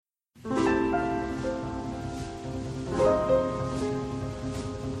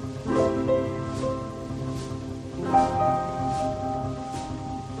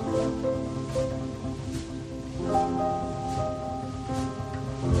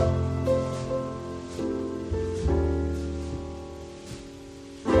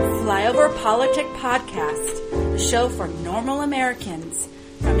Flyover Politic Podcast, the show for normal Americans.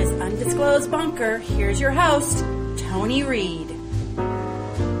 From his undisclosed bunker, here's your host, Tony Reed.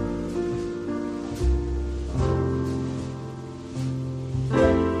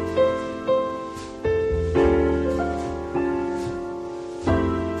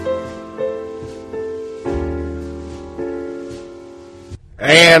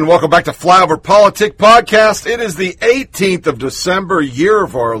 And welcome back to Flyover Politic Podcast. It is the 18th of December, year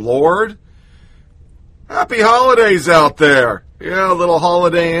of our Lord. Happy holidays out there. Yeah, a little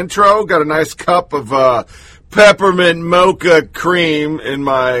holiday intro. Got a nice cup of peppermint mocha cream in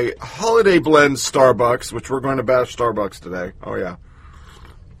my holiday blend Starbucks, which we're going to bash Starbucks today. Oh, yeah.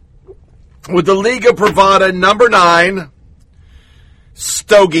 With the Liga Privada number 9,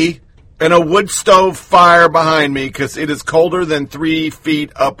 stogie, and a wood stove fire behind me because it is colder than 3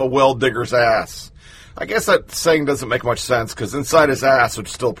 feet up a well digger's ass. I guess that saying doesn't make much sense because inside his ass would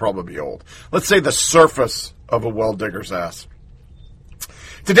still probably be old. Let's say the surface of a well digger's ass.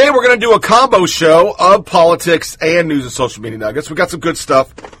 Today we're going to do a combo show of politics and news and social media nuggets. We got some good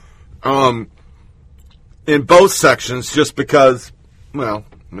stuff in both sections just because, well,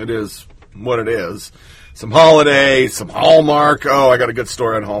 it is what it is. Some holiday, some Hallmark. Oh, I got a good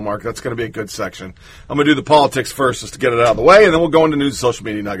story on Hallmark. That's going to be a good section. I'm going to do the politics first just to get it out of the way, and then we'll go into news and social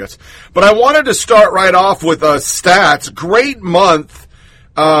media nuggets. But I wanted to start right off with stats. Great month.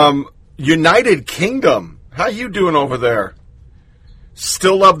 United Kingdom. How you doing over there?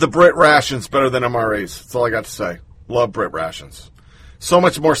 Still love the Brit rations better than MREs. That's all I got to say. Love Brit rations. So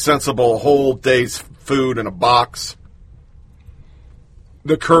much more sensible. A whole day's food in a box.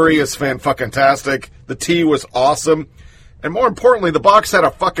 The curry is fan-fucking-tastic. The tea was awesome. And more importantly, the box had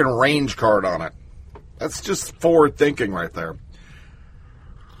a fucking range card on it. That's just forward thinking right there.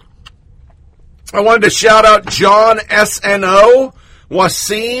 I wanted to shout out John SNO,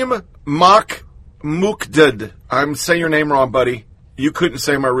 Wasim Muqdad. I'm saying your name wrong, buddy. You couldn't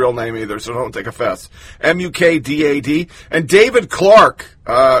say my real name either, so don't take offense. Muqdad. And David Clark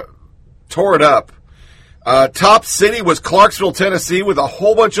tore it up. Top city was Clarksville, Tennessee, with a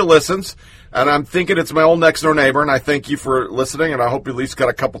whole bunch of listens. And I'm thinking it's my old next-door neighbor, and I thank you for listening, and I hope you at least got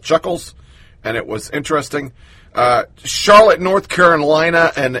a couple chuckles, and it was interesting. Charlotte, North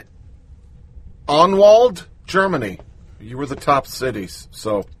Carolina, and Onwald, Germany. You were the top cities.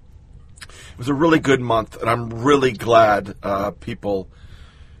 So it was a really good month, and I'm really glad people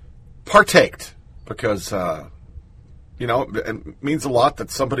partaked because it means a lot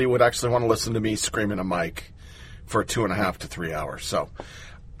that somebody would actually want to listen to me scream in a mic for 2.5 to 3 hours. So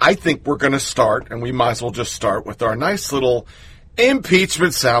I think we're going to start, and we might as well just start with our nice little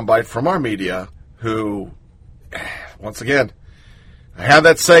impeachment soundbite from our media, who, once again, I have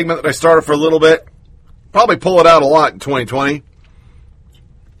that segment that I started for a little bit. Probably pull it out a lot in 2020.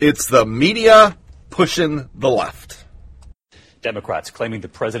 It's the media pushing the left. Democrats claiming the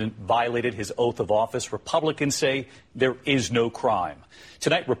president violated his oath of office. Republicans say there is no crime.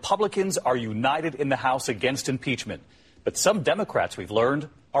 Tonight, Republicans are united in the House against impeachment. But some Democrats, we've learned,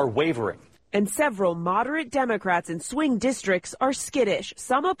 are wavering. And several moderate Democrats in swing districts are skittish.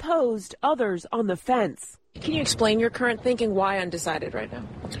 Some opposed, others on the fence. Can you explain your current thinking? Why undecided right now?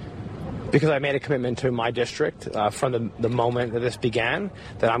 Because I made a commitment to my district from the moment that this began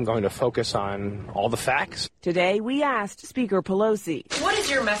that I'm going to focus on all the facts. Today, we asked Speaker Pelosi. What is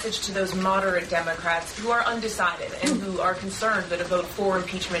your message to those moderate Democrats who are undecided and who are concerned that a vote for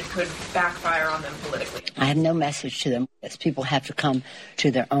impeachment could backfire on them politically? I have no message to them, as people have to come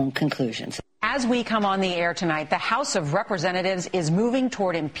to their own conclusions. As we come on the air tonight, the House of Representatives is moving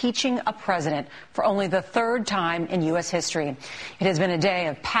toward impeaching a president for only the third time in U.S. history. It has been a day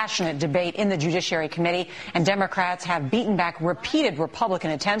of passionate debate in the Judiciary Committee, and Democrats have beaten back repeated Republican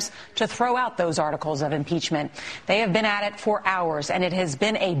attempts to throw out those articles of impeachment. They have been at it for hours, and it has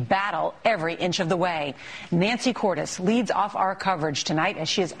been a battle every inch of the way. Nancy Cordes leads off our coverage tonight as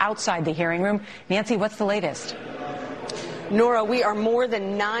she is outside the hearing room. Nancy, what's the latest? Nora, we are more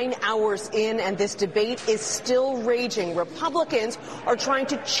than 9 hours in, and this debate is still raging. Republicans are trying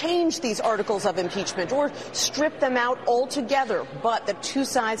to change these articles of impeachment or strip them out altogether, but the two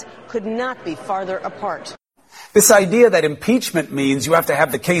sides could not be farther apart. This idea that impeachment means you have to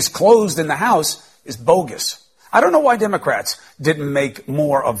have the case closed in the House is bogus. I don't know why Democrats didn't make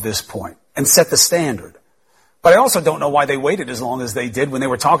more of this point and set the standard. But I also don't know why they waited as long as they did when they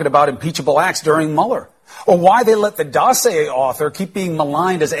were talking about impeachable acts during Mueller. Or why they let the dossier author keep being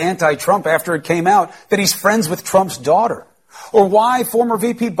maligned as anti-Trump after it came out that he's friends with Trump's daughter. Or why former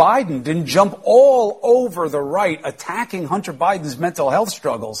VP Biden didn't jump all over the right attacking Hunter Biden's mental health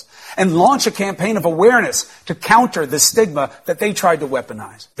struggles and launch a campaign of awareness to counter the stigma that they tried to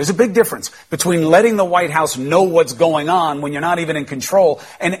weaponize. There's a big difference between letting the White House know what's going on when you're not even in control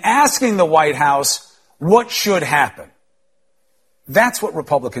and asking the White House what should happen. That's what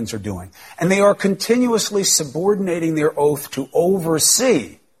Republicans are doing. And they are continuously subordinating their oath to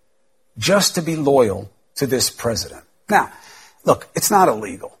oversee just to be loyal to this president. Now, look, it's not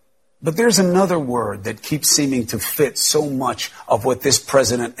illegal, but there's another word that keeps seeming to fit so much of what this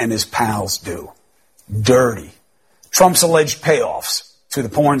president and his pals do. Dirty. Trump's alleged payoffs to the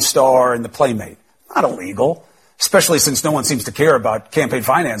porn star and the Playmate. Not illegal, especially since no one seems to care about campaign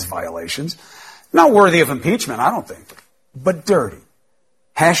finance violations. Not worthy of impeachment, I don't think, but dirty.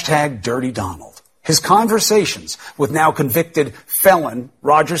 Hashtag Dirty Donald. His conversations with now convicted felon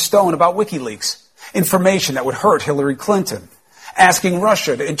Roger Stone about WikiLeaks. Information that would hurt Hillary Clinton. Asking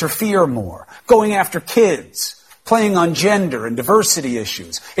Russia to interfere more. Going after kids. Playing on gender and diversity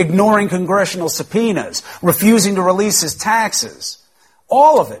issues. Ignoring congressional subpoenas. Refusing to release his taxes.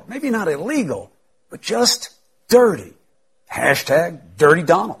 All of it, maybe not illegal, but just dirty. Hashtag Dirty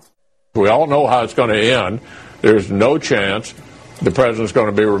Donald. We all know how it's going to end. There's no chance the president's going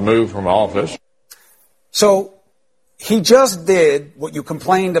to be removed from office. So he just did what you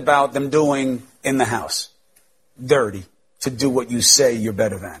complained about them doing in the House. Dirty. To do what you say you're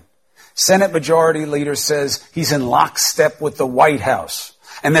better than. Senate Majority Leader says he's in lockstep with the White House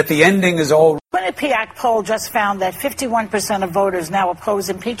and that the ending is all. Quinnipiac poll just found that 51% of voters now oppose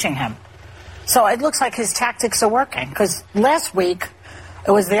impeaching him. So it looks like his tactics are working, because last week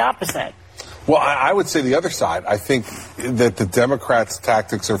it was the opposite. Well, I would say the other side. I think that the Democrats'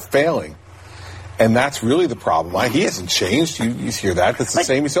 tactics are failing. And that's really the problem. He hasn't changed. You hear that. That's the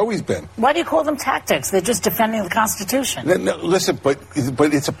same he's always been. Why do you call them tactics? They're just defending the Constitution. No, listen, but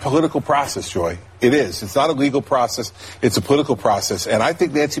it's a political process, Joy. It is. It's not a legal process. It's a political process. And I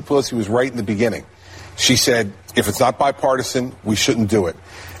think Nancy Pelosi was right in the beginning. She said, if it's not bipartisan, we shouldn't do it.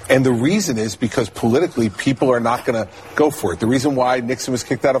 And the reason is because politically people are not going to go for it. The reason why Nixon was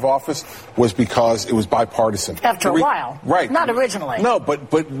kicked out of office was because it was bipartisan. After a while. Right. Not originally. No,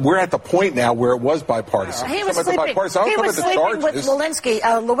 but we're at the point now where it was bipartisan. He was sleeping with Lewinsky.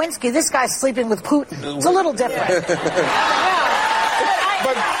 Lewinsky, this guy's sleeping with Putin. It's a little different.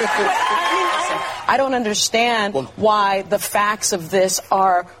 I don't understand why the facts of this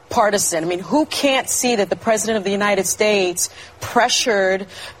are partisan. I mean, who can't see that the President of the United States pressured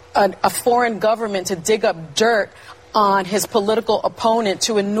a foreign government to dig up dirt on his political opponent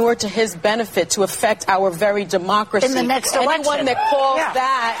to inure to his benefit to affect our very democracy? In the next election. Anyone that calls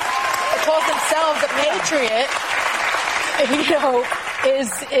calls themselves a patriot,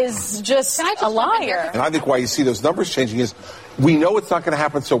 is just a liar. And I think why you see those numbers changing is we know it's not going to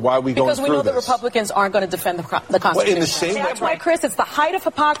happen, so why are we going through this? Because we know that Republicans aren't going to defend the Constitution. Well, in the same way. That's why, Chris, it's the height of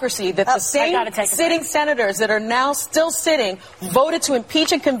hypocrisy that the same sitting senators that are now still sitting voted to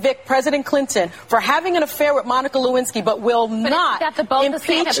impeach and convict President Clinton for having an affair with Monica Lewinsky, but will not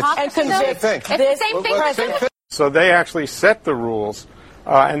impeach and convict this president. So they actually set the rules,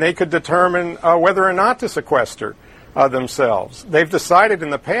 and they could determine whether or not to sequester themselves. They've decided in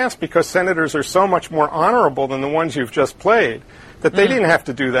the past, because senators are so much more honorable than the ones you've just played, that they didn't have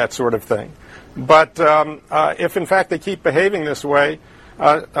to do that sort of thing. But if, in fact, they keep behaving this way,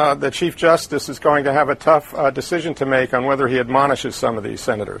 the Chief Justice is going to have a tough decision to make on whether he admonishes some of these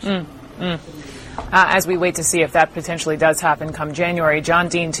senators. As we wait to see if that potentially does happen come January, John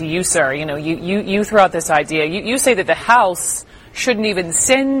Dean, to you, sir, you throw out this idea. You say that the House shouldn't even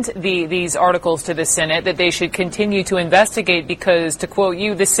send these articles to the Senate, that they should continue to investigate because, to quote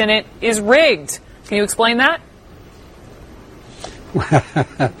you, the Senate is rigged. Can you explain that?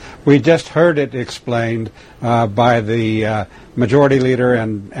 We just heard it explained by the Majority Leader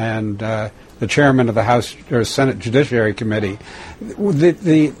and the Chairman of the House or Senate Judiciary Committee.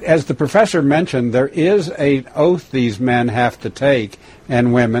 As the professor mentioned, there is an oath these men have to take,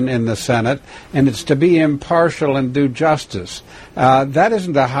 and women in the Senate, and it's to be impartial and do justice. That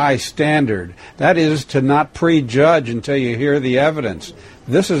isn't a high standard. That is to not prejudge until you hear the evidence.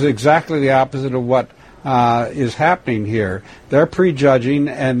 This is exactly the opposite of what is happening here. They're prejudging,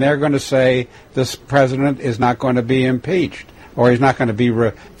 and they're going to say this president is not going to be impeached, or he's not going to be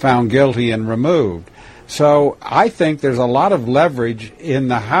found guilty and removed. So I think there's a lot of leverage in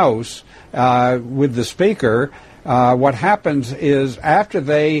the House with the Speaker. What happens is after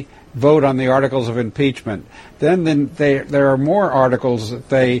they vote on the articles of impeachment. Then there are more articles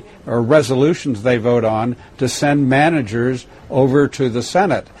or resolutions they vote on to send managers over to the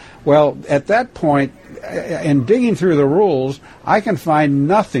Senate. Well, at that point, in digging through the rules, I can find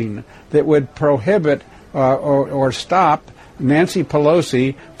nothing that would prohibit or stop Nancy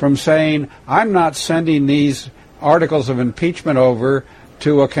Pelosi from saying, I'm not sending these articles of impeachment over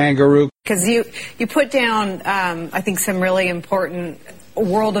to a kangaroo. Because you put down, I think, some really important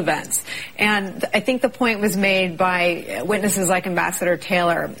world events. And I think the point was made by witnesses like Ambassador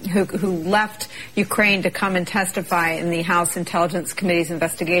Taylor, who left Ukraine to come and testify in the House Intelligence Committee's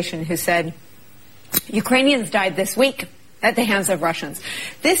investigation, who said, Ukrainians died this week at the hands of Russians.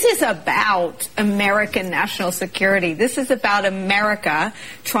 This is about American national security. This is about America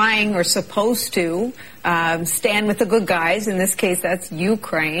trying, or supposed to, stand with the good guys. In this case, that's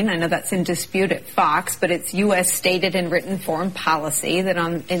Ukraine. I know that's in dispute at Fox, but it's U.S. stated and written foreign policy that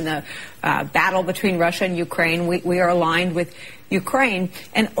in the battle between Russia and Ukraine, we are aligned with Ukraine.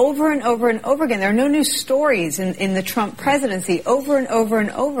 And over and over and over again, there are no new stories in the Trump presidency. Over and over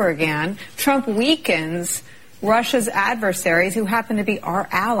and over again, Trump weakens Russia's adversaries, who happen to be our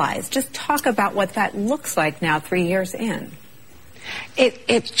allies. Just talk about what that looks like now, 3 years in.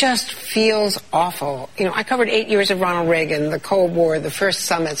 It just feels awful. You know, I covered 8 years of Ronald Reagan, the Cold War, the first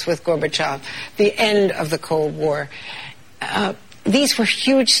summits with Gorbachev, the end of the Cold War. These were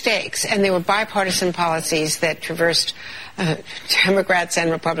huge stakes, and they were bipartisan policies that traversed Democrats and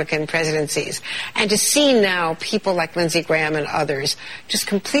Republican presidencies. And to see now people like Lindsey Graham and others just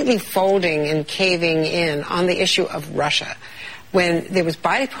completely folding and caving in on the issue of Russia, when there was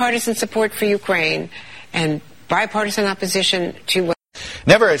bipartisan support for Ukraine and bipartisan opposition to...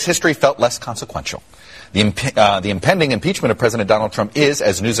 Never has history felt less consequential. The impending impeachment of President Donald Trump is,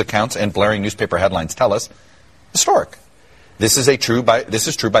 as news accounts and blaring newspaper headlines tell us, historic. This is true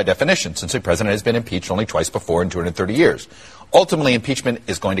by definition, since the president has been impeached only twice before in 230 years. Ultimately, impeachment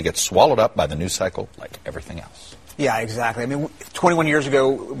is going to get swallowed up by the news cycle like everything else. Yeah, exactly. I mean, 21 years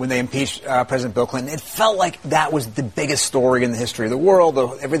ago, when they impeached President Bill Clinton, it felt like that was the biggest story in the history of the world.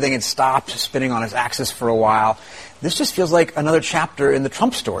 Everything had stopped spinning on its axis for a while. This just feels like another chapter in the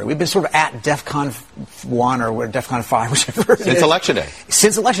Trump story. We've been sort of at DEFCON 1 or DEFCON 5, whichever it is. Since Election Day.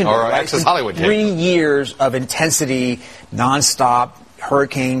 Since Election Day, or right? Access Hollywood Day. 3 years of intensity, nonstop,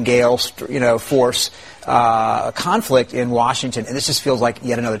 hurricane, gale, force, conflict in Washington. And this just feels like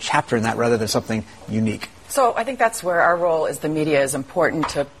yet another chapter in that rather than something unique. So I think that's where our role as the media is important,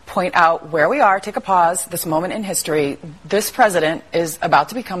 to point out where we are, take a pause, this moment in history. This president is about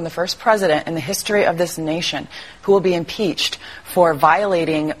to become the first president in the history of this nation who will be impeached for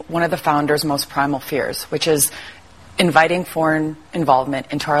violating one of the founders' most primal fears, which is inviting foreign involvement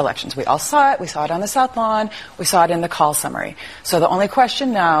into our elections. We all saw it. We saw it on the South Lawn. We saw it in the call summary. So the only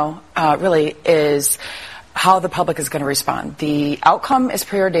question now really is how the public is going to respond. The outcome is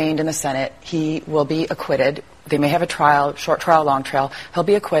preordained in the Senate. He will be acquitted. They may have a trial, short trial, long trial. He'll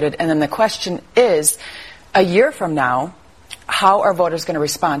be acquitted. And then the question is, a year from now, how are voters going to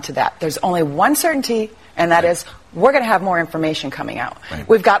respond to that? There's only one certainty, and that is we're going to have more information coming out. Right.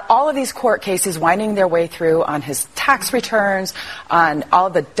 We've got all of these court cases winding their way through on his tax returns, on all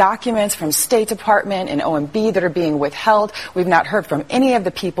of the documents from State Department and OMB that are being withheld. We've not heard from any of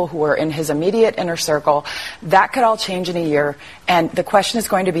the people who are in his immediate inner circle. That could all change in a year. And the question is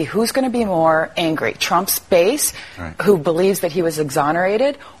going to be, who's going to be more angry? Trump's base, right, who believes that he was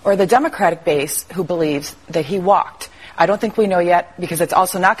exonerated, or the Democratic base who believes that he walked? I don't think we know yet, because it's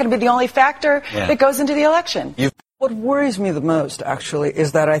also not going to be the only factor that goes into the election. What worries me the most, actually,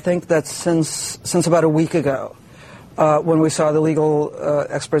 is that I think that since about a week ago, when we saw the legal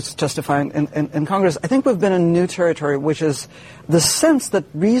experts testifying in Congress, I think we've been in new territory, which is the sense that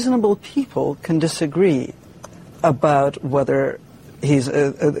reasonable people can disagree about whether he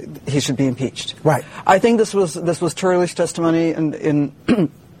should be impeached. Right. I think this was Turley's testimony in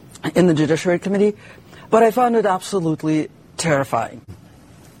the Judiciary Committee. But I found it absolutely terrifying.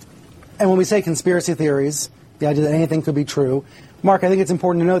 And when we say conspiracy theories, the idea that anything could be true, Mark, I think it's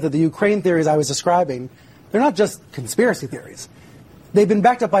important to note that the Ukraine theories I was describing, they're not just conspiracy theories. They've been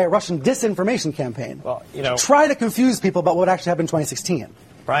backed up by a Russian disinformation campaign. Well, to try to confuse people about what actually happened in 2016.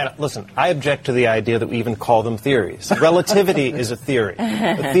 Brian, listen, I object to the idea that we even call them theories. Relativity is a theory.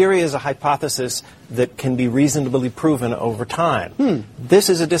 A theory is a hypothesis that can be reasonably proven over time. This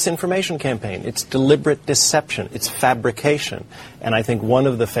is a disinformation campaign. It's deliberate deception. It's fabrication. And I think one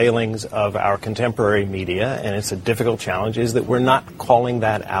of the failings of our contemporary media, and it's a difficult challenge, is that we're not calling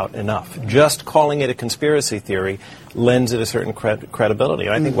that out enough. Just calling it a conspiracy theory lends it a certain credibility.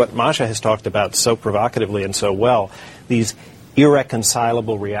 And I think what Masha has talked about so provocatively and so well, these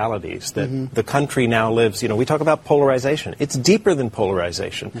irreconcilable realities that the country now lives. We talk about polarization. It's deeper than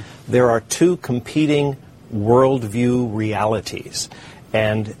polarization. There are two competing worldview realities.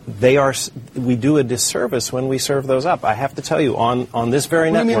 And we do a disservice when we serve those up. I have to tell you, on this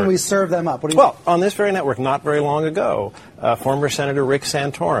very network. What do you mean when we serve them up? What do you mean? On this very network, not very long ago, former Senator Rick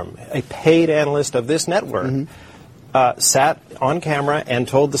Santorum, a paid analyst of this network, sat on camera and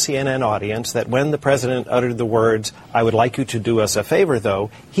told the CNN audience that when the president uttered the words, "I would like you to do us a favor," though,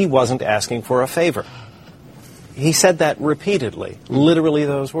 he wasn't asking for a favor. He said that repeatedly, literally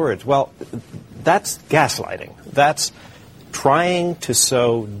those words. Well, that's gaslighting. That's trying to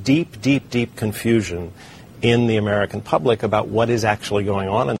sow deep, deep, deep confusion in the American public about what is actually going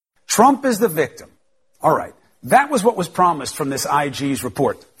on. Trump is the victim. All right. That was what was promised from this IG's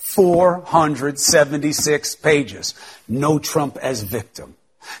report. 476 pages. No Trump as victim.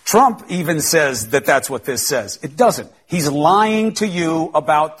 Trump even says that that's what this says. It doesn't. He's lying to you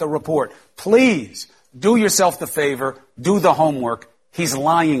about the report. Please do yourself the favor. Do the homework. He's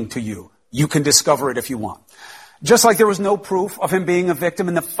lying to you. You can discover it if you want. Just like there was no proof of him being a victim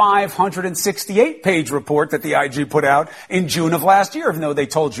in the 568-page report that the IG put out in June of last year, even though they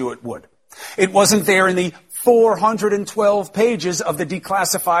told you it would. It wasn't there in the 412 pages of the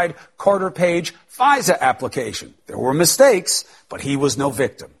declassified Carter Page FISA application. There were mistakes, but he was no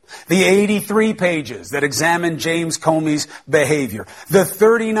victim. The 83 pages that examined James Comey's behavior. The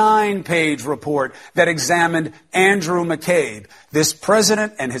 39-page report that examined Andrew McCabe. This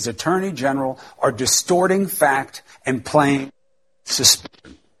president and his attorney general are distorting fact and playing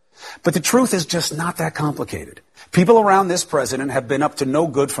suspicion. But the truth is just not that complicated. People around this president have been up to no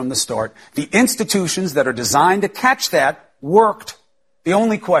good from the start. The institutions that are designed to catch that worked. The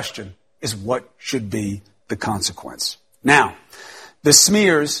only question is what should be the consequence. Now, the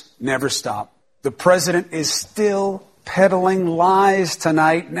smears never stop. The president is still peddling lies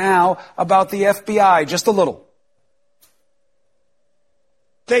tonight now about the FBI, just a little.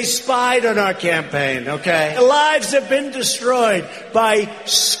 They spied on our campaign, okay? Lives have been destroyed by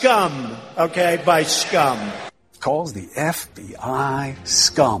scum, okay? By scum. Calls the FBI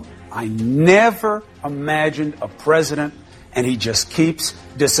scum. I never imagined a president, and he just keeps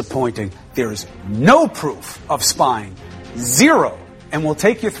disappointing. There is no proof of spying. Zero. And we'll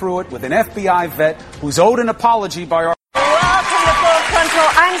take you through it with an FBI vet who's owed an apology by our... Welcome to Full Frontal.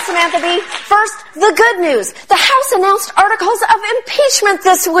 I'm Samantha Bee. First, the good news. The House announced articles of impeachment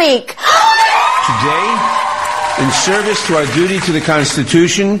this week. Today, in service to our duty to the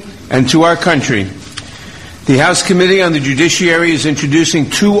Constitution and to our country, the House Committee on the Judiciary is introducing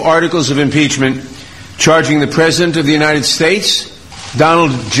 2 articles of impeachment charging the President of the United States,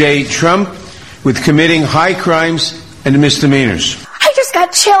 Donald J. Trump, with committing high crimes and misdemeanors. I just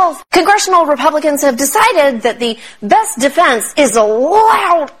got chills. Congressional Republicans have decided that the best defense is a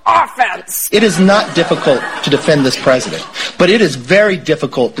loud offense. It is not difficult to defend this president, but it is very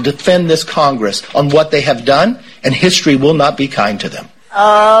difficult to defend this Congress on what they have done, and history will not be kind to them.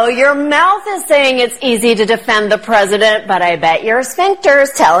 Oh, your mouth is saying it's easy to defend the president, but I bet your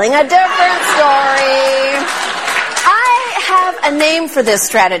sphincter's telling a different story. I have a name for this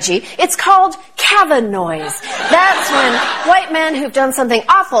strategy. It's called Kavanaugh. That's when white men who've done something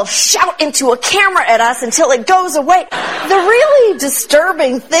awful shout into a camera at us until it goes away. The really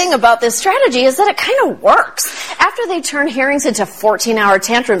disturbing thing about this strategy is that it kind of works. After they turn hearings into 14-hour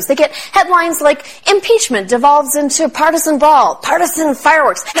tantrums, they get headlines like impeachment devolves into partisan brawl, partisan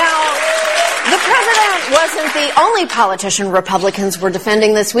fireworks. Now, the president wasn't the only politician Republicans were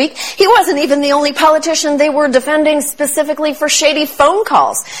defending this week. He wasn't even the only politician they were defending specifically for shady phone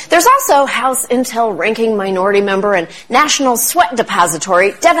calls. There's also House Intel Ranking Minority Member and National Sweat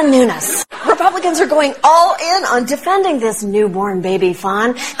Depository, Devin Nunes. Republicans are going all in on defending this newborn baby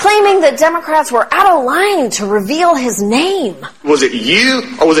fawn, claiming that Democrats were out of line to reveal his name. Was it you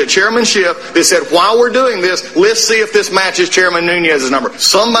or was it Chairman Schiff that said, while we're doing this, let's see if this matches Chairman Nunez's number?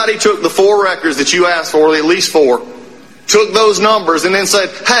 Somebody took the 4 records that you asked for, at least 4, took those numbers and then said,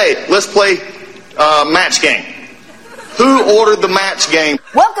 hey, let's play match game. Who ordered the match game?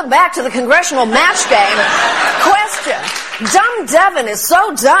 Welcome back to the congressional match game. Question. Dumb Devin is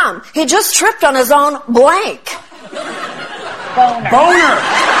so dumb, he just tripped on his own blank. Boner.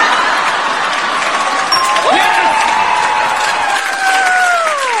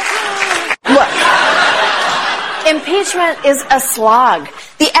 Look, impeachment is a slog.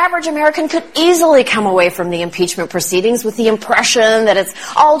 The average American could easily come away from the impeachment proceedings with the impression that it's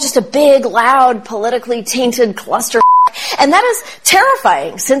all just a big, loud, politically tainted cluster. And that is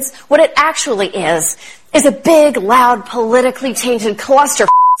terrifying, since what it actually is a big, loud, politically tainted cluster.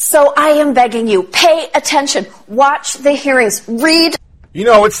 So I am begging you, pay attention, watch the hearings, read. You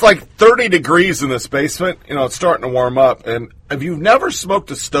know, it's like 30 degrees in this basement. You know, it's starting to warm up. And if you've never smoked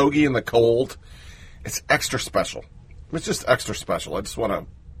a stogie in the cold, it's extra special. It's just extra special. I just want to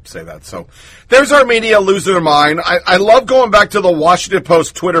say that. So there's our media losing their mind. I love going back to the Washington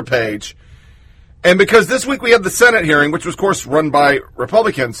Post Twitter page. And because this week we had the Senate hearing, which was, of course, run by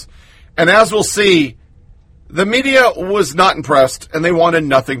Republicans. And as we'll see, the media was not impressed, and they wanted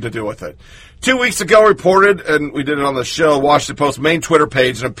nothing to do with it. 2 weeks ago reported, and we did it on the show, Washington Post main Twitter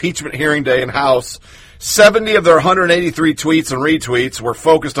page, an impeachment hearing day in House. 70 of their 183 tweets and retweets were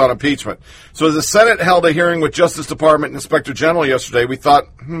focused on impeachment. So as the Senate held a hearing with Justice Department and Inspector General yesterday, we thought,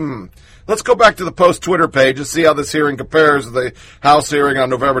 let's go back to the Post Twitter page and see how this hearing compares to the House hearing on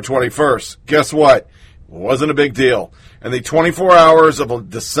November 21st. Guess what? It wasn't a big deal. In the 24 hours of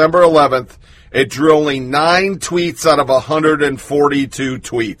December 11th, it drew only 9 tweets out of 142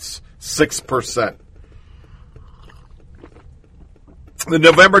 tweets. 6%. The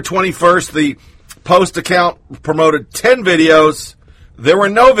November 21st, the Post account promoted 10 videos. There were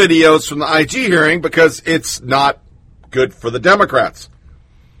no videos from the IG hearing because it's not good for the Democrats.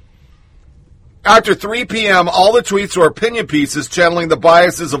 After 3 p.m., all the tweets were opinion pieces channeling the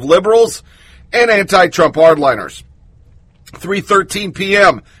biases of liberals and anti-Trump hardliners. 3:13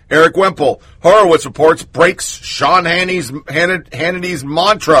 p.m., Eric Wemple, Horowitz reports, breaks Sean Hannity's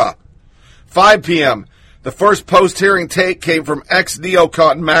mantra. 5 p.m., the first post-hearing take came from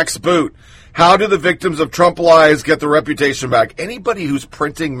ex-neocon Max Boot. How do the victims of Trump lies get their reputation back? Anybody who's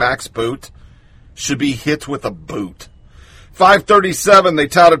printing Max Boot should be hit with a boot. 5:37, they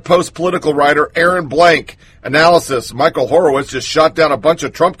touted post-political writer Aaron Blank. Analysis, Michael Horowitz just shot down a bunch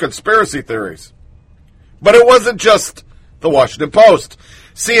of Trump conspiracy theories. But it wasn't just the Washington Post.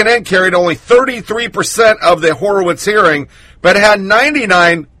 CNN carried only 33% of the Horowitz hearing, but had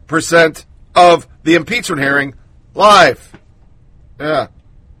 99% of the impeachment hearing live. Yeah.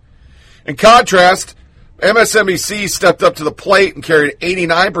 In contrast, MSNBC stepped up to the plate and carried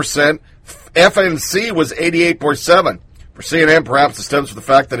 89%. FNC was 88.7%. For CNN, perhaps it stems from the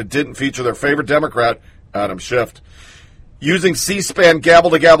fact that it didn't feature their favorite Democrat, Adam Schiff. Using C-SPAN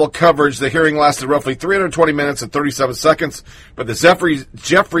gavel-to-gavel coverage, the hearing lasted roughly 320 minutes and 37 seconds, but the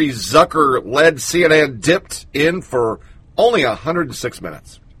Jeffrey Zucker-led CNN dipped in for only 106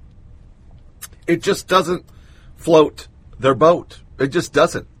 minutes. It just doesn't float their boat. It just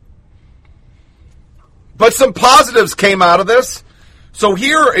doesn't. But some positives came out of this. So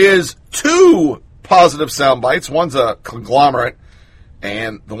here is 2 positive sound bites. One's a conglomerate,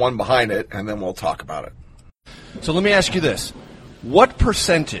 and the one behind it, and then we'll talk about it. So let me ask you this. What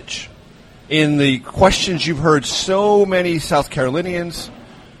percentage in the questions you've heard so many South Carolinians,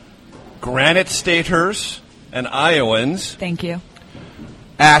 Granite Staters, and Iowans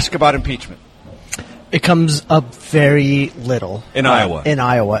ask about impeachment? It comes up very little. In Iowa? In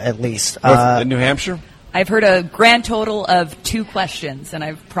Iowa, at least. In New Hampshire? I've heard a grand total of 2 questions, and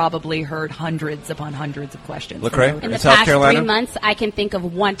I've probably heard hundreds upon hundreds of questions. Lecrae, in the South past Carolina? 3 months, I can think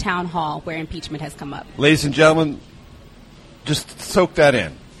of one town hall where impeachment has come up. Ladies and gentlemen, just soak that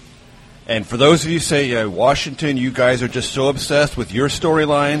in. And for those of you who say, Washington, you guys are just so obsessed with your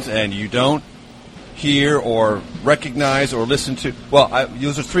storylines and you don't hear or recognize or listen to,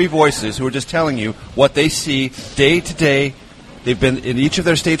 those are 3 voices who are just telling you what they see day to day. They've been in each of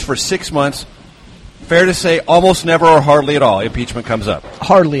their states for 6 months. Fair to say, almost never or hardly at all, impeachment comes up.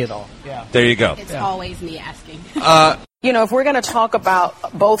 Hardly at all, yeah. There you go. It's always me asking. If we're going to talk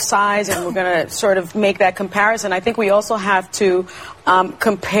about both sides and we're going to sort of make that comparison, I think we also have to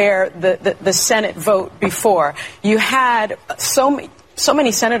compare the Senate vote before. You had so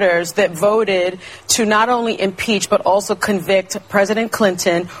many senators that voted to not only impeach but also convict President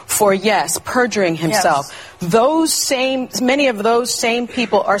Clinton for, perjuring himself. Yes. Many of those same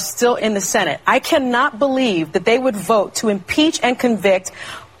people are still in the Senate. I cannot believe that they would vote to impeach and convict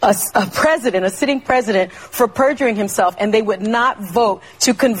a sitting president for perjuring himself, and they would not vote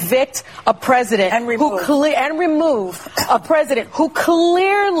to convict a president and remove a president who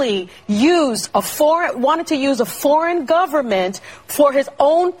clearly wanted to use a foreign government for his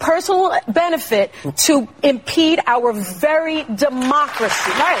own personal benefit to impede our very democracy.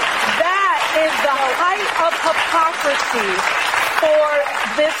 Right. That is the height of hypocrisy.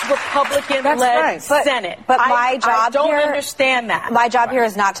 for this Republican-led Senate. But my job I don't here, understand that. My job here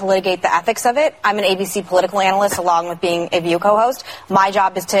is not to litigate the ethics of it. I'm an ABC political analyst along with being a View co-host. My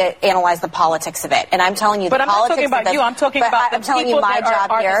job is to analyze the politics of it. And I'm telling you but the I'm not politics talking about of this. you. I'm talking about I'm the telling you people my that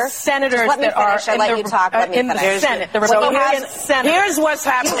job are here. the senators Just let me that finish. are I let you talk. Let me in the finish. Senate. The So Republican Senate. Here's what's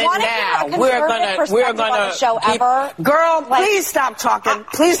happening now. We're gonna show ever. Girl, please stop talking.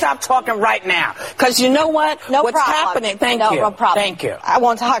 Please stop talking right now. Because you know what? No What's problem. happening? Thank No, you. no problem. Thank you. I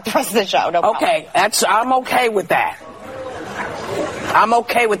won't talk the rest of the show. No problem. Okay, I'm okay with that. I'm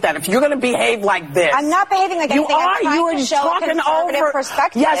okay with that. If you're going to behave like this, I'm not behaving like you anything. I'm are. trying You are to show talking a conservative over.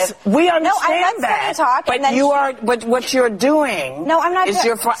 perspective. Yes, we understand no, I'm not that. talk, but and then you are. But what you're doing. No, I'm not. Is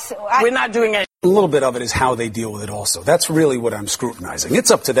we're not doing it. A little bit of it is how they deal with it also. That's really what I'm scrutinizing.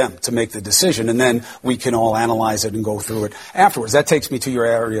 It's up to them to make the decision, and then we can all analyze it and go through it afterwards. That takes me to your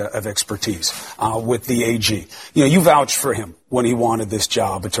area of expertise with the AG. You know, you vouched for him when he wanted this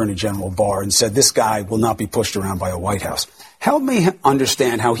job, Attorney General Barr, and said this guy will not be pushed around by a White House. Help me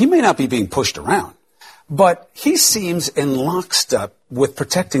understand how he may not be being pushed around, but he seems in lockstep with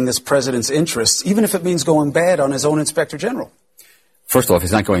protecting this president's interests, even if it means going bad on his own Inspector General. First off,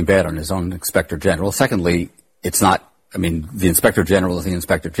 he's not going bad on his own Inspector General. Secondly, it's not, I mean, the Inspector General is the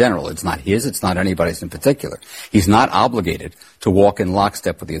Inspector General. It's not his. It's not anybody's in particular. He's not obligated to walk in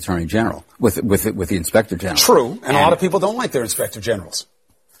lockstep with the Attorney General, with the Inspector General. True, and a lot of people don't like their Inspector Generals.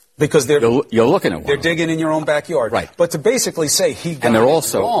 Because you're looking at one. They're digging in your own backyard. Right. But to basically say he got and they're it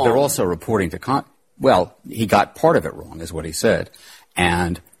also wrong. They're also reporting to well, he got part of it wrong, is what he said.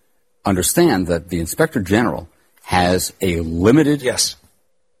 And understand that the Inspector General has a limited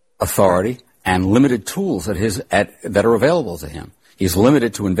authority and limited tools that are available to him. He's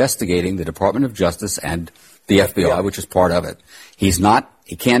limited to investigating the Department of Justice and the FBI, which is part of it. He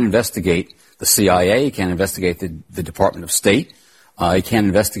can't investigate the CIA, he can't investigate the Department of State. He can't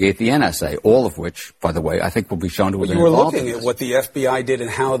investigate the NSA, all of which, by the way, I think will be shown to have been involved. You were in looking at what the FBI did and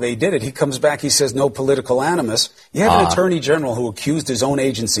how they did it. He comes back, he says no political animus. You have an Attorney General who accused his own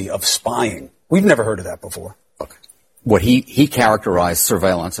agency of spying. We've never heard of that before. Okay. What he characterized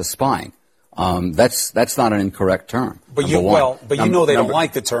surveillance as spying. That's not an incorrect term. But you know they don't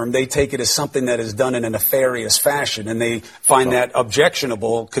like the term. They take it as something that is done in a nefarious fashion, and they find that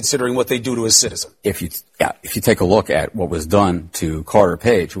objectionable considering what they do to a citizen. If you take a look at what was done to Carter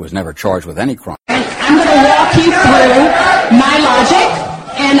Page, who was never charged with any crime. I'm going to walk you through my logic,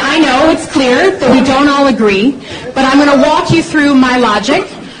 and I know it's clear that we don't all agree, but I'm going to walk you through my logic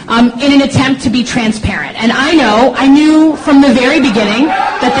in an attempt to be transparent. And I knew from the very beginning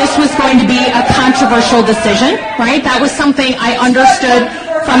that this was going to be a controversial decision, right? That was something I understood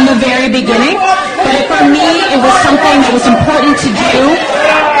from the very beginning. But for me, it was something that was important to do.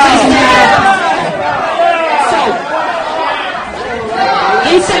 So,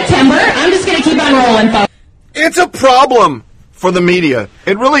 in September, I'm just going to keep on rolling, folks. It's a problem for the media.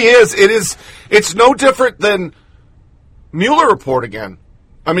 It really is. It's no different than Mueller report again.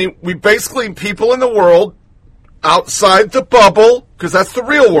 I mean, we basically, people in the world outside the bubble, because that's the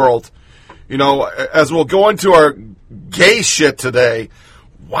real world, you know, as we'll go into our gay shit today.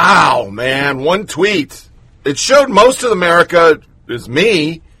 Wow, man, one tweet. It showed most of America is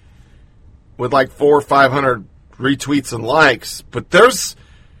me with like 400 or 500 retweets and likes. But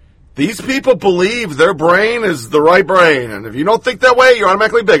these people believe their brain is the right brain. And if you don't think that way, you're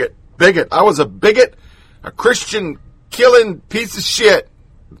automatically bigot. Bigot. I was a bigot, a Christian killing piece of shit.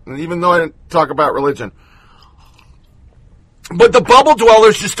 Even though I didn't talk about religion. But the bubble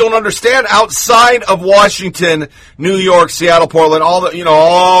dwellers just don't understand outside of Washington, New York, Seattle, Portland,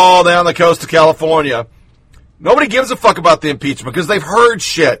 all down the coast of California. Nobody gives a fuck about the impeachment because they've heard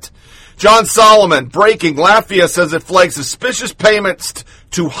shit. John Solomon, breaking, Latvia says it flagged suspicious payments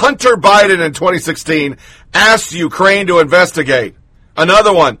to Hunter Biden in 2016, asked Ukraine to investigate.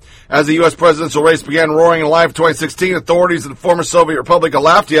 Another one. As the U.S. presidential race began roaring in live 2016, authorities in the former Soviet Republic of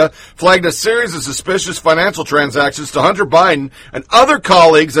Latvia flagged a series of suspicious financial transactions to Hunter Biden and other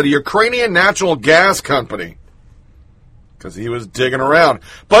colleagues at a Ukrainian natural gas company. Because he was digging around.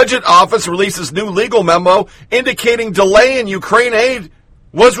 Budget Office releases new legal memo indicating delay in Ukraine aid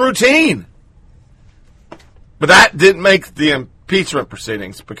was routine. But that didn't make the impeachment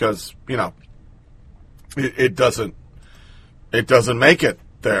proceedings because, it doesn't make it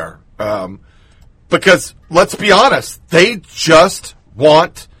there. Because, let's be honest, they just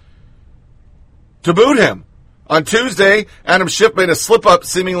want to boot him. On Tuesday, Adam Schiff made a slip-up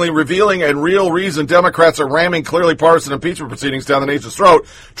seemingly revealing a real reason Democrats are ramming clearly partisan impeachment proceedings down the nation's throat.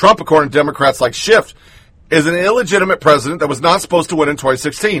 Trump, according to Democrats like Schiff, is an illegitimate president that was not supposed to win in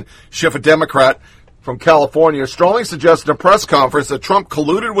 2016. Schiff, a Democrat, from California strongly suggested in a press conference that Trump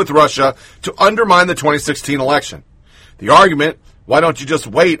colluded with Russia to undermine the 2016 election. The argument, why don't you just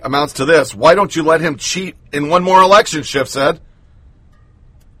wait, amounts to this. Why don't you let him cheat in one more election, Schiff said.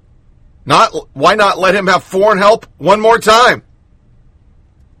 Why not let him have foreign help one more time?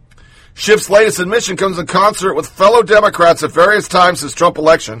 Schiff's latest admission comes in concert with fellow Democrats at various times since Trump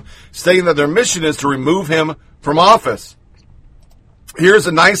election, stating that their mission is to remove him from office. Here's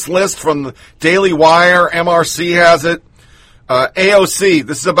a nice list from the Daily Wire. MRC has it. AOC,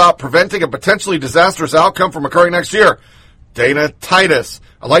 this is about preventing a potentially disastrous outcome from occurring next year. Dana Titus,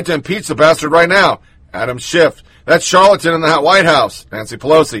 I'd like to impeach the bastard right now. Adam Schiff, that charlatan in the White House. Nancy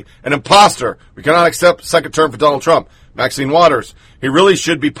Pelosi, an imposter. We cannot accept second term for Donald Trump. Maxine Waters, he really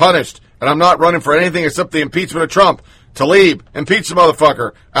should be punished, and I'm not running for anything except the impeachment of Trump. Tlaib, impeach the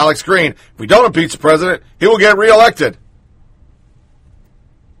motherfucker. Alex Green, if we don't impeach the president, he will get reelected.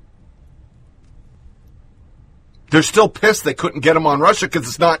 They're still pissed they couldn't get him on Russia because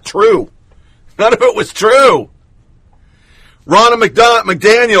it's not true. None of it was true. Ronna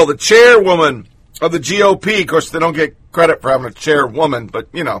McDaniel, the chairwoman of the GOP. Of course, they don't get credit for having a chairwoman, but,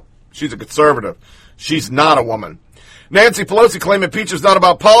 you know, she's a conservative. She's not a woman. Nancy Pelosi claimed impeachment's not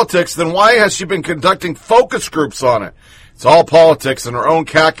about politics. Then why has she been conducting focus groups on it? It's all politics, and her own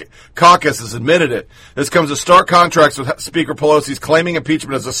caucus has admitted it. This comes as stark contrast with Speaker Pelosi's claiming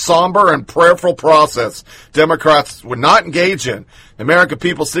impeachment as a somber and prayerful process Democrats would not engage in. The American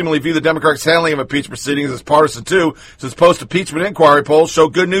people seemingly view the Democrats' handling of impeachment proceedings as partisan too, since post-impeachment inquiry polls show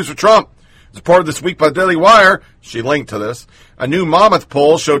good news for Trump. As part of this week by Daily Wire, she linked to this, a new Monmouth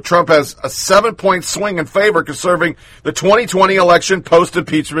poll showed Trump has a 7-point swing in favor concerning the 2020 election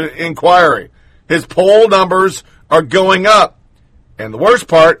post-impeachment inquiry. His poll numbers are going up. And the worst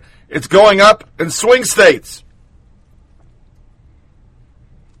part, it's going up in swing states.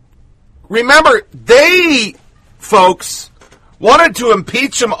 Remember, they, folks, wanted to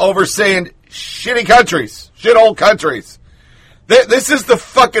impeach him over saying shitty countries, shithole countries. This is the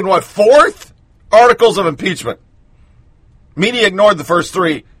fucking, fourth articles of impeachment. Media ignored the first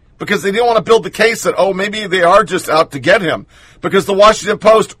three because they didn't want to build the case that, maybe they are just out to get him. Because the Washington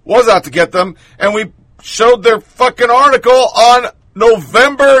Post was out to get them, and we showed their fucking article on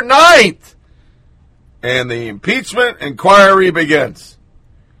November 9th. And the impeachment inquiry begins.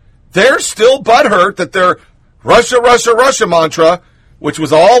 They're still butthurt that their Russia, Russia, Russia mantra, which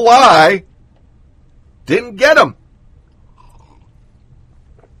was all lie, didn't get them.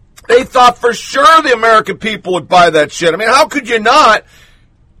 They thought for sure the American people would buy that shit. I mean, how could you not?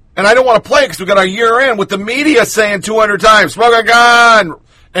 And I don't want to play it because we got our year in with the media saying 200 times, smoke a gun,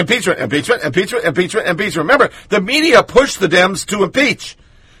 impeachment, impeachment, impeachment, impeachment, impeachment. Remember, the media pushed the Dems to impeach.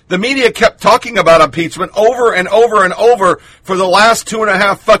 The media kept talking about impeachment over and over and over for the last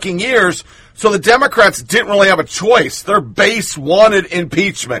 2.5 fucking years. So the Democrats didn't really have a choice. Their base wanted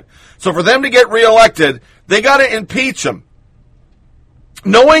impeachment. So for them to get reelected, they got to impeach him.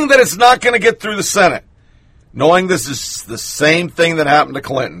 Knowing that it's not going to get through the Senate. Knowing this is the same thing that happened to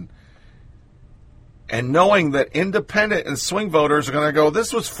Clinton. And knowing that independent and swing voters are going to go,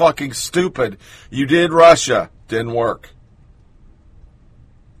 this was fucking stupid. You did Russia. Didn't work.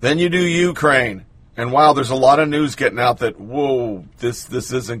 Then you do Ukraine. And wow, there's a lot of news getting out that, whoa, this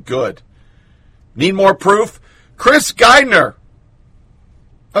isn't good. Need more proof? Chris Geidner,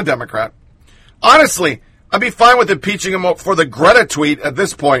 a Democrat. Honestly, I'd be fine with impeaching him for the Greta tweet at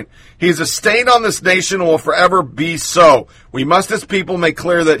this point. He's a stain on this nation and will forever be so. We must as people make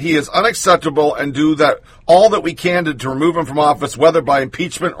clear that he is unacceptable and do that all that we can to remove him from office, whether by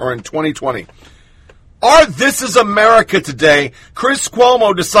impeachment or in 2020. This is America today. Chris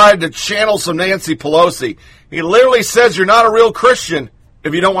Cuomo decided to channel some Nancy Pelosi. He literally says you're not a real Christian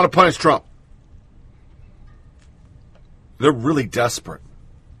if you don't want to punish Trump. They're really desperate.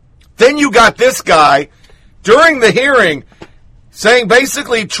 Then you got this guy during the hearing saying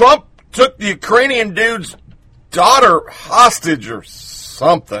basically Trump took the Ukrainian dude's daughter hostage or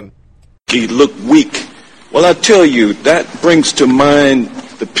something. He looked weak. Well, I tell you, that brings to mind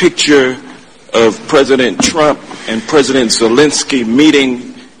the picture of President Trump and President Zelensky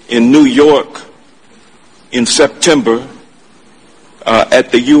meeting in New York in September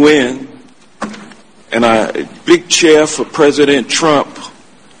at the UN. And a big chair for President Trump,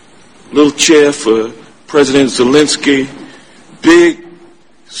 little chair for President Zelensky, big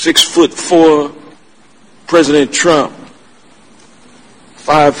 6'4" President Trump,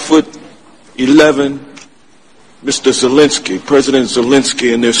 5'11" Mr. Zelensky, President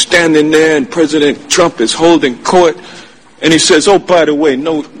Zelensky, and they're standing there, and President Trump is holding court, and he says, "Oh, by the way,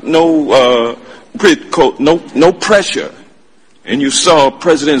 no pressure, and you saw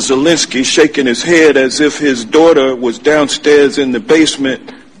President Zelensky shaking his head as if his daughter was downstairs in the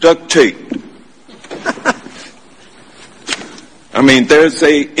basement duct taped. I mean, there's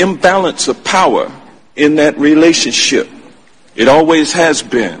an imbalance of power in that relationship. It always has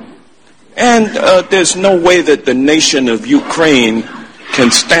been. And there's no way that the nation of Ukraine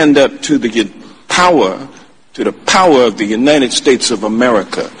can stand up to the power of the United States of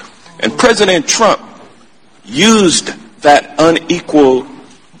America. And President Trump used that unequal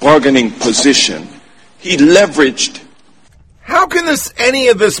bargaining position. He leveraged. How can any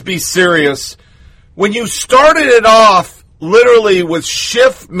of this be serious when you started it off literally with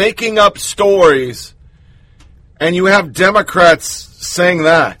Schiff making up stories and you have Democrats saying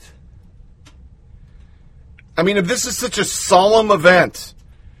that? I mean, if this is such a solemn event,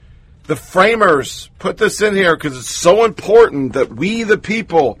 the framers put this in here because it's so important that we, the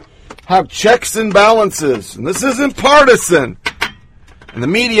people, have checks and balances. And this isn't partisan. And the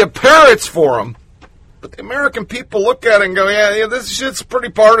media parrots for them. But the American people look at it and go, yeah, this shit's pretty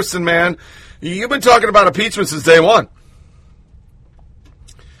partisan, man. You've been talking about impeachment since day one.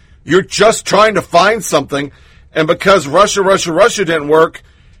 You're just trying to find something. And because Russia didn't work,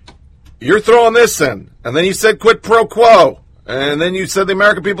 you're throwing this in. And then you said quid pro quo. And then you said the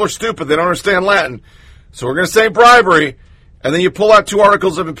American people are stupid. They don't understand Latin. So we're going to say bribery. And then you pull out 2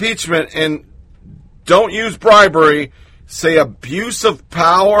 articles of impeachment and don't use bribery. Say abuse of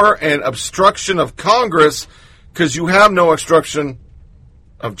power and obstruction of Congress because you have no obstruction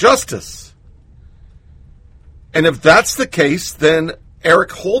of justice. And if that's the case, then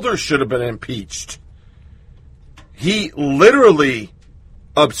Eric Holder should have been impeached. He literally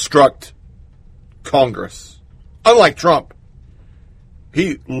obstruct Congress. Unlike Trump.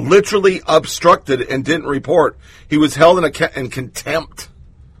 He literally obstructed and didn't report. He was held in contempt.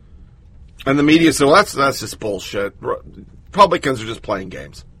 And the media said, well, that's just bullshit. Republicans are just playing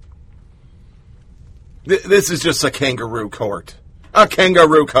games. This is just a kangaroo court. A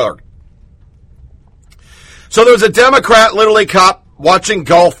kangaroo court. So there was a Democrat literally caught watching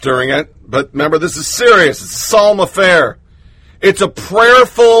golf during it. But remember, this is serious. It's a solemn affair. It's a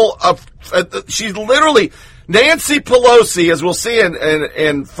prayerful... she's literally... Nancy Pelosi, as we'll see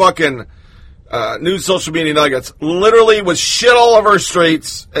in fucking news social media nuggets, literally was shit all over her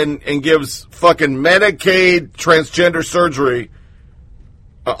streets and gives fucking Medicaid transgender surgery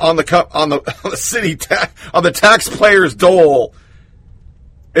on the city on the taxpayers' dole,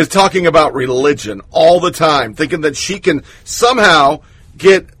 is talking about religion all the time, thinking that she can somehow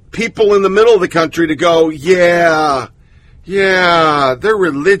get people in the middle of the country to go, yeah, they're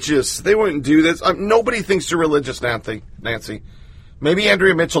religious. They wouldn't do this. Nobody thinks you're religious, Nancy. Maybe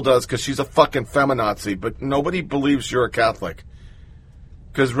Andrea Mitchell does because she's a fucking feminazi, but nobody believes you're a Catholic.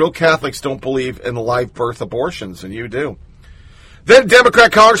 Because real Catholics don't believe in live birth abortions, and you do. Then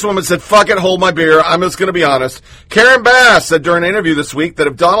Democrat Congresswoman said, fuck it, hold my beer. I'm just going to be honest. Karen Bass said during an interview this week that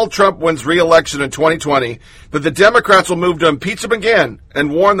if Donald Trump wins re-election in 2020, that the Democrats will move to impeach him again,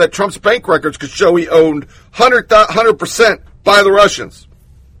 and warned that Trump's bank records could show he owned 100% by the Russians.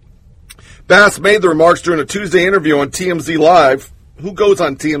 Bass made the remarks during a Tuesday interview on TMZ Live. Who goes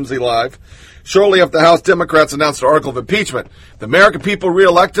on TMZ Live? Shortly after the House Democrats announced an article of impeachment. The American people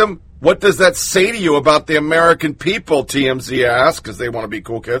re-elect him. What does that say to you about the American people, TMZ asked, because they want to be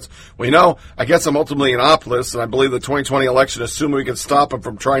cool kids? We know, I guess I'm ultimately an optimist, and I believe the 2020 election, assuming we can stop him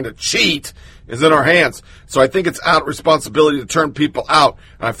from trying to cheat, is in our hands. So I think it's our responsibility to turn people out.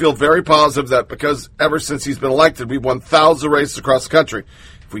 And I feel very positive that because ever since he's been elected, we've won thousands of races across the country.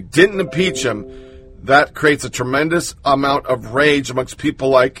 If we didn't impeach him, that creates a tremendous amount of rage amongst people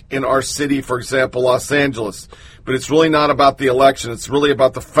like in our city, for example, Los Angeles. But it's really not about the election. It's really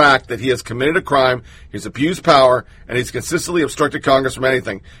about the fact that he has committed a crime, he's abused power, and he's consistently obstructed Congress from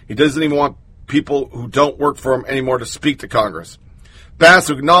anything. He doesn't even want people who don't work for him anymore to speak to Congress. Bass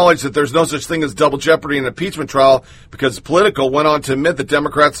acknowledged that there's no such thing as double jeopardy in an impeachment trial because Politico went on to admit that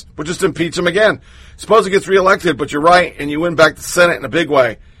Democrats would just impeach him again. Suppose he gets reelected, but you're right, and you win back the Senate in a big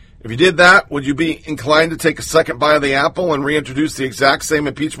way. If you did that, would you be inclined to take a second bite of the apple and reintroduce the exact same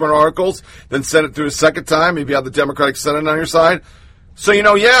impeachment articles, then send it through a second time, maybe have the Democratic Senate on your side? So,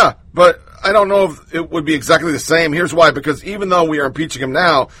 yeah, but I don't know if it would be exactly the same. Here's why. Because even though we are impeaching him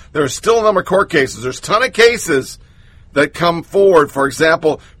now, there are still a number of court cases. There's a ton of cases that come forward. For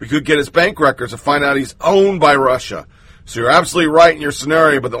example, we could get his bank records and find out he's owned by Russia. So you're absolutely right in your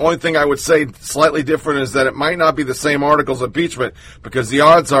scenario, but the only thing I would say slightly different is that it might not be the same articles of impeachment because the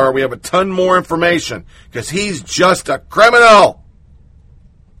odds are we have a ton more information because he's just a criminal.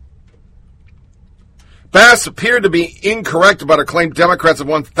 Bass appeared to be incorrect about her claim Democrats have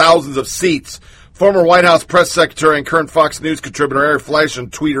won thousands of seats. Former White House press secretary and current Fox News contributor Eric Fleishman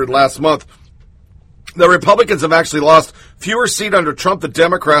tweeted last month, the Republicans have actually lost fewer seats under Trump than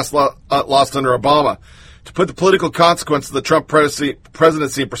Democrats lost under Obama. To put the political consequence of the Trump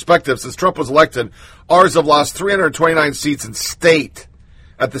presidency in perspective, since Trump was elected, ours have lost 329 seats in state.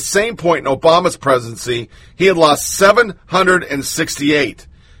 At the same point in Obama's presidency, he had lost 768.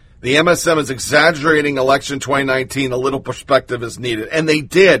 The MSM is exaggerating election 2019. A little perspective is needed. And they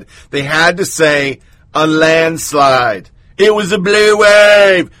did. They had to say a landslide. It was a blue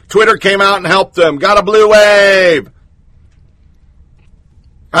wave. Twitter came out and helped them. Got a blue wave.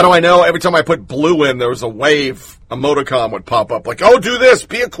 How do I know? Every time I put blue in, there was a wave emoticon would pop up. Like, oh, do this.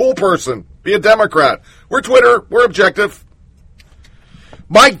 Be a cool person. Be a Democrat. We're Twitter. We're objective.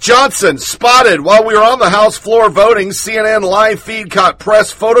 Mike Johnson spotted while we were on the House floor voting. CNN live feed caught press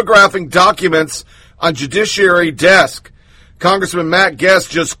photographing documents on Judiciary desk. Congressman Matt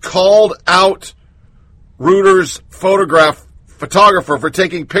Guest just called out Reuters photographer for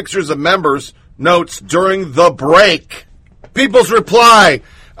taking pictures of members' notes during the break. People's reply,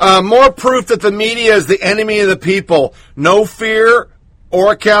 more proof that the media is the enemy of the people. No fear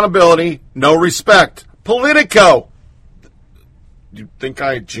or accountability, no respect. Politico. Do you think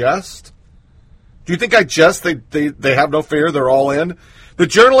I jest? Do you think I jest? They have no fear. They're all in. The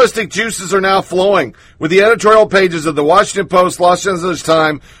journalistic juices are now flowing with the editorial pages of the Washington Post, Los Angeles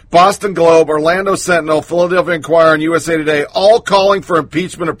Times, Boston Globe, Orlando Sentinel, Philadelphia Inquirer, and USA Today, all calling for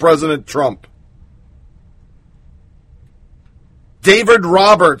impeachment of President Trump. David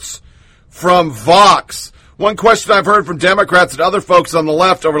Roberts from Vox. One question I've heard from Democrats and other folks on the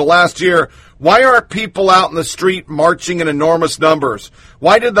left over the last year, why aren't people out in the street marching in enormous numbers?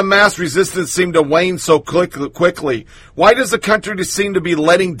 Why did the mass resistance seem to wane so quickly? Why does the country seem to be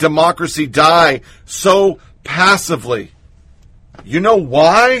letting democracy die so passively? You know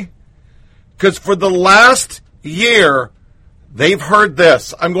why? Because for the last year, they've heard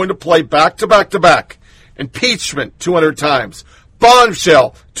this. I'm going to play back to back to back. Impeachment 200 times.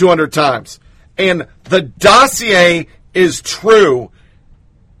 Bombshell 200 times. And the dossier is true.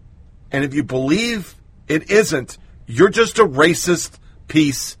 And if you believe it isn't, you're just a racist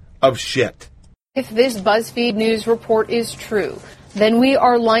piece of shit. If this BuzzFeed News report is true, then we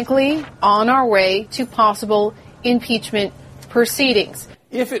are likely on our way to possible impeachment proceedings.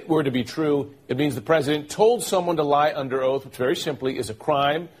 If it were to be true, it means the president told someone to lie under oath, which very simply is a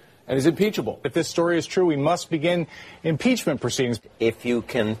crime and is impeachable. If this story is true, we must begin impeachment proceedings. If you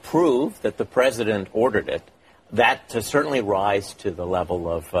can prove that the president ordered it, that certainly rises to the level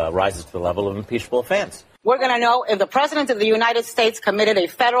of impeachable offense. We're going to know if the president of the United States committed a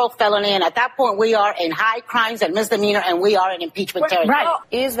federal felony, and at that point we are in high crimes and misdemeanor, and we are in impeachment territory. Right.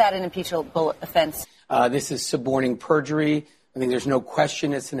 Is that an impeachable offense? This is suborning perjury. I think there's no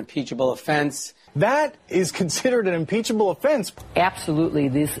question it's an impeachable offense. That is considered an impeachable offense. Absolutely,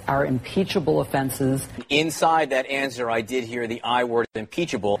 these are impeachable offenses. Inside that answer, I did hear the I word,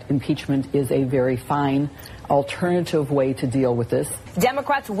 impeachable. Impeachment is a very fine alternative way to deal with this.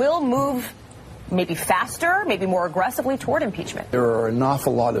 Democrats will move maybe faster, maybe more aggressively toward impeachment. There are an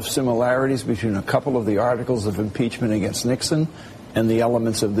awful lot of similarities between a couple of the articles of impeachment against Nixon and the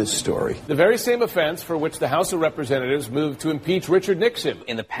elements of this story. The very same offense for which the House of Representatives moved to impeach Richard Nixon.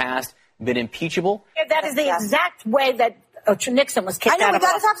 In the past, been impeachable. That is the exact way that Nixon was kicked out of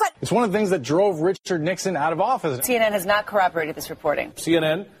office. It's one of the things that drove Richard Nixon out of office. CNN has not corroborated this reporting.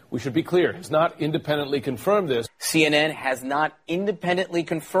 CNN, we should be clear, has not independently confirmed this. CNN has not independently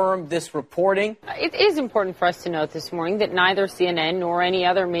confirmed this reporting. It is important for us to note this morning that neither CNN nor any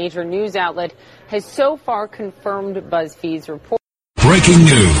other major news outlet has so far confirmed BuzzFeed's report. Breaking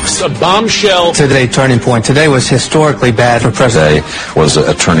news. A bombshell. Today, turning point. Today was historically bad for President. Today was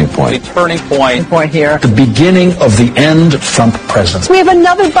a turning point. A turning point Here. The beginning of the end Trump presidency. We have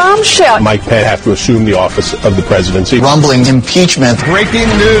another bombshell. Mike Pence have to assume the office of the presidency. Rumbling impeachment. Breaking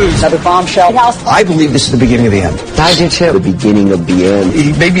news. Another bombshell. I believe this is the beginning of the end. I do too. The beginning of the end.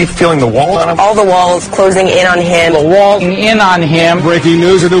 He may be feeling the wall on him. All the walls closing in on him. The wall in on him. Breaking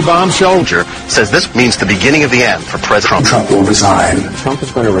news, a new bombshell. Says this means the beginning of the end for President Trump will resign. Trump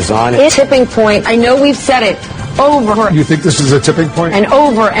is going to resign. It's a tipping point. I know we've said it over. You think this is a tipping point? And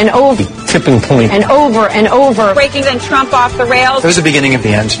over and over. Tipping point. And over and over. Breaking and Trump off the rails. It was the beginning of the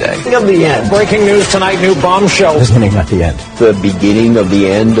end today. Of the end. Breaking news tonight, new bombshell. Beginning of the end. The beginning of the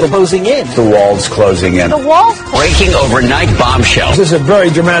end. Closing in. The walls closing in. The walls. Breaking overnight bombshell. This is a very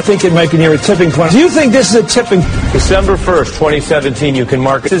dramatic. I think you're making here a tipping point. Do you think this is a tipping? December 1st, 2017, you can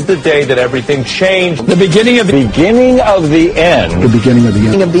mark it. This is the day that everything changed. The beginning of the end. The beginning of the end. The beginning of the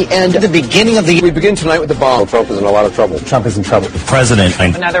end. Of the end. The beginning of the. We begin tonight with the bomb. Trump is in a lot of trouble. Trump is in trouble. The president.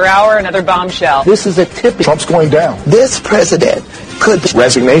 Another hour, another another bombshell. This is a tipping. Trump's going down. This president could...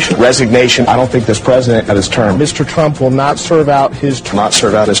 Resignation. I don't think this president at his term. Mr. Trump will not serve out his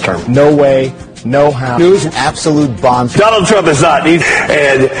term. No way. No how. News, absolute bombshell. Donald Trump is not,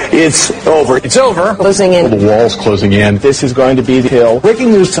 and it's over. It's over. Closing in. The wall's closing in. This is going to be the hill.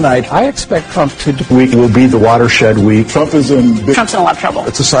 Breaking news tonight. I expect Trump week will be the watershed week. Trump's in a lot of trouble.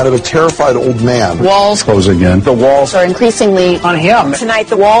 It's a sign of a terrified old man. Walls closing in. The walls are increasingly on him. Tonight,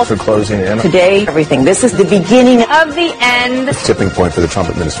 the walls are closing in. Today, everything. This is the beginning of the end. Tipping point for the Trump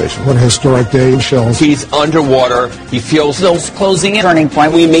administration. What a historic day, Michelle. He's underwater. He feels those closing in. Turning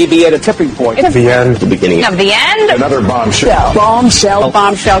point. We may be at a tipping point. The end. The beginning of the end. Another bombshell. Bombshell.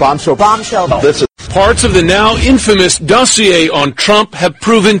 This is parts of the now infamous dossier on Trump have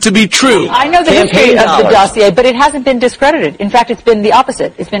proven to be true. I know the history of the dossier, but it hasn't been discredited. In fact, it's been the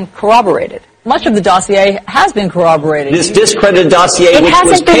opposite. It's been corroborated. Much of the dossier has been corroborated. This discredited dossier, it which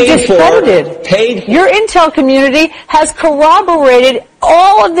hasn't was been paid discredited. for, paid. Your intel community has corroborated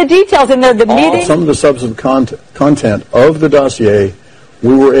all of the details in there. The meeting. Some of the substantive content of the dossier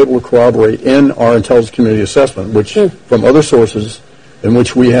we were able to corroborate in our intelligence community assessment, which from other sources in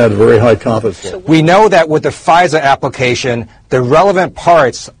which we had very high confidence level. We know that with the FISA application, the relevant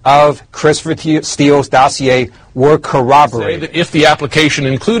parts of Christopher Steele's dossier were corroborated. Say that if the application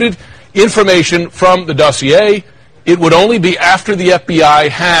included information from the dossier, it would only be after the FBI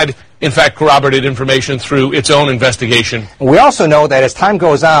had, in fact, corroborated information through its own investigation. We also know that as time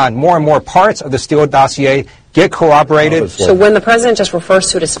goes on, more and more parts of the Steele dossier get corroborated. So when the president just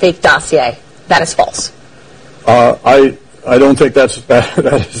refers to it as fake dossier, that is false. I don't think that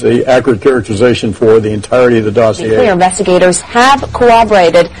is the accurate characterization for the entirety of the dossier. Clear investigators have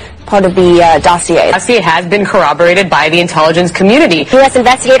corroborated part of the dossier. The dossier has been corroborated by the intelligence community. U.S.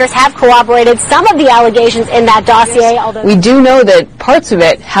 investigators have corroborated some of the allegations in that dossier, although We do know that parts of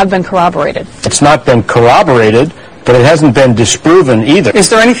it have been corroborated. It's not been corroborated, but it hasn't been disproven either. Is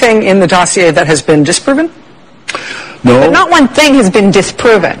there anything in the dossier that has been disproven? No. But not one thing has been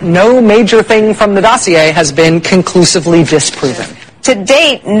disproven. No major thing from the dossier has been conclusively disproven. To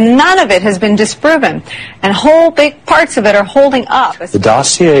date, none of it has been disproven, and whole big parts of it are holding up. The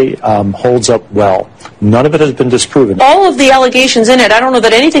dossier holds up well. None of it has been disproven. all of the allegations in it, I don't know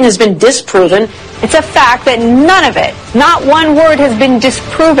that anything has been disproven. It's a fact that none of it, not one word, has been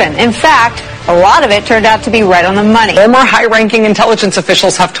disproven. In fact, a lot of it turned out to be right on the money. Former high-ranking intelligence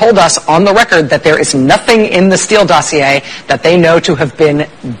officials have told us on the record that there is nothing in the Steele dossier that they know to have been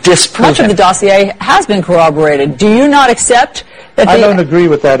disproven. Much of the dossier has been corroborated. Do you not accept that I don't agree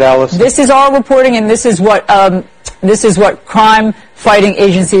with that, Alice. This is our reporting, and this is what crime-fighting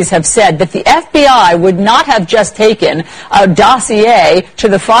agencies have said, that the FBI would not have just taken a dossier to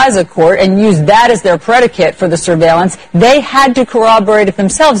the FISA court and used that as their predicate for the surveillance. They had to corroborate it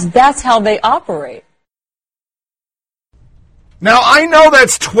themselves. That's how they operate. Now, I know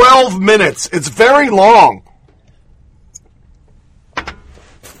that's 12 minutes. It's very long.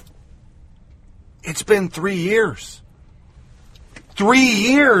 It's been 3 years. 3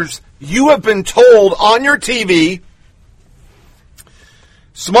 years you have been told on your TV,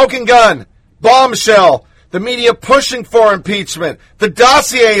 smoking gun, bombshell, the media pushing for impeachment, the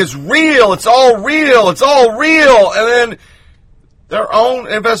dossier is real, it's all real, it's all real, and then their own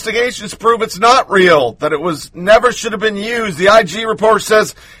investigations prove it's not real, that it was never should have been used. The IG report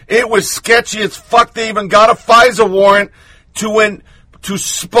says it was sketchy as fuck. They even got a FISA warrant to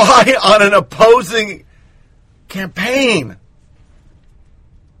spy on an opposing campaign.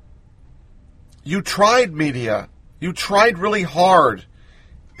 You tried, media. You tried really hard.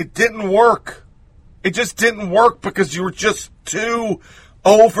 It didn't work. It just didn't work because you were just too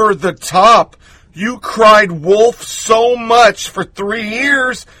over the top. You cried wolf so much for 3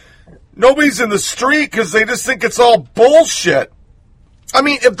 years, nobody's in the street because they just think it's all bullshit. I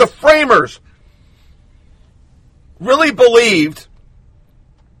mean, if the framers really believed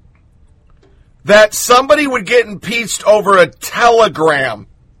that somebody would get impeached over a telegram,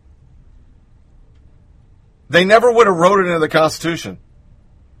 they never would have wrote it into the Constitution.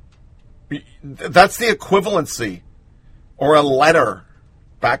 That's the equivalency, or a letter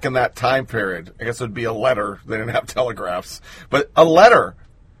back in that time period. I guess it would be a letter. They didn't have telegraphs. But a letter.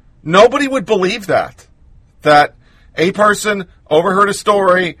 Nobody would believe that a person overheard a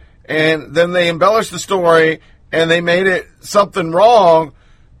story and then they embellished the story and they made it something wrong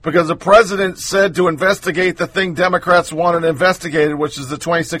because the president said to investigate the thing Democrats wanted investigated, which is the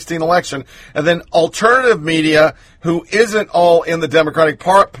 2016 election. And then alternative media, who isn't all in the Democratic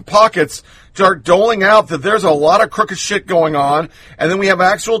pockets, start doling out that there's a lot of crooked shit going on. And then we have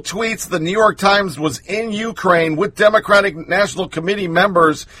actual tweets. The New York Times was in Ukraine with Democratic National Committee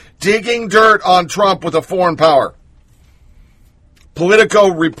members digging dirt on Trump with a foreign power. Politico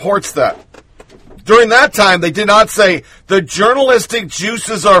reports that. During that time, they did not say the journalistic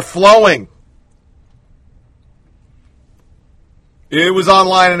juices are flowing. It was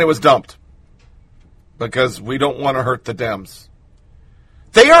online and it was dumped because we don't want to hurt the Dems.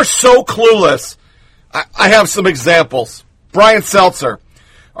 They are so clueless. I have some examples. Brian Seltzer.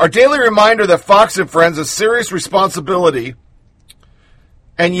 Our daily reminder that Fox and Friends has serious responsibility,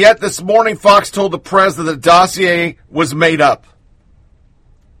 and yet this morning Fox told the press that the dossier was made up.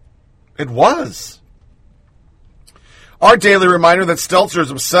 It was. Our daily reminder that Stelter is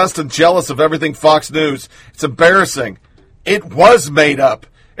obsessed and jealous of everything Fox News. It's embarrassing. It was made up.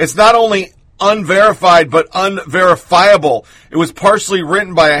 It's not only unverified, but unverifiable. It was partially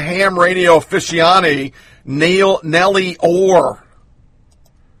written by a ham radio aficionado, Nellie Orr.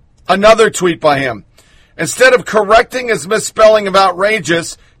 Another tweet by him. Instead of correcting his misspelling of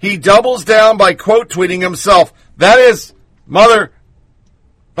outrageous, he doubles down by quote tweeting himself. That is mother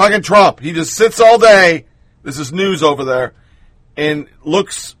fucking Trump. He just sits all day, this is news over there, and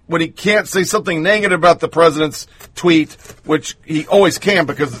looks when he can't say something negative about the president's tweet, which he always can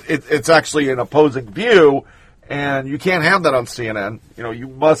because it's actually an opposing view, and you can't have that on CNN. You know, you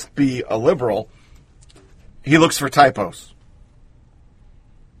must be a liberal. He looks for typos.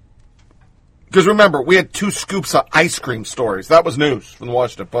 Because remember, we had 2 scoops of ice cream stories. That was news from the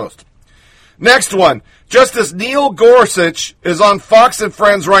Washington Post. Next one. Justice Neil Gorsuch is on Fox and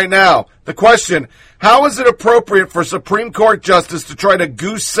Friends right now. The question, how is it appropriate for Supreme Court Justice to try to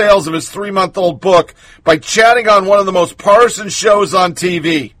goose sales of his 3-month-old book by chatting on one of the most partisan shows on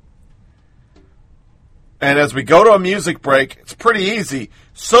TV? And as we go to a music break, it's pretty easy.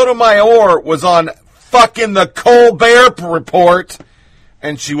 Sotomayor was on fucking the Colbert Report,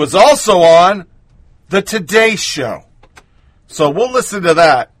 and she was also on the Today Show. So we'll listen to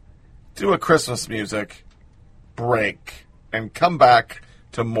that. Do a Christmas music break and come back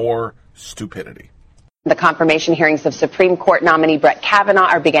to more stupidity. The confirmation hearings of Supreme Court nominee Brett Kavanaugh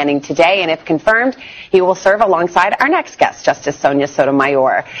are beginning today, and if confirmed, he will serve alongside our next guest, Justice Sonia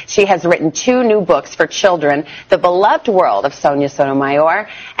Sotomayor. She has written 2 new books for children, The Beloved World of Sonia Sotomayor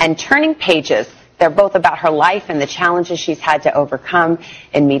and Turning Pages. They're both about her life and the challenges she's had to overcome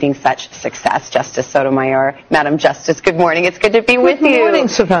in meeting such success. Justice Sotomayor, Madam Justice, good morning. It's good to be with you. Good morning,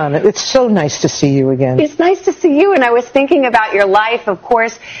 Savannah. It's so nice to see you again. It's nice to see you, and I was thinking about your life. Of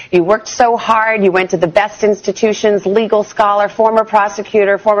course, you worked so hard. You went to the best institutions, legal scholar, former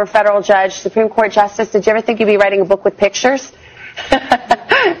prosecutor, former federal judge, Supreme Court justice. Did you ever think you'd be writing a book with pictures?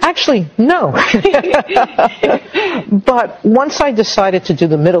 Actually, no. But once I decided to do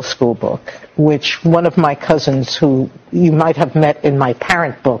the middle school book, which one of my cousins who you might have met in my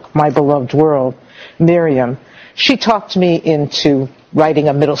parent book, My Beloved World, Miriam, she talked me into writing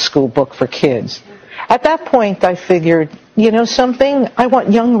a middle school book for kids. At that point, I figured, you know something? I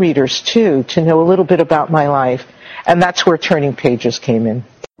want young readers, too, to know a little bit about my life. And that's where Turning Pages came in.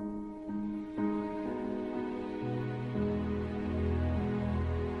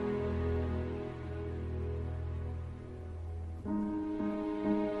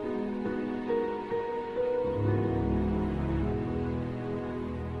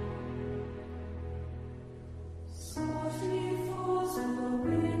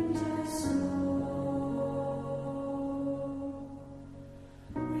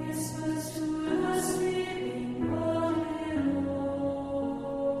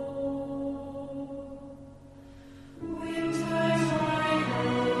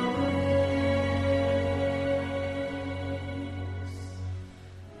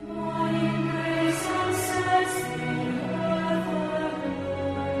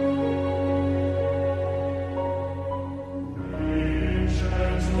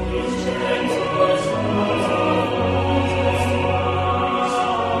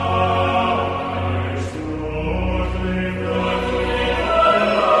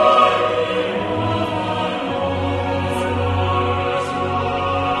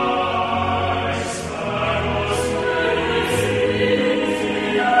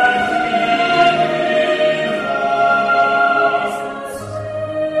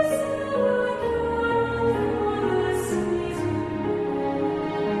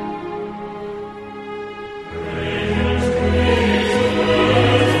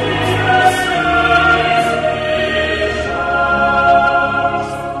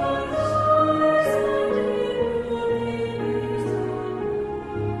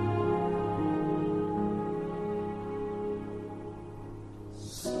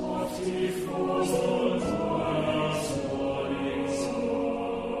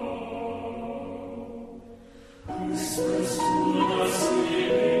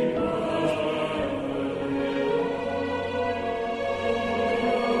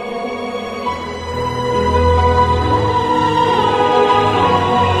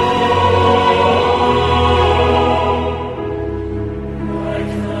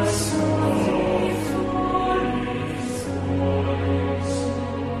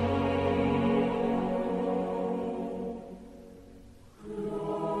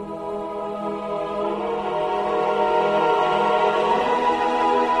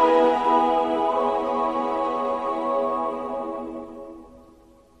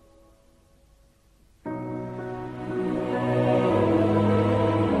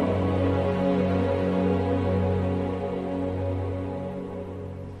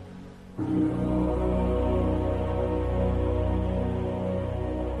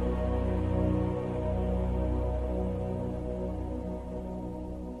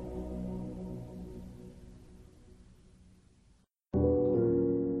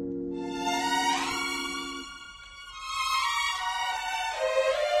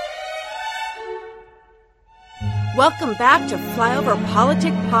 Welcome back to Flyover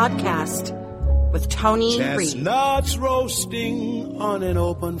Politic Podcast with Tony Reed. Chestnuts roasting on an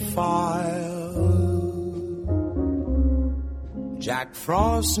open fire. Jack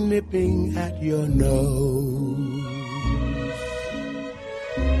Frost nipping at your nose.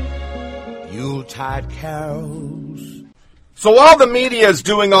 Yuletide carols. So while the media is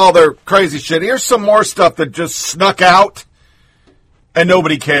doing all their crazy shit, here's some more stuff that just snuck out and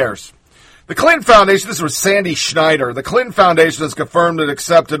nobody cares. The Clinton Foundation, this was Sandy Schneider, the Clinton Foundation has confirmed it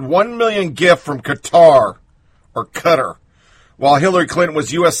accepted $1 million gift from Qatar, while Hillary Clinton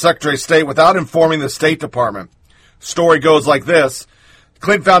was U.S. Secretary of State without informing the State Department. Story goes like this.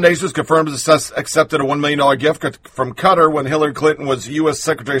 Clinton Foundation has confirmed it accepted a $1 million gift from Qatar when Hillary Clinton was U.S.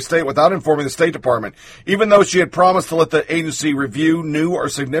 Secretary of State without informing the State Department, even though she had promised to let the agency review new or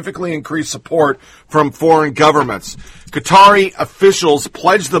significantly increased support from foreign governments. Qatari officials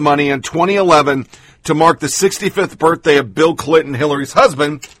pledged the money in 2011 to mark the 65th birthday of Bill Clinton, Hillary's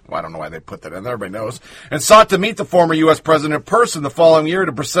husband. Well, I don't know why they put that in there, everybody knows. And sought to meet the former U.S. president in person the following year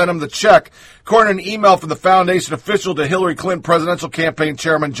to present him the check, according to an email from the foundation official to Hillary Clinton presidential campaign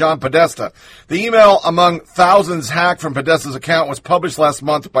chairman John Podesta. The email, among thousands hacked from Podesta's account, was published last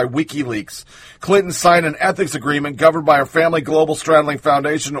month by WikiLeaks. Clinton signed an ethics agreement governed by her family global straddling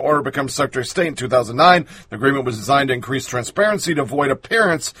foundation in order to become Secretary of State in 2009. The agreement was designed to increase transparency to avoid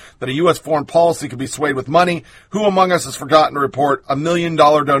appearance that a U.S. foreign policy could be swayed with money. Who among us has forgotten to report $1 million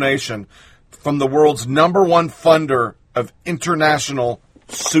donation from the world's number one funder of international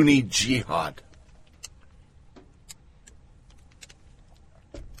Sunni jihad?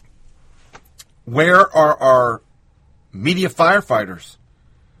 Where are our media firefighters?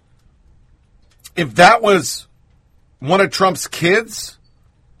 If that was one of Trump's kids,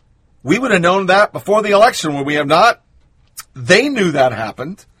 we would have known that before the election, would we have not? They knew that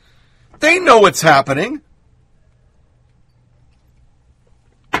happened. They know what's happening.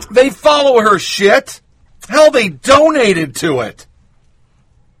 They follow her shit. Hell, they donated to it.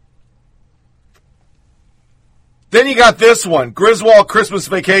 Then you got this one, Griswold Christmas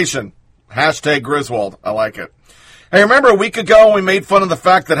Vacation. Hashtag Griswold. I like it. Hey, remember a week ago we made fun of the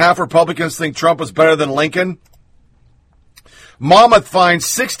fact that half Republicans think Trump was better than Lincoln? Monmouth finds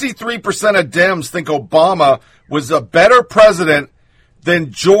 63% of Dems think Obama was a better president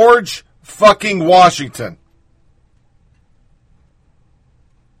than George fucking Washington.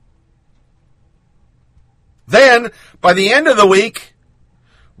 Then, by the end of the week,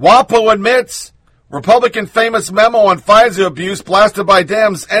 WAPO admits Republican famous memo on FISA abuse blasted by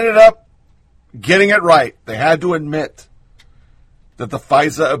Dems ended up getting it right. They had to admit that the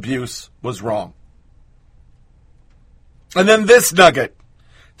FISA abuse was wrong. And then this nugget.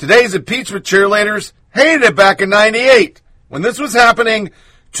 Today's impeachment cheerleaders hated it back in 98. When this was happening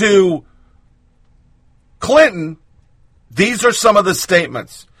to Clinton, these are some of the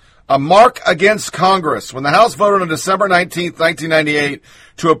statements. A mark against Congress. When the House voted on December 19th, 1998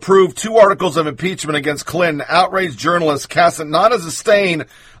 to approve 2 articles of impeachment against Clinton, outraged journalists cast it not as a stain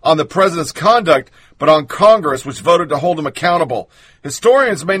on the president's conduct, but on Congress, which voted to hold him accountable.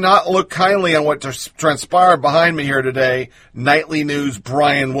 Historians may not look kindly on what transpired behind me here today, Nightly News'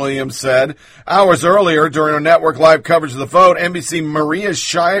 Brian Williams said. Hours earlier, during our network live coverage of the vote, NBC Maria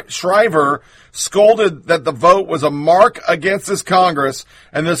Shriver scolded that the vote was a mark against this Congress,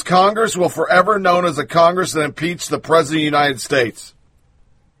 and this Congress will forever known as a Congress that impeached the President of the United States.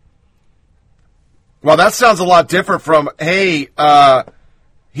 Well, that sounds a lot different from, hey,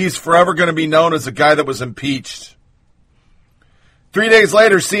 he's forever going to be known as the guy that was impeached. 3 days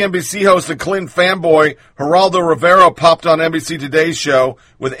later, CNBC host and Clinton fanboy Geraldo Rivera popped on NBC Today's show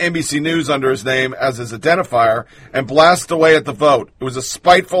with NBC News under his name as his identifier and blasted away at the vote. It was a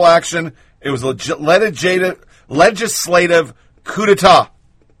spiteful action. It was a legislative coup d'etat.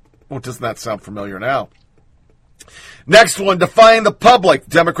 Well, doesn't that sound familiar now? Next one, defying the public.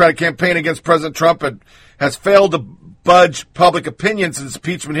 Democratic campaign against President Trump has failed to budge public opinion since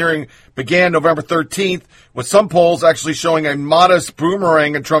impeachment hearing began November 13th, with some polls actually showing a modest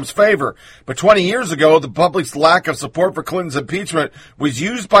boomerang in Trump's favor. But 20 years ago, the public's lack of support for Clinton's impeachment was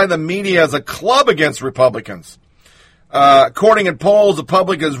used by the media as a club against Republicans. According in polls, the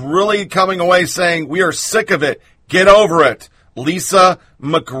public is really coming away saying, we are sick of it. Get over it. Lisa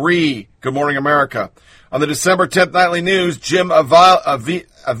McRee, Good Morning America. On the December 10th Nightly News, Jim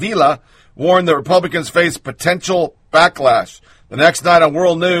Avila warned the Republicans face potential backlash. The next night on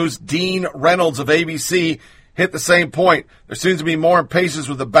World News, Dean Reynolds of ABC hit the same point. There seems to be more impatience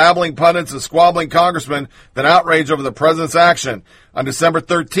with the babbling pundits and squabbling congressmen than outrage over the president's action. On December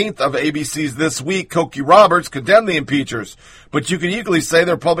 13th of ABC's This Week, Cokie Roberts condemned the impeachers. But you can equally say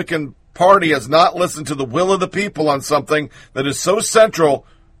the Republican Party has not listened to the will of the people on something that is so central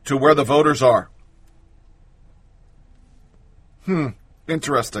to where the voters are.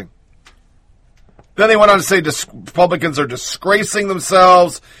 Interesting. Then they went on to say Republicans are disgracing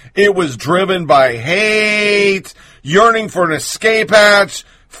themselves. It was driven by hate, yearning for an escape hatch,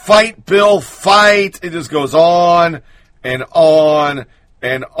 fight, Bill, fight. It just goes on and on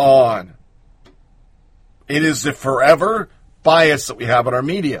and on. It is the forever bias that we have in our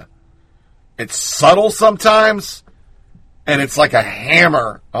media. It's subtle sometimes, and it's like a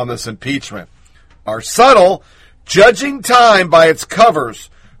hammer on this impeachment. Our subtle, judging time by its covers,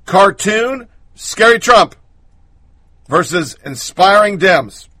 cartoon, Scary Trump versus inspiring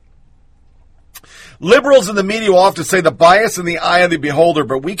Dems. Liberals in the media will often say the bias in the eye of the beholder,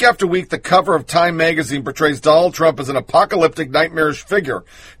 but week after week, the cover of Time magazine portrays Donald Trump as an apocalyptic, nightmarish figure.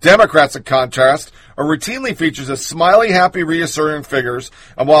 Democrats, in contrast, are routinely featured as smiley, happy, reassuring figures,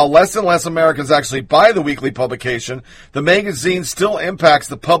 and while less and less Americans actually buy the weekly publication, the magazine still impacts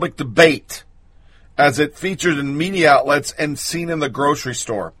the public debate as it featured in media outlets and seen in the grocery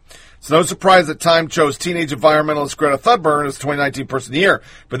store. It's no surprise that Time chose teenage environmentalist Greta Thunberg as 2019 Person of the Year,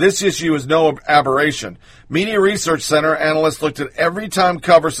 but this issue is no aberration. Media Research Center analysts looked at every Time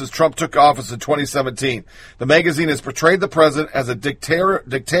cover since Trump took office in 2017. The magazine has portrayed the president as a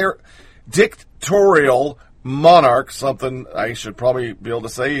dictatorial monarch, something I should probably be able to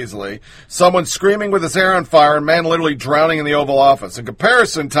say easily, someone screaming with his hair on fire, and man literally drowning in the Oval Office. In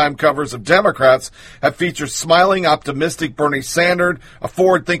comparison, Time covers of Democrats have featured smiling, optimistic Bernie Sanders, a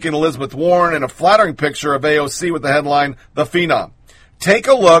forward-thinking Elizabeth Warren, and a flattering picture of AOC with the headline, The Phenom. Take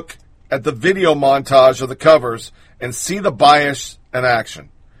a look at the video montage of the covers and see the bias in action.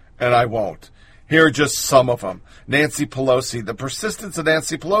 And I won't. Here are just some of them. Nancy Pelosi, the persistence of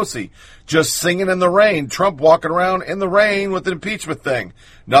Nancy Pelosi, just singing in the rain. Trump walking around in the rain with the impeachment thing.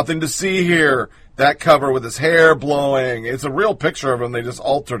 Nothing to see here. That cover with his hair blowing. It's a real picture of him. They just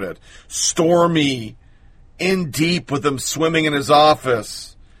altered it. Stormy, in deep with him swimming in his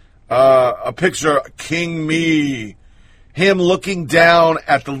office. A picture of King Me. Him looking down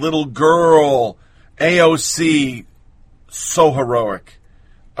at the little girl. AOC, so heroic.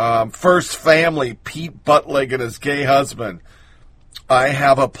 First Family, Pete Buttigieg and his gay husband. I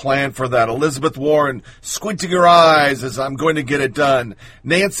have a plan for that. Elizabeth Warren squinting her eyes as I'm going to get it done.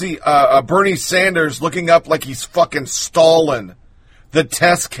 Bernie Sanders looking up like he's fucking Stalin. The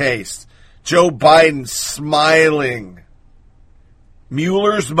test case. Joe Biden smiling.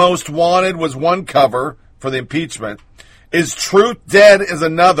 Mueller's Most Wanted was one cover for the impeachment. Is Truth Dead is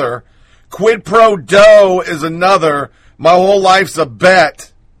another. Quid Pro Dough is another. My Whole Life's a Bet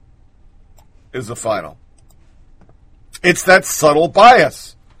is the final. It's that subtle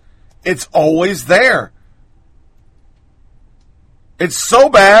bias. It's always there. It's so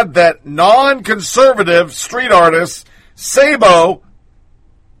bad that non-conservative street artist Sabo,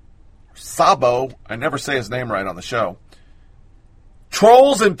 I never say his name right on the show,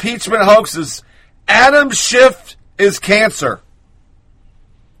 trolls impeachment hoaxes. Adam Schiff is cancer.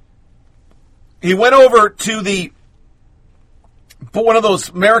 He went over to one of those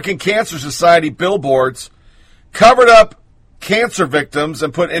American Cancer Society billboards, covered up cancer victims,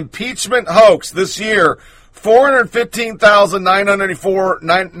 and put impeachment hoax this year,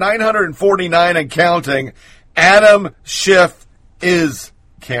 415,949 and counting. Adam Schiff is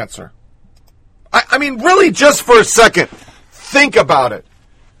cancer. I mean, really, just for a second, think about it.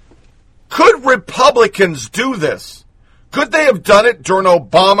 Could Republicans do this? Could they have done it during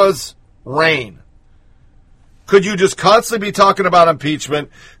Obama's reign? Could you just constantly be talking about impeachment,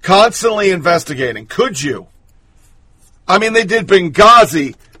 constantly investigating? Could you? I mean, they did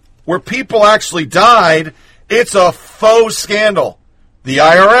Benghazi, where people actually died. It's a faux scandal. The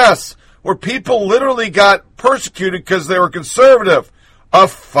IRS, where people literally got persecuted because they were conservative. A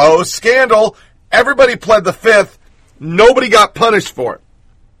faux scandal. Everybody pled the fifth. Nobody got punished for it.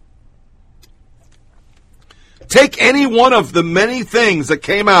 Take any one of the many things that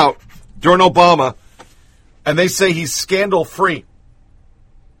came out during Obama, and they say he's scandal-free.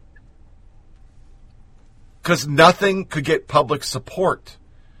 Because nothing could get public support.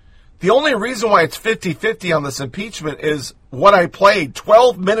 The only reason why it's 50-50 on this impeachment is what I played.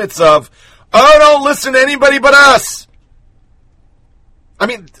 12 minutes of, oh, don't listen to anybody but us. I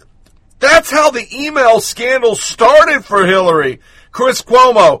mean, That's how the email scandal started for Hillary. Chris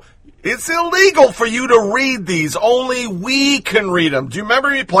Cuomo, it's illegal for you to read these. Only we can read them. Do you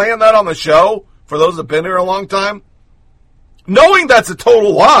remember me playing that on the show, for those that have been here a long time? Knowing that's a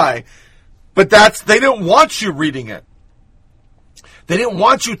total lie, but they didn't want you reading it. They didn't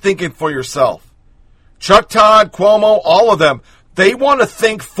want you thinking for yourself. Chuck Todd, Cuomo, all of them, they want to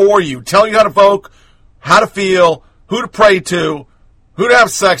think for you, tell you how to vote, how to feel, who to pray to, who to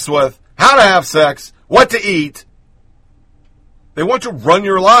have sex with, how to have sex, what to eat. They want to run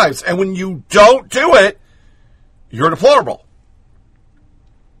your lives. And when you don't do it, you're deplorable.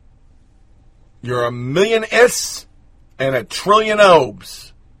 You're a million ists and a trillion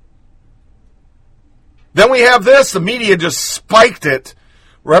obes. Then we have this. The media just spiked it.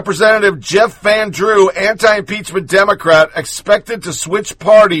 Representative Jeff Van Drew, anti-impeachment Democrat, expected to switch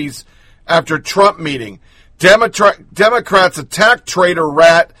parties after Trump meeting. Democrats attacked traitor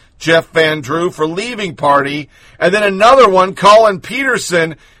rat Jeff Van Drew for leaving party. And then another one, Colin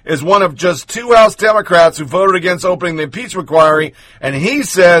Peterson, is one of just 2 House Democrats who voted against opening the impeachment inquiry. And he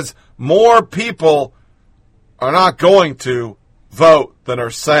says more people are not going to vote than are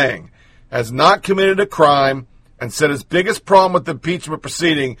saying. Has not committed a crime, and said his biggest problem with the impeachment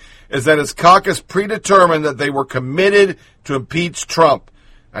proceeding is that his caucus predetermined that they were committed to impeach Trump.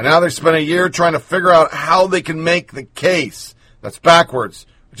 And now they've spent a year trying to figure out how they can make the case. That's backwards.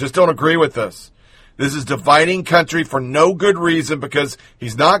 I just don't agree with this. This is dividing country for no good reason because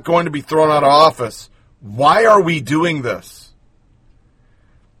he's not going to be thrown out of office. Why are we doing this?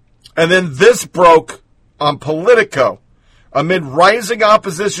 And then this broke on Politico. Amid rising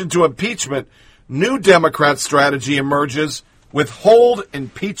opposition to impeachment, new Democrat strategy emerges: withhold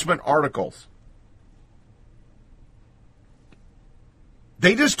impeachment articles.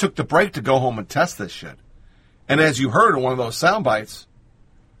 They just took the break to go home and test this shit. And as you heard in one of those sound bites,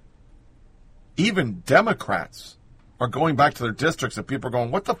 even Democrats are going back to their districts and people are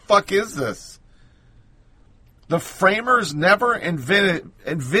going, what the fuck is this? The framers never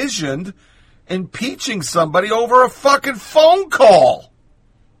envisioned impeaching somebody over a fucking phone call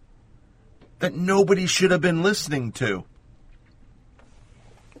that nobody should have been listening to.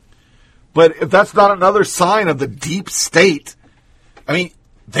 But if that's not another sign of the deep state, I mean,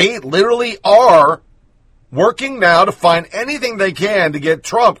 they literally are working now to find anything they can to get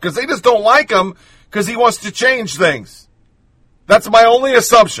Trump because they just don't like him because he wants to change things. That's my only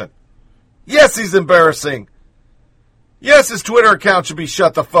assumption. Yes, he's embarrassing. Yes, his Twitter account should be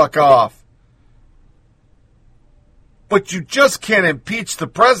shut the fuck off. But you just can't impeach the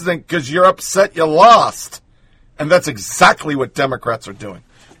president because you're upset you lost. And that's exactly what Democrats are doing.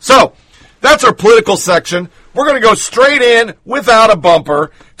 So, that's our political section. We're going to go straight in, without a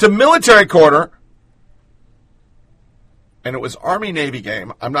bumper, to military quarter. And it was Army-Navy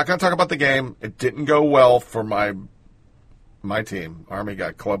game. I'm not going to talk about the game. It didn't go well for my team. Army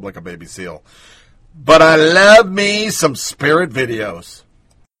got clubbed like a baby seal. But I love me some Spirit videos.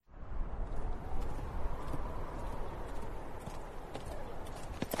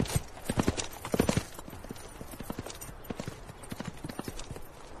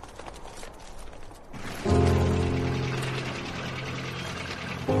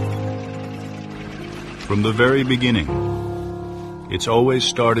 From the very beginning, it's always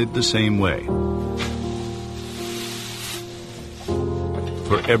started the same way.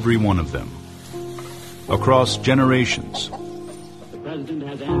 For every one of them. Across generations.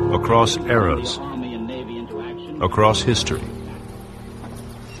 Across eras. Across history.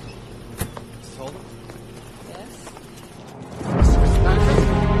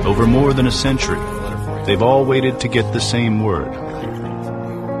 Over more than a century, they've all waited to get the same word.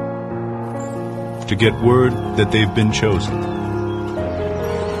 To get word that they've been chosen.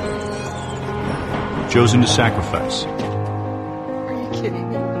 Chosen to sacrifice. Are you kidding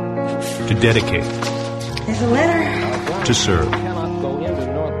me? To dedicate. There's a letter. To serve.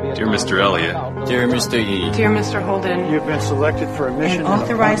 Dear Mr. Elliott. Dear Mr. Yi. Dear Mr. Holden. You've been selected for a mission. And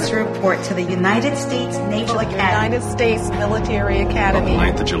authorized to report to the United States Naval Academy. United States Military Academy. On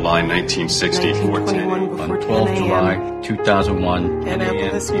 9th of July, 1960. 1921 on 12th July, 2001.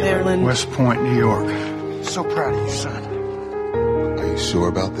 Annapolis, Maryland. West Point, New York. So proud of you, son. Are you sure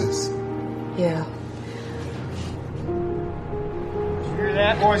about this? Yeah. You hear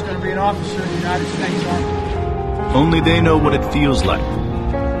that? Boy's going to be an officer in the United States Army. Only they know what it feels like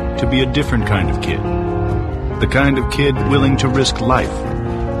to be a different kind of kid. The kind of kid willing to risk life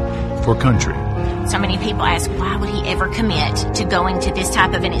for country. So many people ask, why would he ever commit to going to this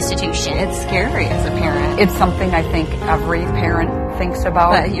type of an institution? It's scary as a parent. It's something I think every parent thinks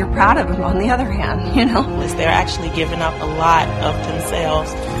about. But you're proud of them on the other hand, you know. They're actually giving up a lot of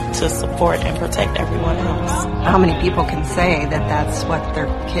themselves to support and protect everyone else. How many people can say that that's what their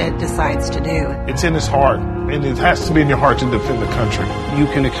kid decides to do? It's in his heart, and it has to be in your heart to defend the country. You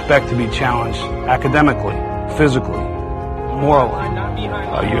can expect to be challenged academically, physically, morally.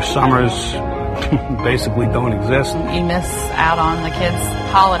 Your summers basically don't exist. You miss out on the kids'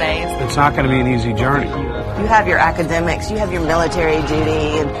 holidays. It's not going to be an easy journey. You have your academics, you have your military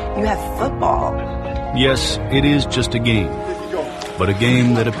duty, and you have football. Yes, it is just a game, but a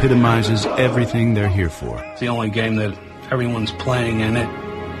game that epitomizes everything they're here for. It's the only game that everyone's playing in it.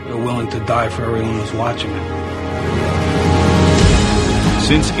 They're willing to die for everyone who's watching it.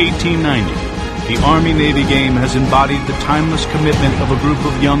 Since 1890, the Army-Navy game has embodied the timeless commitment of a group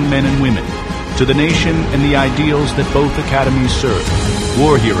of young men and women to the nation and the ideals that both academies serve.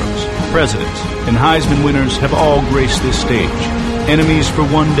 War heroes, presidents, and Heisman winners have all graced this stage. Enemies for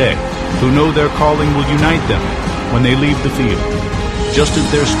one day, who know their calling will unite them when they leave the field. Just as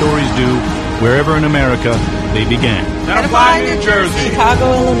their stories do, wherever in America they began. Edify, New Jersey.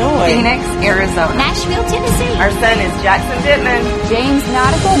 Chicago, Illinois. Phoenix, Arizona. Nashville, Tennessee. Our son is Jackson Pittman. James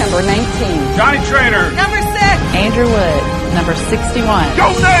Nautical, number 19. Johnny Trainer. Number 6. Andrew Wood, number 61.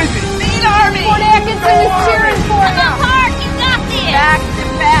 Go Navy. Lead Army. Fort Atkinson is cheering for you. Come on, Park, you got this. Back to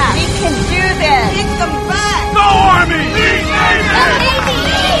back. We can do this. Kick some butt. Go Army. Lead Navy. Go Navy.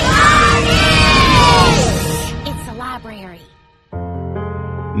 Lead Army. It's the library.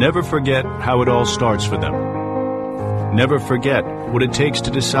 Never forget how it all starts for them. Never forget what it takes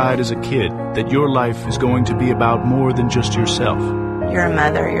to decide as a kid that your life is going to be about more than just yourself. You're a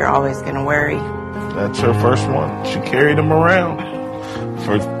mother. You're always going to worry. That's her first one. She carried him around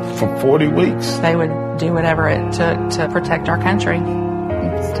for 40 weeks. They would do whatever it took to protect our country.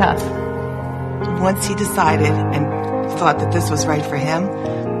 It's tough. Once he decided and thought that this was right for him,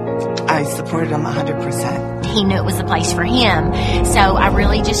 I supported him 100%. He knew it was the place for him, so I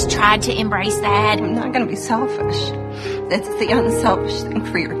really just tried to embrace that. I'm not going to be selfish. That's the unselfish thing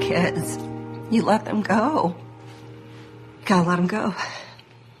for your kids. You let them go. You gotta let them go.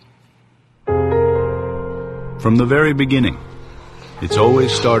 From the very beginning, it's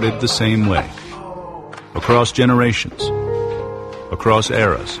always started the same way. Across generations, across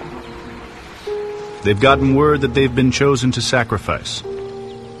eras. They've gotten word that they've been chosen to sacrifice,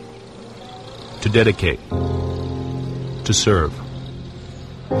 to dedicate, to serve.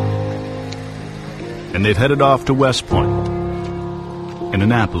 And they've headed off to West Point and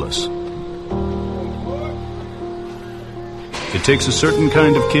Annapolis. It takes a certain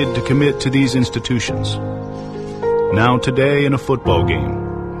kind of kid to commit to these institutions. Now today in a football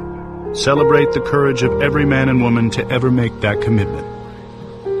game, celebrate the courage of every man and woman to ever make that commitment.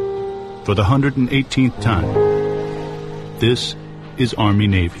 For the 118th time, this is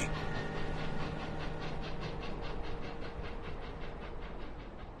Army-Navy.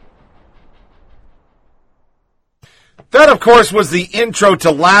 That, of course, was the intro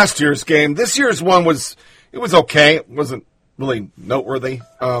to last year's game. This year's one was okay. It wasn't really noteworthy.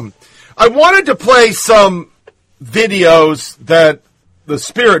 I wanted to play some videos the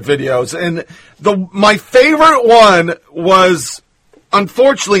Spirit videos, and my favorite one was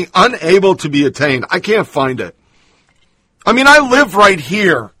unfortunately unable to be attained. I can't find it. I mean, I live right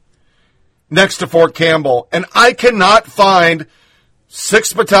here next to Fort Campbell, and I cannot find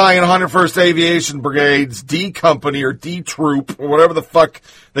 6th Battalion, 101st Aviation Brigade's D Company or D Troop or whatever the fuck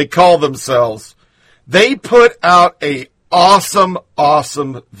they call themselves. They put out a awesome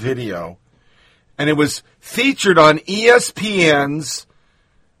video, and it was featured on ESPN's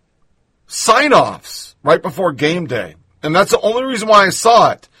sign-offs right before game day. And that's the only reason why I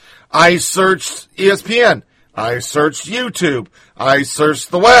saw it. I searched ESPN. I searched YouTube. I searched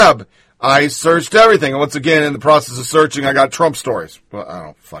the web. I searched everything. And once again, in the process of searching, I got Trump stories. Well, I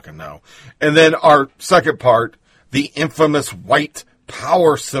don't fucking know. And then our second part, the infamous white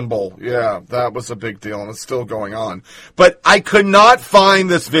power symbol. Yeah, that was a big deal, and it's still going on. But I could not find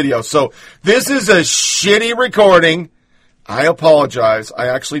this video. So this is a shitty recording. I apologize. I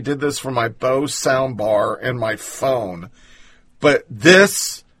actually did this from my Bose soundbar and my phone. But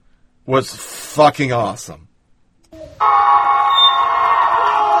this was fucking awesome.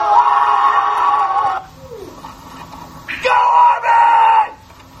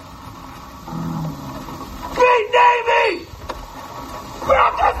 Beat Navy! Go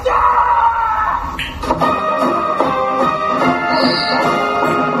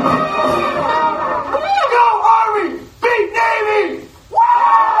Army! Beat Navy!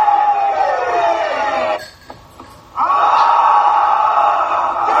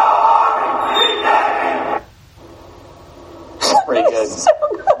 Pretty good.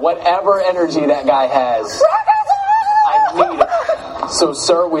 Whatever energy that guy has, I need it. So,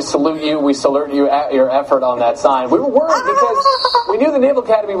 sir, we salute you. We salute you at your effort on that sign. We were worried because we knew the Naval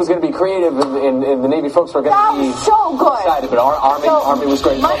Academy was going to be creative, and the Navy folks were going to be so good. excited. But our Army was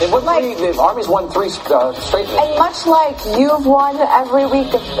great. The Army's won 3 straight. And much like you've won every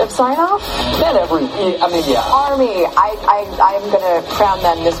week of sign-off? Not every. I mean, yeah. Army, I'm going to crown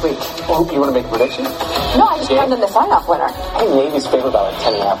them this week. Well, you want to make a prediction? No, I just crowned them the sign-off winner. I think Navy's favored by like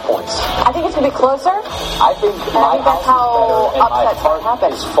 10.5 points. I think it's going to be closer. I think that's how upset's going to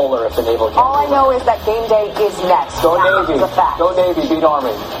happen. Is fuller if the Naval Academy. All I know is that game day is next. Go That's Navy. a fact. Go Navy. Beat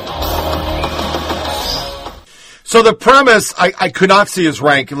Army. So the premise, I could not see his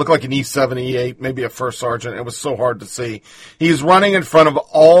rank. It looked like an E7, E8, maybe a first sergeant. It was so hard to see. He's running in front of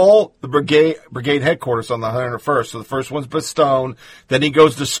all the brigade headquarters on the 101st. So the first one's Bastogne, then he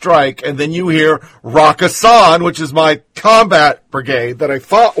goes to strike, and then you hear Rakkasan, which is my combat brigade that I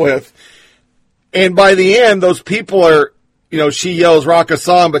fought with. And by the end, those people are, she yells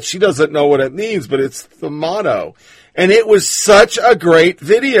Rakkasan, but she doesn't know what it means, but it's the motto. And it was such a great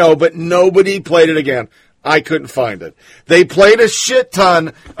video, but nobody played it again. I couldn't find it. They played a shit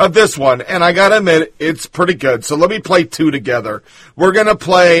ton of this one, and I gotta admit, it's pretty good. So let me play 2 together. We're gonna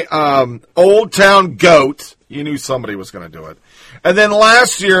play Old Town Goat. You knew somebody was gonna do it. And then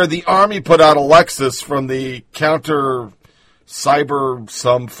last year, the Army put out Alexis from the counter cyber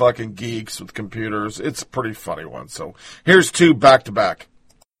some fucking geeks with computers. It's a pretty funny one. So here's 2 back to back.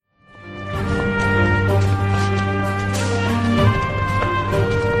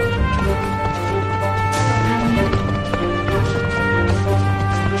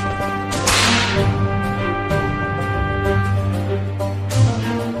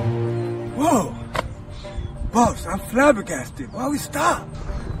 Whoa! Boss, I'm flabbergasted. Why we stop?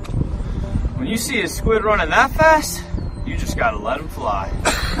 When you see a squid running that fast, you just gotta let him fly.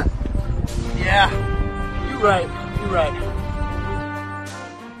 Yeah, you're right.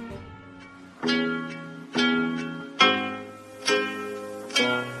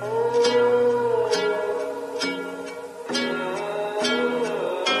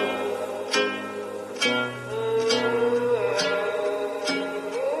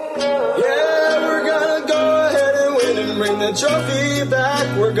 The trophy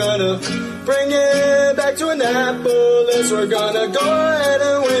back, we're gonna bring it back to Annapolis. We're gonna go ahead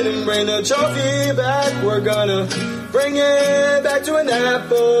and win and bring the trophy back. We're gonna bring it back to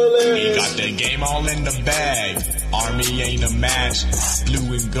Annapolis. We got the game all in the bag. Army ain't a match.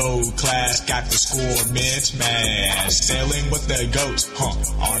 Blue and gold class got the score mismatch. Sailing with the goats,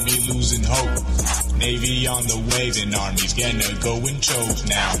 Army losing hope. Navy on the wave and Army's gonna go and choke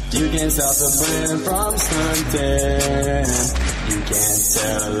now. You can't stop the brand from stunting. You can't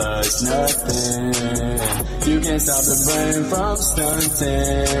tell us nothing. You can't stop the brand from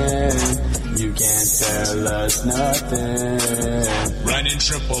stunting. You can't tell us nothing. Running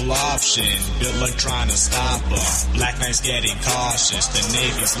triple option, built like trying to stop us. Black Knight's getting cautious, the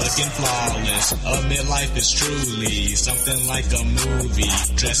Navy's looking flawless. A midlife is truly something like a movie.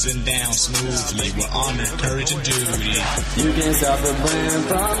 Dressing down smoothly with honor, courage, and duty. You can't stop the brand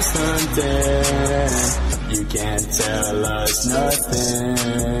from stunting. You can't tell us nothing.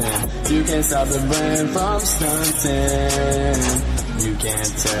 You can't stop the brand from stunting. You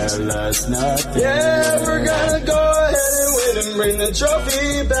can't tell us nothing. Yeah, we're gonna go ahead and win and bring the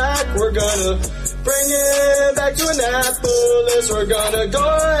trophy back. We're gonna bring it back to Annapolis. We're gonna go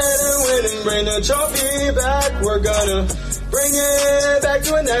ahead and win and bring the trophy back. We're gonna bring it back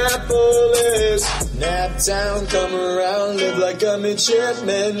to Annapolis. Naptown, come around, live like a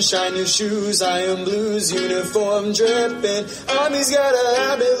midshipman. Shine your shoes, iron blues, uniform dripping. Army's got a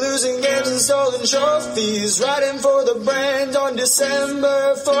habit, losing games and stolen trophies. Riding for the brand on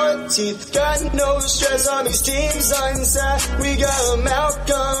December 14th. Got no stress, Army's team's unset. We got a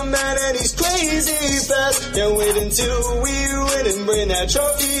Malcolm, man, and he's crazy fast. Can't wait until we win and bring that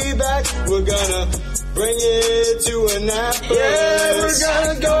trophy back. We're gonna bring it to Annapolis. Yeah, we're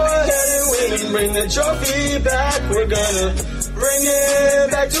gonna go ahead and win and bring the trophy back. We're gonna bring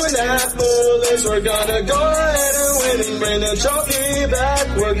it back to Annapolis. We're gonna go ahead and win and bring the trophy back.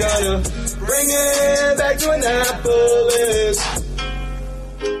 We're gonna bring it back to Annapolis.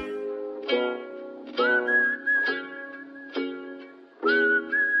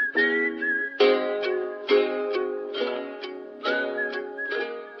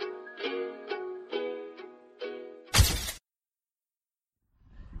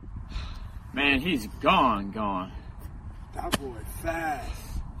 Man, he's gone. That boy fast.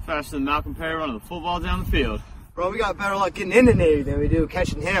 Faster than Malcolm Perry running the football down the field. Bro, we got better luck getting in the Navy than we do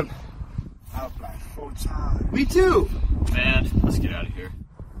catching him. I'll fly 4 times. Me too. Man, let's get out of here.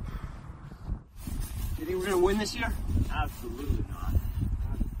 You think we're gonna win this year? Absolutely not.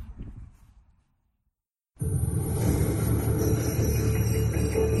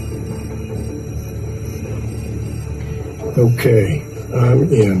 Okay,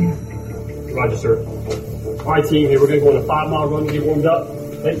 I'm in. Roger, sir. All right, team, hey, we're going to go on a 5-mile run to get warmed up.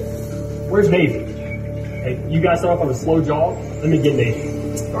 Hey, where's Navy? Hey, you guys start off on a slow jog. Let me get Navy.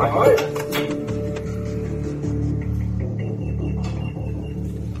 All right? All right.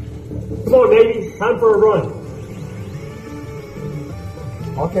 Come on, Navy. Time for a run.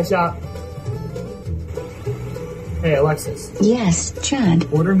 I'll catch out. Hey, Alexis. Yes, Chad.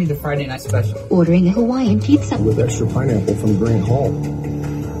 Order me the Friday night special. Ordering a Hawaiian pizza. With extra pineapple from Grant Hall.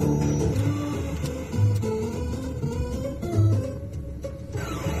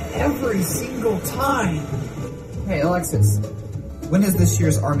 Every single time. Hey, Alexis. When is this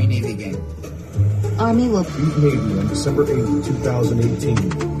year's Army-Navy game? Army will beat Navy on December 8th, 2018.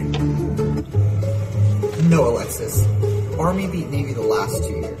 No, Alexis. Army beat Navy the last 2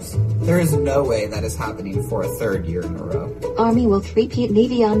 years. There is no way that is happening for a third year in a row. Army will three-peat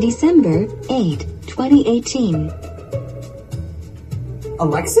Navy on December 8, 2018.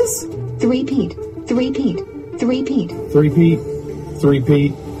 Alexis? Three-peat. Three-peat. Three-peat. Three-peat.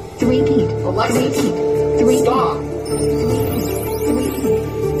 Three-peat. Three-peat. Alexis. Three-peat. Three-peat. Stop.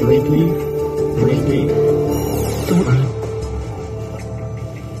 Three-peat. Three-peat.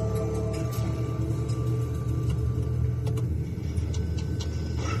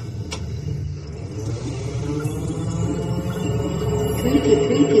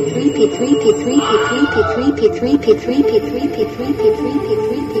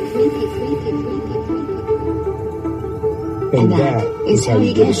 And that is how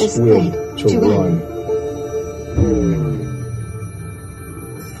you get a squid to run.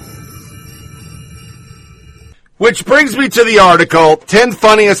 Which brings me to the article, 10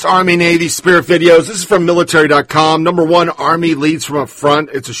 Funniest Army-Navy Spirit Videos. This is from military.com. Number 1, Army Leads from Up Front.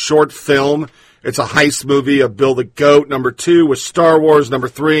 It's a short film. It's a heist movie of Bill the Goat. Number 2 was Star Wars. Number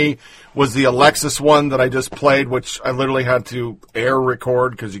 3 was the Alexis one that I just played, which I literally had to air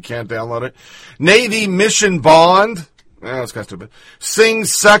record because you can't download it. Navy Mission Bond. That's kind of stupid. Sing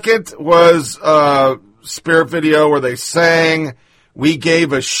Second was a Spirit video where they sang We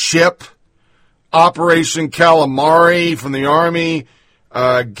Gave a Ship. Operation Calamari from the Army.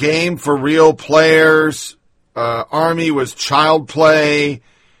 Game for Real Players. Army was Child Play.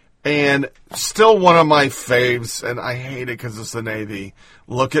 And still one of my faves, and I hate it because it's the Navy.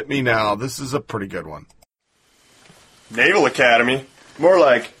 Look at Me Now. This is a pretty good one. Naval Academy. More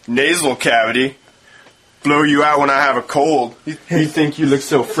like nasal cavity. Blow you out when I have a cold. You think you look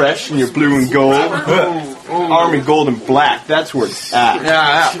so fresh in your blue and gold? Army gold and black. That's where it's at.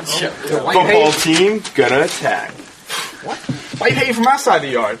 Yeah. Football team gonna attack. What? Why you hating from outside the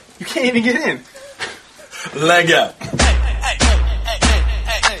yard? You can't even get in. Leg up.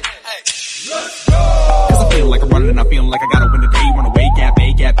 Cause I'm feeling like I'm running and I'm feeling like I gotta win today. Run away, gap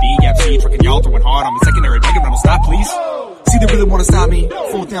A, gap B, gap C. Tricking y'all, throwing hard on me. Secondary, taking rental, stop, please. See, they really wanna stop me.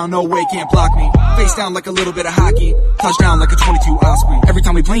 Fourth down, no way, can't block me. Face down like a little bit of hockey. Touchdown like a 22 Osprey. Every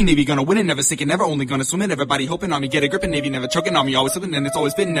time we play Navy, gonna win it, never sinking, never only gonna swim it. Everybody hoping on me, get a grip in Navy, never choking on me. Always slipping and it's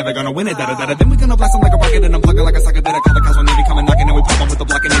always fitting, never gonna win it. Da-da-da-da. Then we gonna blast them like a rocket and I'm plugging like a sucker. That I call the cause when Navy coming knocking and we pop on with the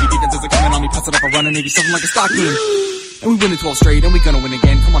block and Navy defenses are coming on me. Pass it up a run and Navy something like a stock team. And we win it 12 straight, and we gonna win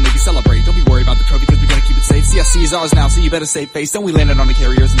again. Come on, Navy, celebrate. Don't be worried about the trophy, cause we gonna keep it safe. CSC is ours now, so you better save face. Then we landed on the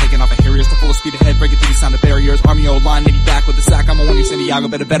carriers and taking off the Harriers to full speed ahead, breaking through the sound of barriers. Army old line, Navy back with the sack. I'm on one, you Santiago,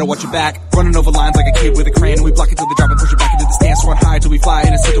 better watch your back. Running over lines like a kid with a crane, and we block it till they drop and push it back into the stance. Run high till we fly,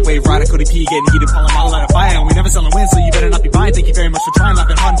 and it's such a wave ride. Cody P getting heated, pulling all out of fire, and we never selling wins, so you better not be buying. Thank you very much for trying,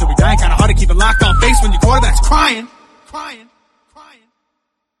 laughing hard until we dying. Kinda hard to keep it locked on face when your quarterback's crying.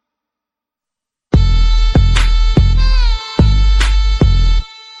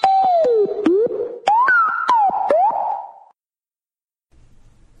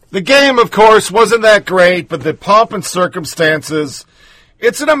 The game, of course, wasn't that great, but the pomp and circumstances,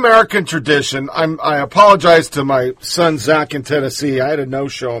 it's an American tradition. I apologize to my son, Zach, in Tennessee. I had to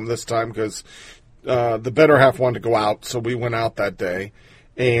no-show him this time because the better half wanted to go out, so we went out that day.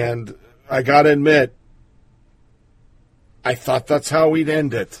 And I got to admit, I thought that's how we'd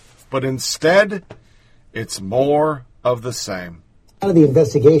end it. But instead, it's more of the same. Out of the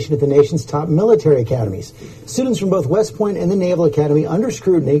investigation at the nation's top military academies. Students from both West Point and the Naval Academy under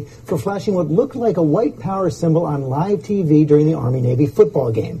scrutiny for flashing what looked like a white power symbol on live TV during the Army-Navy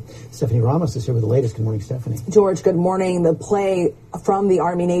football game. Stephanie Ramos is here with the latest. Good morning, Stephanie. George, good morning. The play from the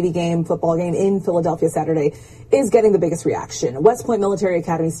Army-Navy game, football game in Philadelphia Saturday, is getting the biggest reaction. West Point Military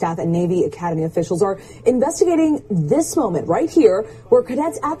Academy staff and Navy Academy officials are investigating this moment right here where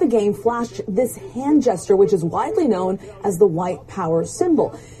cadets at the game flashed this hand gesture, which is widely known as the white power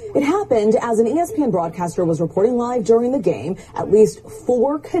symbol. It happened as an ESPN broadcaster was reporting live during the game. At least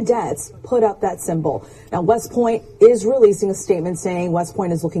 4 cadets put up that symbol. Now, West Point is releasing a statement saying West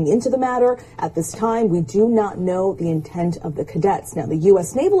Point is looking into the matter. At this time, we do not know the intent of the cadets. Now, the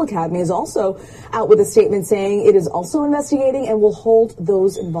U.S. Naval Academy is also out with a statement saying it is also investigating and will hold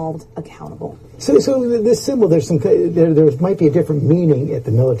those involved accountable. So this symbol, there might be a different meaning at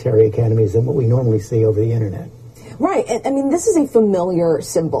the military academies than what we normally see over the internet. Right. I mean, this is a familiar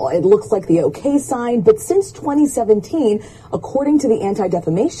symbol. It looks like the OK sign, but since 2017, according to the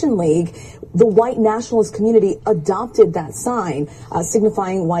Anti-Defamation League, the white nationalist community adopted that sign,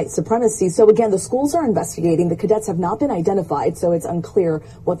 signifying white supremacy. So again, the schools are investigating. The cadets have not been identified, so it's unclear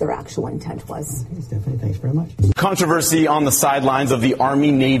what their actual intent was. Stephanie, thanks very much. Controversy on the sidelines of the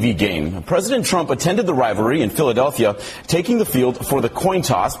Army-Navy game. President Trump attended the rivalry in Philadelphia, taking the field for the coin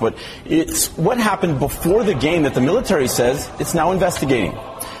toss, but it's what happened before the game that the military says it's now investigating.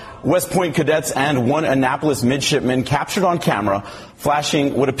 West Point cadets and one Annapolis midshipman captured on camera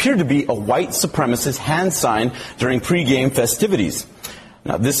flashing what appeared to be a white supremacist hand sign during pregame festivities.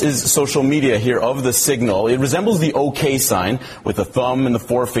 Now, this is social media here of the signal. It resembles the OK sign with the thumb and the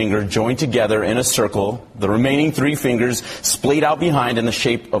forefinger joined together in a circle, the remaining 3 fingers splayed out behind in the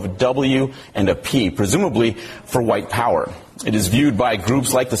shape of a W and a P, presumably for white power. It is viewed by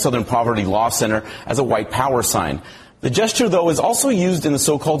groups like the Southern Poverty Law Center as a white power sign. The gesture, though, is also used in the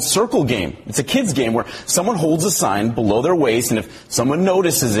so-called circle game. It's a kid's game where someone holds a sign below their waist, and if someone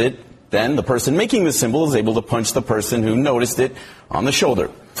notices it, then the person making the symbol is able to punch the person who noticed it on the shoulder.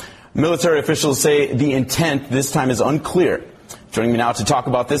 Military officials say the intent this time is unclear. Joining me now to talk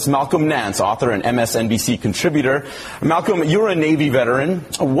about this, Malcolm Nance, author and MSNBC contributor. Malcolm, you're a Navy veteran.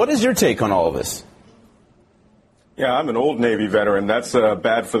 What is your take on all of this? Yeah, I'm an old Navy veteran. That's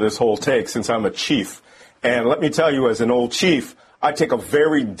bad for this whole take since I'm a chief. And let me tell you, as an old chief, I take a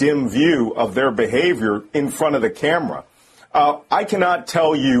very dim view of their behavior in front of the camera. I cannot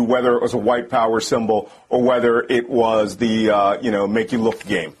tell you whether it was a white power symbol or whether it was the, make you look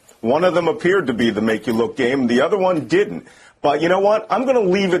game. One of them appeared to be the make you look game. The other one didn't. But you know what? I'm going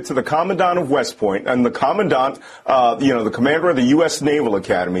to leave it to the Commandant of West Point and the Commandant, the Commander of the U.S. Naval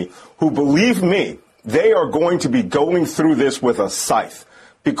Academy, who, believe me, they are going to be going through this with a scythe.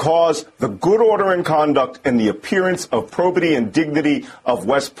 Because the good order and conduct and the appearance of probity and dignity of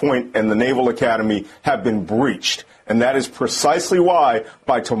West Point and the Naval Academy have been breached. And that is precisely why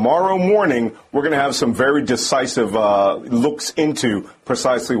by tomorrow morning we're going to have some very decisive looks into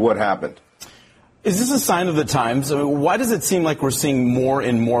precisely what happened. Is this a sign of the times? I mean, why does it seem like we're seeing more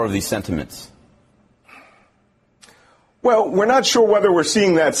and more of these sentiments? Well, we're not sure whether we're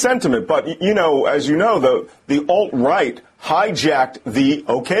seeing that sentiment, but, as you know, the alt-right hijacked the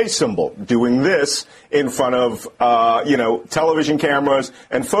OK symbol, doing this in front of, television cameras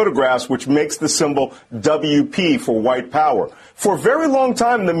and photographs, which makes the symbol WP for white power. For a very long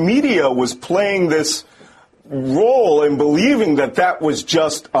time, the media was playing this role in believing that that was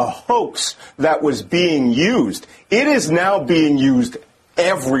just a hoax that was being used. It is now being used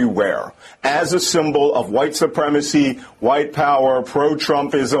everywhere as a symbol of white supremacy, white power,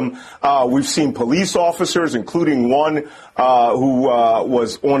 pro-Trumpism. We've seen police officers, including one who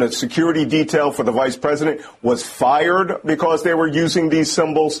was on a security detail for the vice president, was fired because they were using these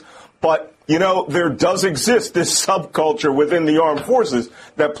symbols. But, there does exist this subculture within the armed forces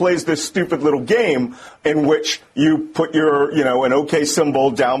that plays this stupid little game in which you put your, an OK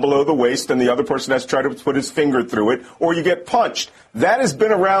symbol down below the waist and the other person has to try to put his finger through it, or you get punched. That has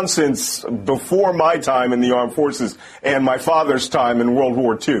been around since before my time in the armed forces and my father's time in World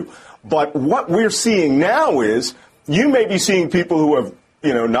War II. But what we're seeing now is you may be seeing people who have,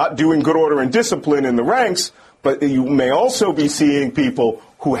 not doing good order and discipline in the ranks, but you may also be seeing people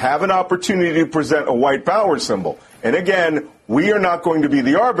who have an opportunity to present a white power symbol. And again, we are not going to be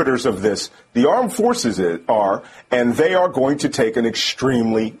the arbiters of this. The armed forces are, and they are going to take an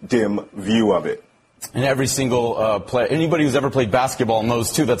extremely dim view of it. And every single player, anybody who's ever played basketball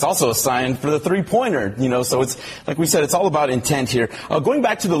knows, too, that's also a sign for the three-pointer, so it's, like we said, it's all about intent here. Going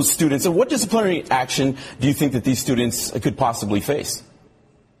back to those students, what disciplinary action do you think that these students could possibly face?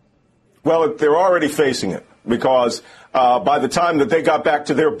 Well, they're already facing it. Because by the time that they got back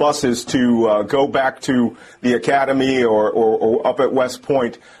to their buses to go back to the academy or up at West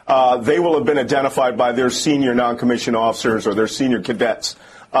Point, they will have been identified by their senior non-commissioned officers or their senior cadets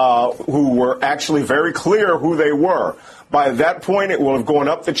who were actually very clear who they were. By that point, it will have gone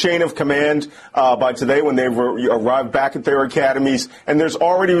up the chain of command by today when they've arrived back at their academies. And there's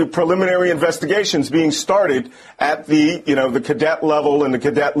already preliminary investigations being started at the, the cadet level and the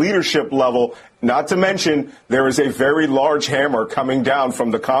cadet leadership level Not to mention, there is a very large hammer coming down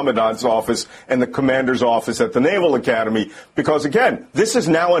from the Commandant's office and the Commander's office at the Naval Academy, because, again, this is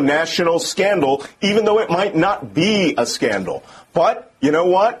now a national scandal, even though it might not be a scandal. But, you know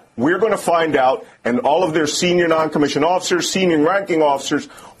what? We're going to find out, and all of their senior non-commissioned officers, senior ranking officers,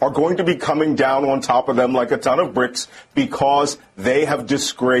 are going to be coming down on top of them like a ton of bricks because they have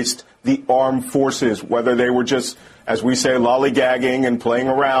disgraced the armed forces, whether they were just, as we say, lollygagging and playing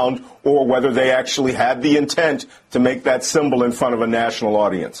around, or whether they actually had the intent to make that symbol in front of a national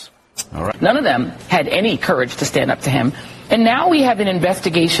audience. All right. None of them had any courage to stand up to him. And now we have an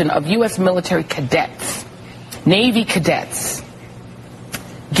investigation of U.S. military cadets, Navy cadets,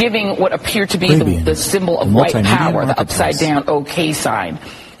 giving what appeared to be the symbol of white power, the upside-down OK sign,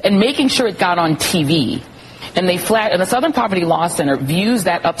 and making sure it got on TV. And and the Southern Poverty Law Center views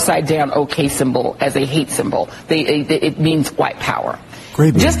that upside-down OK symbol as a hate symbol. It means white power.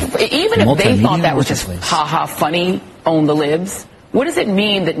 Even if they thought that was just ha-ha funny, own the libs, what does it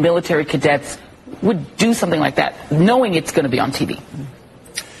mean that military cadets would do something like that, knowing it's going to be on TV?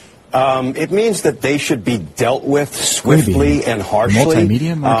 It means that they should be dealt with swiftly and harshly,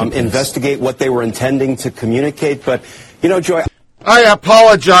 investigate what they were intending to communicate. But, you know, Joy, I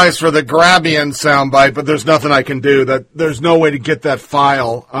apologize for the Grabian soundbite, but there's nothing I can do. There's no way to get that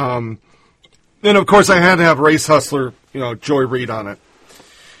file. And, of course, I had to have Race Hustler, Joy Reid on it.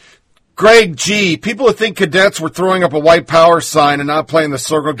 Greg G. People who think cadets were throwing up a white power sign and not playing the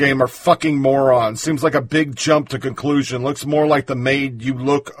circle game are fucking morons. Seems like a big jump to conclusion. Looks more like the made you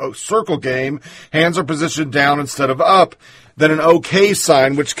look circle game. Hands are positioned down instead of up. Than an OK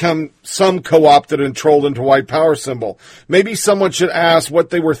sign, which some co-opted and trolled into white power symbol. Maybe someone should ask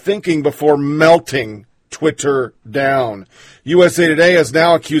what they were thinking before melting Twitter down. USA Today is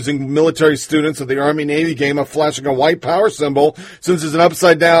now accusing military students of the Army-Navy game of flashing a white power symbol. Since it's an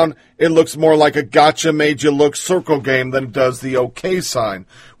upside down, it looks more like a gotcha made you look circle game than it does the OK sign,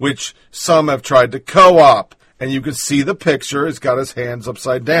 which some have tried to co-op. And you can see the picture. He's got his hands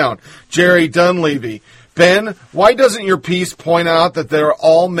upside down. Jerry Dunleavy. Ben, why doesn't your piece point out that they're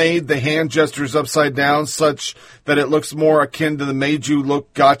all made the hand gestures upside down such that it looks more akin to the made you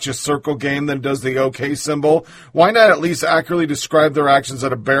look gotcha circle game than does the OK symbol? Why not at least accurately describe their actions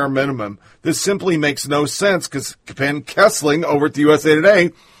at a bare minimum? This simply makes no sense because Ben Kessling over at the USA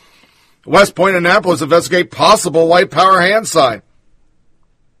Today, West Point, Annapolis investigate possible white power hand sign.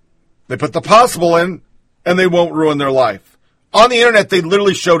 They put the possible in and they won't ruin their life. On the internet, they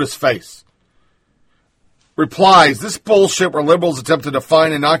literally showed his face. Replies, this bullshit where liberals attempt to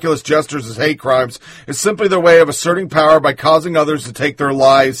define innocuous gestures as hate crimes is simply their way of asserting power by causing others to take their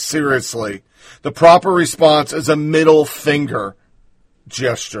lies seriously. The proper response is a middle finger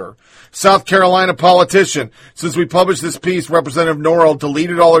gesture. South Carolina politician. Since we published this piece, Representative Norrell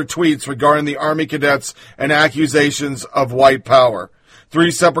deleted all her tweets regarding the Army cadets and accusations of white power. 3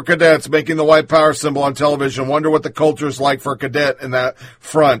 separate cadets making the white power symbol on television. Wonder what the culture is like for a cadet in that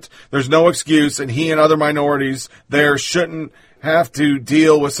front. There's no excuse, and he and other minorities there shouldn't have to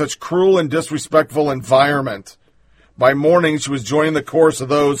deal with such cruel and disrespectful environment. By morning, she was joining the chorus of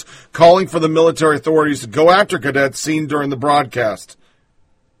those calling for the military authorities to go after cadets seen during the broadcast.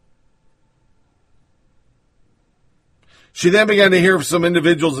 She then began to hear from some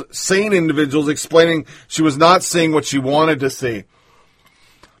individuals, sane individuals, explaining she was not seeing what she wanted to see.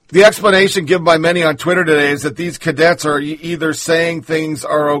 The explanation given by many on Twitter today is that these cadets are either saying things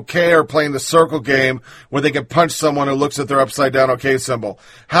are okay or playing the circle game where they can punch someone who looks at their upside-down okay symbol.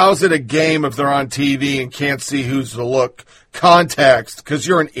 How's it a game if they're on TV and can't see who's to look? Context, because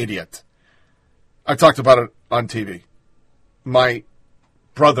you're an idiot. I talked about it on TV. My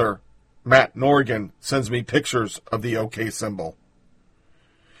brother, Matt Norgan, sends me pictures of the okay symbol.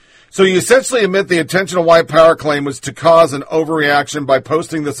 So you essentially admit the intentional white power claim was to cause an overreaction by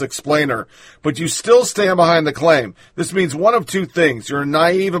posting this explainer, but you still stand behind the claim. This means one of two things. You're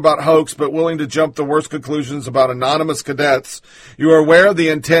naive about hoax, but willing to jump the worst conclusions about anonymous cadets. You are aware of the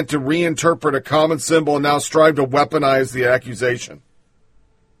intent to reinterpret a common symbol and now strive to weaponize the accusation.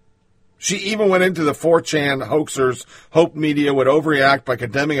 She even went into the 4chan hoaxers hoped media would overreact by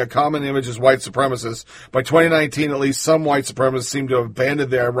condemning a common image as white supremacists. By 2019, at least some white supremacists seem to have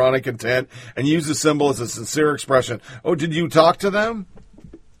abandoned the ironic intent and used the symbol as a sincere expression. Oh, did you talk to them?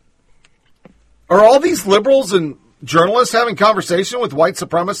 Are all these liberals and journalists having conversation with white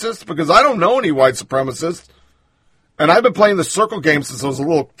supremacists? Because I don't know any white supremacists. And I've been playing the circle game since I was a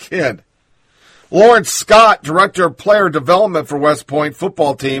little kid. Lawrence Scott, director of player development for West Point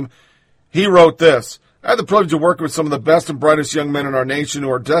football team, he wrote this. I had the privilege of working with some of the best and brightest young men in our nation who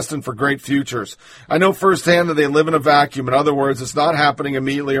are destined for great futures. I know firsthand that they live in a vacuum. In other words, it's not happening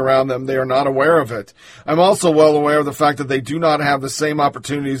immediately around them. They are not aware of it. I'm also well aware of the fact that they do not have the same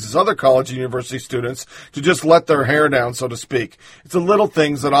opportunities as other college and university students to just let their hair down, so to speak. It's the little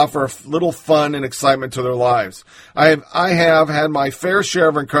things that offer a little fun and excitement to their lives. I have had my fair share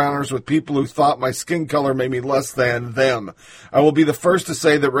of encounters with people who thought my skin color made me less than them. I will be the first to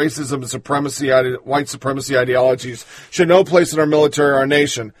say that racism and white supremacy ideologies should no place in our military or our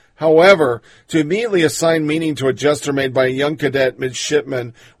nation. However, to immediately assign meaning to a gesture made by a young cadet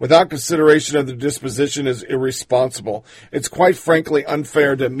midshipman without consideration of their disposition is irresponsible. It's quite frankly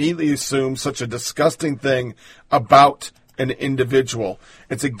unfair to immediately assume such a disgusting thing about an individual.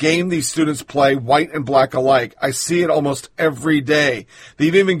 It's a game these students play, white and black alike. I see it almost every day.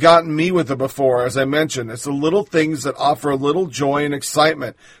 They've even gotten me with it before, as I mentioned. It's the little things that offer a little joy and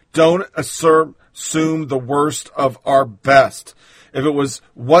excitement. Don't assume the worst of our best. If it was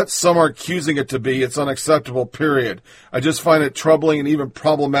what some are accusing it to be, it's unacceptable, period. I just find it troubling and even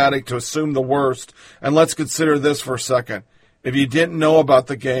problematic to assume the worst. And let's consider this for a second. If you didn't know about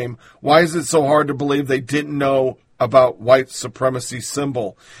the game, why is it so hard to believe they didn't know about white supremacy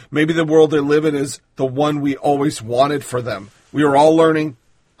symbol? Maybe the world they live in is the one we always wanted for them. We are all learning.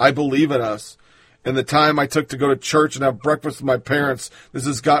 I believe in us. In the time I took to go to church and have breakfast with my parents, this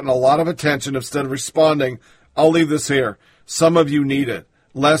has gotten a lot of attention. Instead of responding, I'll leave this here. Some of you need it.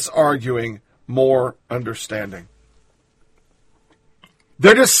 Less arguing, more understanding.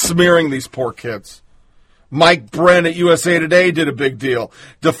 They're just smearing these poor kids. Mike Bren at USA Today did a big deal.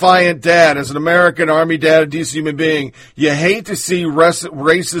 Defiant dad, as an American Army dad, a decent human being, you hate to see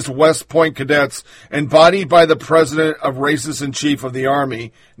racist West Point cadets embodied by the president of racist-in-chief of the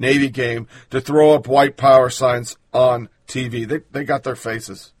Army, Navy game, to throw up white power signs on TV. They got their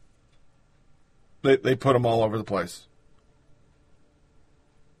faces. They put them all over the place.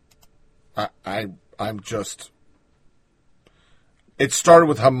 I'm just... It started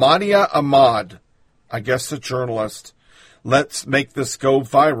with Hamadia Ahmad, I guess a journalist. Let's make this go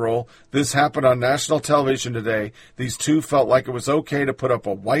viral. This happened on national television today. These two felt like it was okay to put up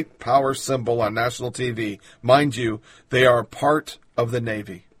a white power symbol on national TV. Mind you, they are part of the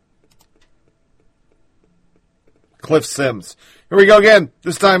Navy. Cliff Sims. Here we go again.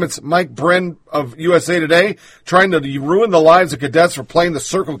 This time it's Mike Bren of USA Today trying to ruin the lives of cadets for playing the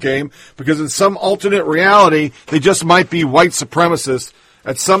circle game because in some alternate reality, they just might be white supremacists.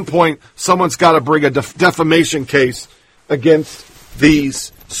 At some point, someone's got to bring a defamation case against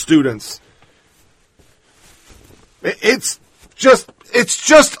these students. I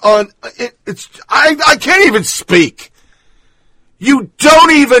can't even speak. You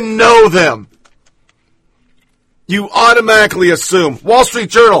don't even know them. You automatically assume. Wall Street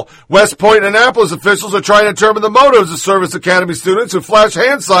Journal, West Point and Annapolis officials are trying to determine the motives of Service Academy students who flash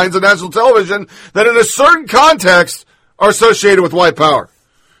hand signs on national television that in a certain context are associated with white power.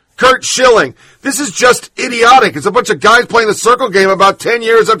 Kurt Schilling, this is just idiotic. It's a bunch of guys playing the circle game about 10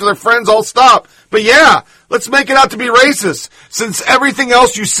 years after their friends all stop. But yeah, let's make it out to be racist, since everything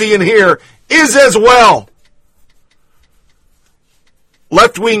else you see and hear is as well.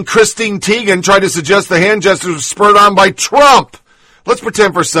 Left-wing Christine Teigen tried to suggest the hand gestures were spurred on by Trump. Let's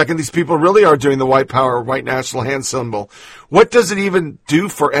pretend for a second these people really are doing the white power, white national hand symbol. What does it even do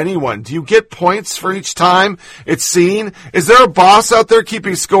for anyone? Do you get points for each time it's seen? Is there a boss out there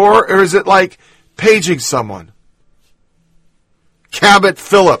keeping score, or is it like paging someone? Cabot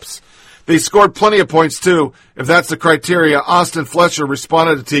Phillips. They scored plenty of points, too. If that's the criteria, Austin Fletcher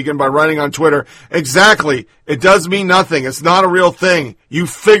responded to Teigen by writing on Twitter, exactly. It does mean nothing. It's not a real thing. You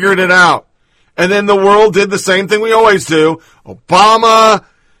figured it out. And then the world did the same thing we always do. Obama,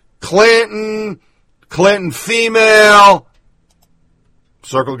 Clinton female.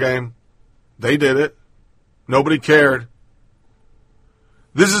 Circle game. They did it. Nobody cared.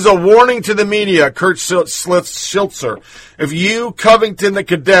 This is a warning to the media, Kurt Schiltzer. If you, Covington, the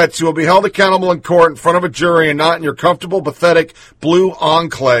cadets, who will be held accountable in court in front of a jury and not in your comfortable, pathetic blue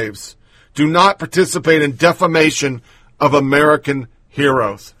enclaves, do not participate in defamation of American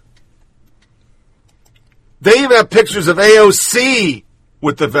heroes. They even have pictures of AOC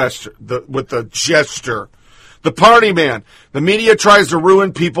with the gesture. The party man. The media tries to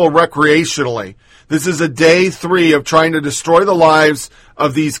ruin people recreationally. This is a day 3 of trying to destroy the lives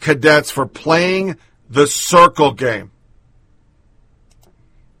of these cadets for playing the circle game.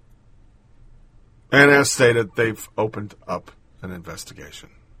 And as stated, they've opened up an investigation.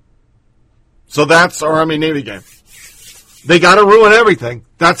 So that's our Army-Navy game. They got to ruin everything.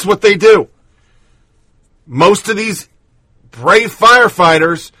 That's what they do. Most of these brave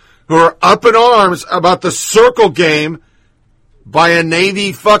firefighters who are up in arms about the circle game by a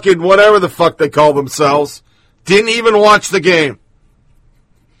Navy fucking whatever the fuck they call themselves, didn't even watch the game.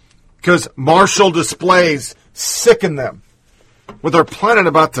 Because martial displays sicken them. With our planet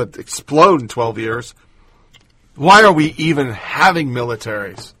about to explode in 12 years, why are we even having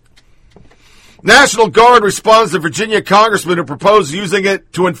militaries? National Guard responds to Virginia congressman who proposed using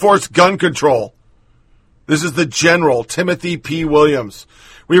it to enforce gun control. This is the General, Timothy P. Williams.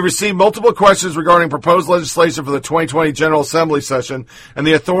 We received multiple questions regarding proposed legislation for the 2020 General Assembly session and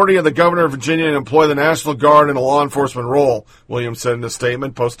the authority of the governor of Virginia to employ the National Guard in a law enforcement role, Williams said in a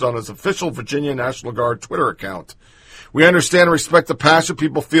statement posted on his official Virginia National Guard Twitter account. We understand and respect the passion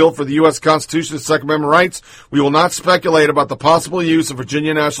people feel for the U.S. Constitution and Second Amendment rights. We will not speculate about the possible use of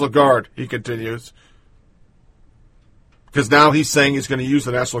Virginia National Guard, he continues. Because now he's saying he's going to use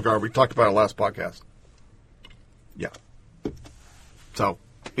the National Guard. We talked about it last podcast. Yeah. So,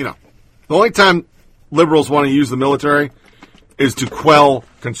 you know, the only time liberals want to use the military is to quell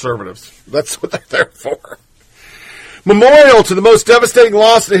conservatives. That's what they're there for. Memorial to the most devastating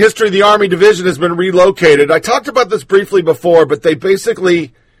loss in the history of the Army Division has been relocated. I talked about this briefly before, but they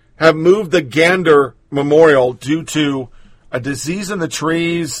basically have moved the Gander Memorial due to a disease in the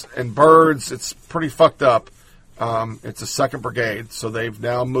trees and birds. It's pretty fucked up. It's a 2nd Brigade, so they've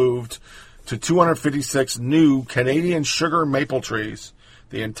now moved to 256 new Canadian sugar maple trees.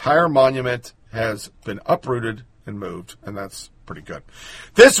 The entire monument has been uprooted and moved, and that's pretty good.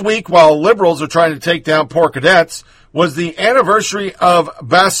 This week, while liberals are trying to take down poor cadets, was the anniversary of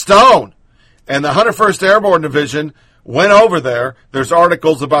Bastogne. And the 101st Airborne Division went over there. There's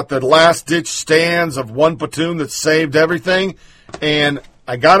articles about the last-ditch stands of one platoon that saved everything. And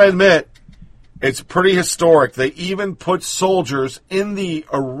I got to admit, it's pretty historic. They even put soldiers in the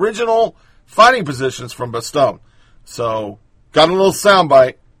original fighting positions from Bastogne. So, got a little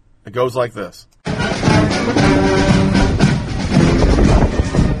soundbite. It goes like this.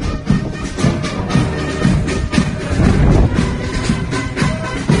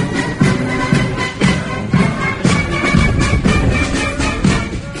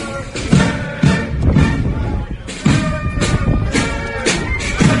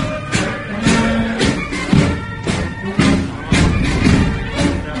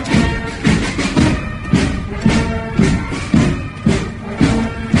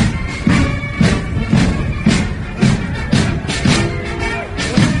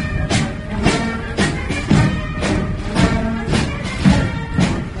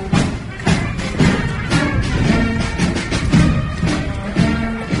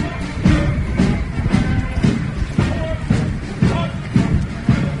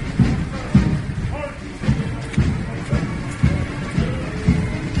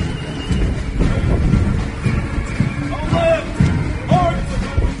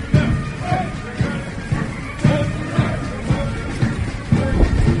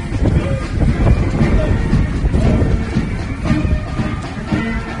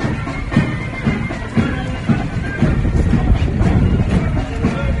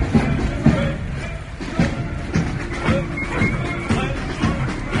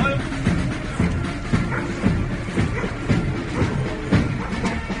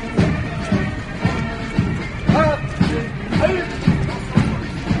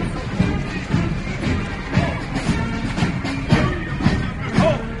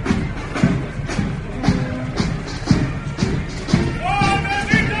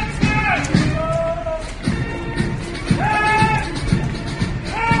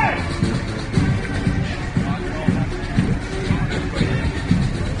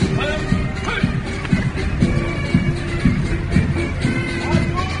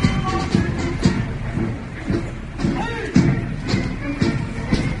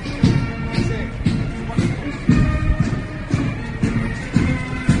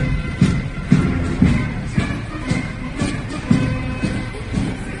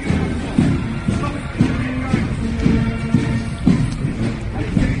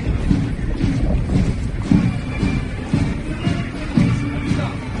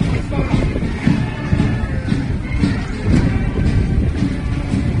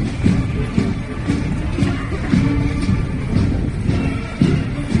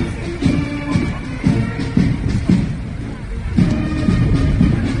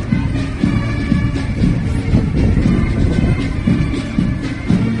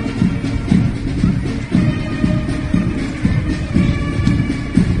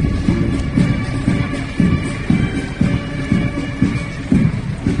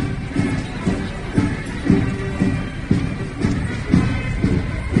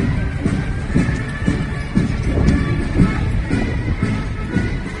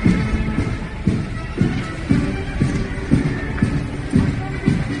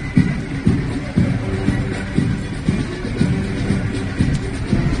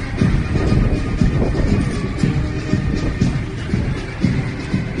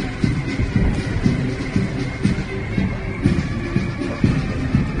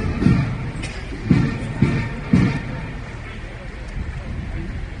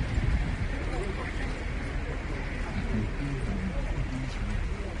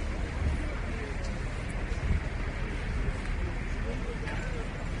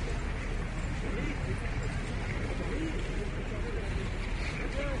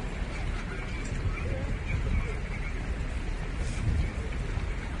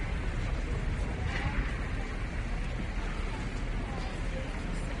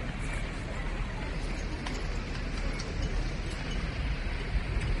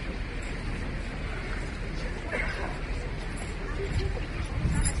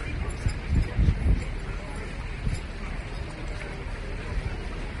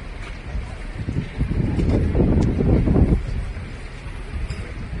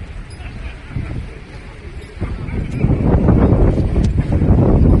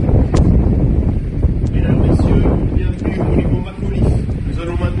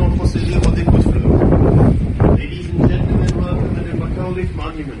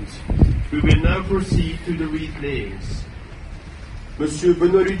 proceed to the wreath layings. Monsieur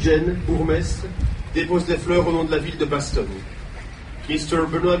Benoît Lugène, bourgmestre, dépose des fleurs au nom de la ville de Bastogne. Mr.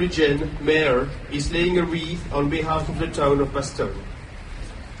 Benoît Lugène, mayor, is laying a wreath on behalf of the town of Bastogne.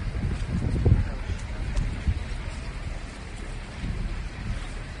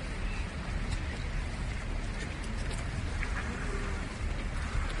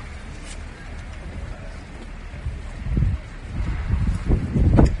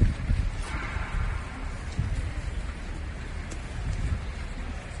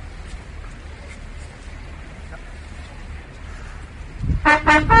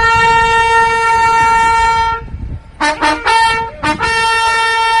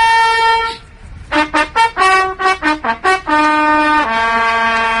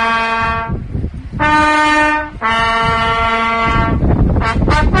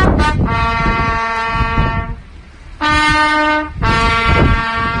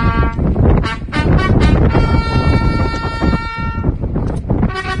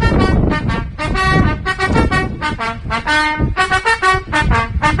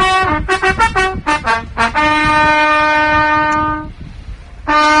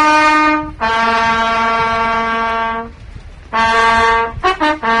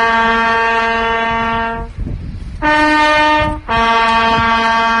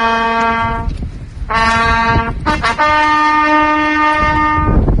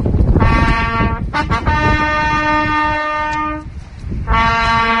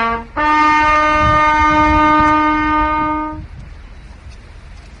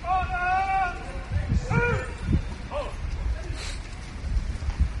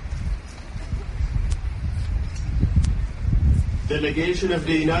 Delegation of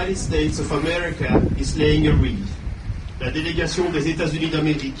the United States of America is laying a wreath. La délégation des États-Unis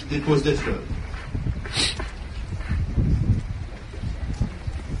d'Amérique dépose des fleurs.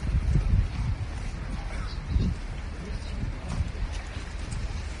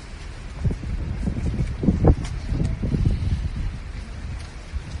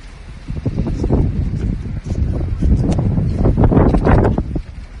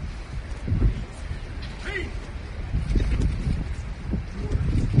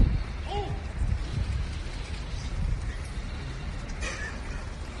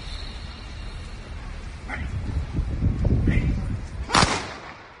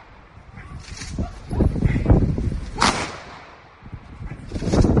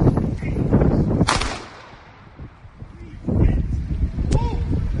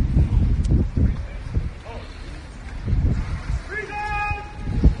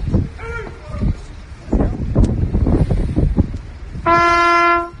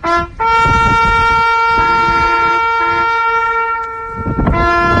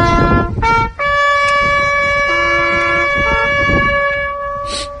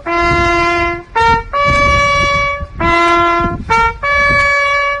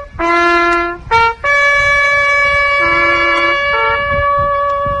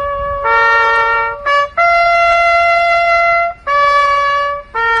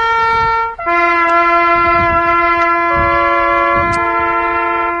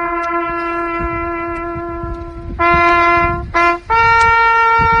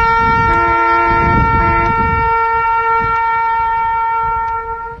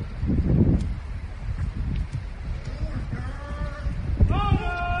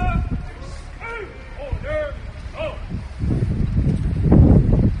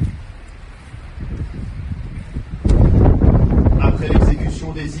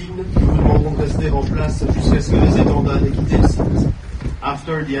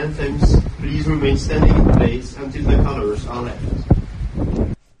 After the anthems, please remain standing in place until the colors are left.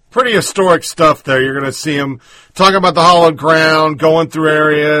 Pretty historic stuff there. You're going to see him talking about the hallowed ground, going through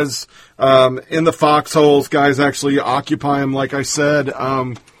areas in the foxholes. Guys actually occupy them, like I said.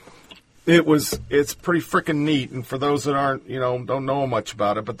 It's pretty freaking neat. And for those that aren't, don't know much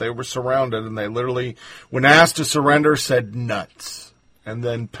about it, but they were surrounded, and they literally, when asked to surrender, said nuts. And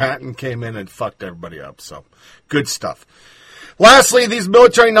then Patton came in and fucked everybody up. So good stuff. Lastly, these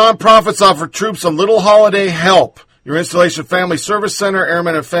military nonprofits offer troops a little holiday help. Your Installation Family Service Center,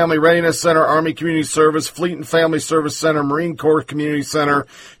 Airmen and Family Readiness Center, Army Community Service, Fleet and Family Service Center, Marine Corps Community Center,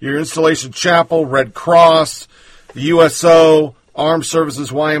 your Installation Chapel, Red Cross, the USO, Armed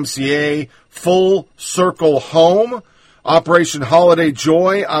Services YMCA, Full Circle Home, Operation Holiday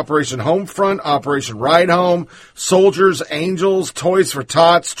Joy, Operation Homefront, Operation Ride Home, Soldiers, Angels, Toys for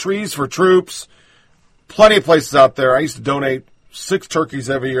Tots, Trees for Troops. Plenty of places out there. I used to donate 6 turkeys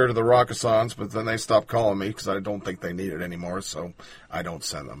every year to the Rockasans, but then they stopped calling me because I don't think they need it anymore, so I don't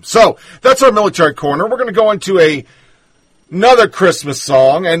send them. So that's our military corner. We're going to go into a another Christmas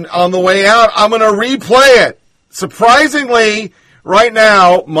song, and on the way out, I'm going to replay it. Surprisingly, right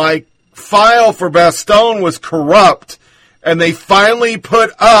now, my file for Bastogne was corrupt, and they finally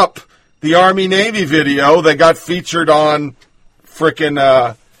put up the Army-Navy video that got featured on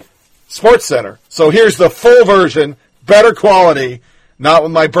frickin' Sports Center. So here's the full version, better quality, not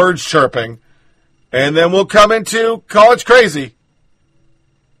with my birds chirping. And then we'll come into College Crazy.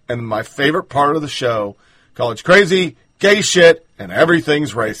 And my favorite part of the show, College Crazy, gay shit, and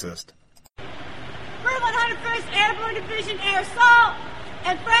everything's racist. We're 101st Airborne Division Air Assault,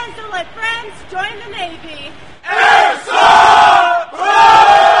 and friends who let friends join the Navy. Air Assault!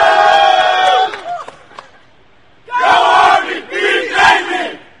 Go Army, beat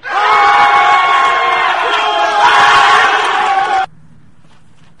Navy!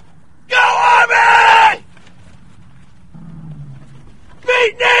 Go Army!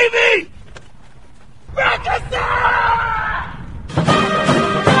 Beat Navy! Pakistan!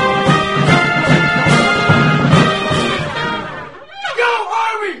 Go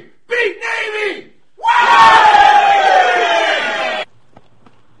Army! Beat Navy!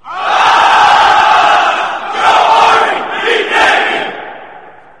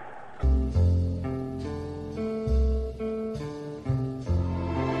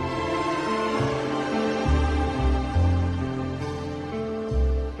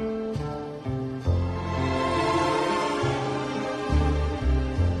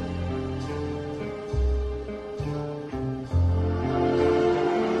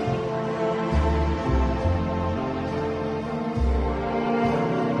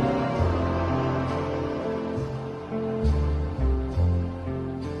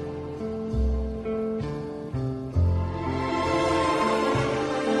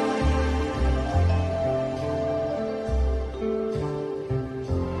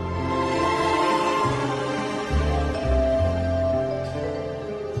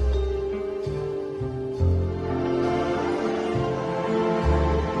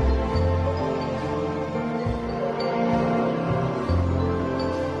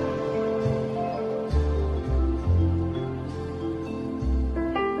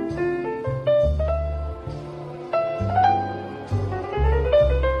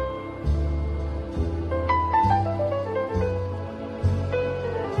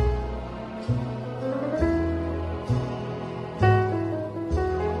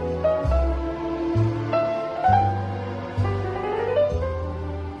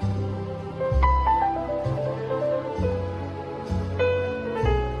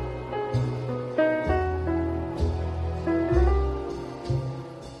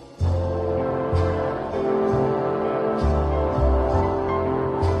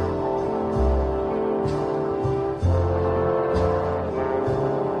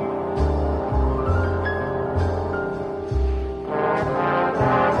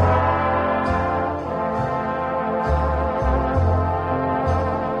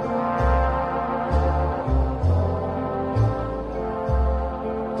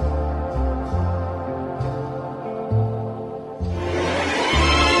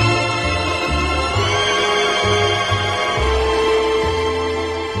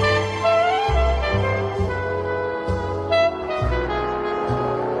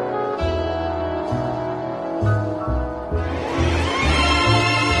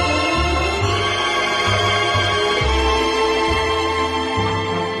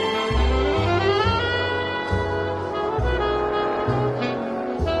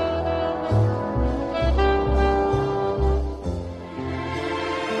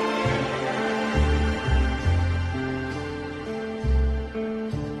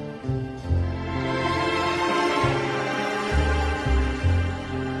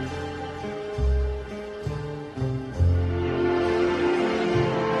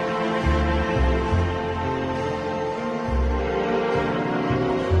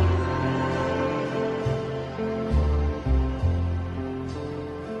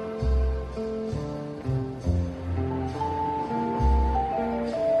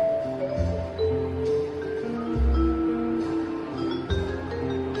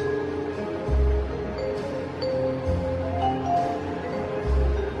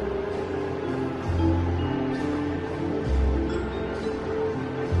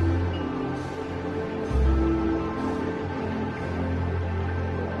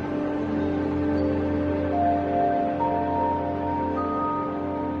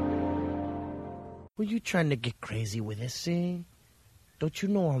 Were you trying to get crazy with this thing? Don't you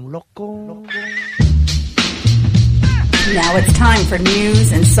know I'm loco? Now it's time for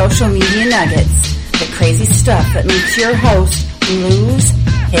news and social media nuggets. The crazy stuff that makes your host lose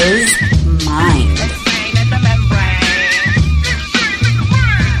his mind.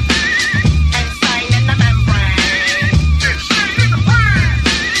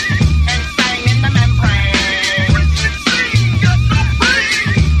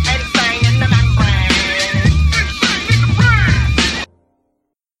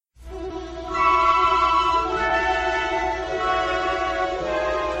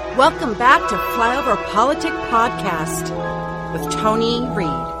 Welcome back to Flyover Politic Podcast with Tony Reed.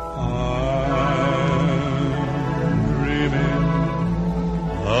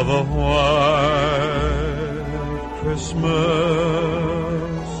 Of a white Christmas,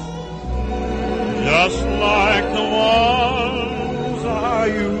 just like the ones I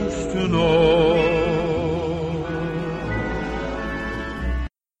used to know.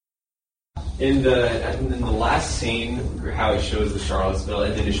 In the last scene, how it shows the Charlottesville,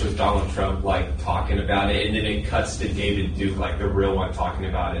 and then it shows Donald Trump like talking about it, and then it cuts to David Duke, like the real one, talking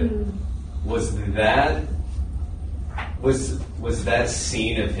about it. Was that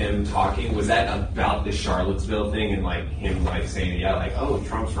scene of him talking, was that about the Charlottesville thing and like him like saying, yeah, like, oh,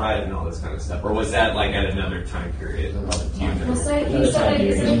 Trump's right and all this kind of stuff? Or was that like at another time period? He said he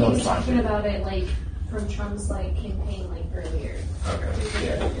was talking about it like from Trump's like campaign like earlier.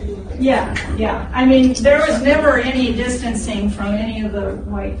 Okay. Yeah. I mean, there was never any distancing from any of the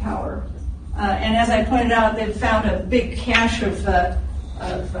white power. And as I pointed out, they've found a big cache of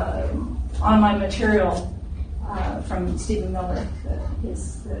online material from Stephen Miller,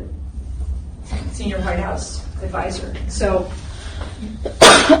 his senior White House advisor. So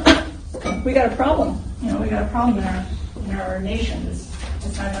we got a problem. We got a problem in our nation.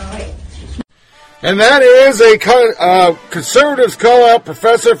 It's not all right. And that is a conservatives call out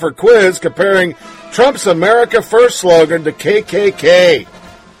professor for quiz comparing Trump's America First slogan to KKK.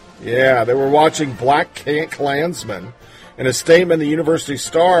 Yeah, they were watching Black Klansmen. In a statement, the University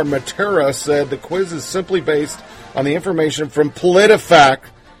Star, Matera said the quiz is simply based on the information from PolitiFact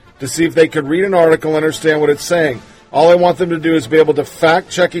to see if they could read an article and understand what it's saying. All I want them to do is be able to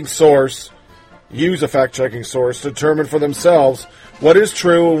use a fact-checking source, to determine for themselves what is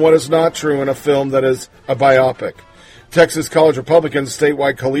true and what is not true in a film that is a biopic. Texas College Republicans,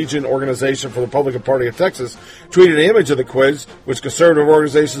 statewide collegiate organization for the Republican Party of Texas, tweeted an image of the quiz, which conservative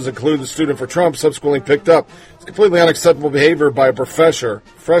organizations, including the Student for Trump, subsequently picked up. It's completely unacceptable behavior by a professor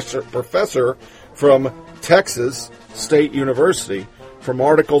from Texas State University, from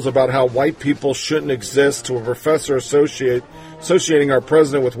articles about how white people shouldn't exist to a professor associating our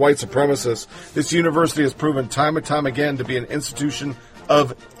president with white supremacists. This university has proven time and time again to be an institution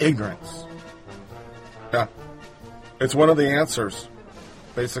of ignorance. Yeah. It's one of the answers.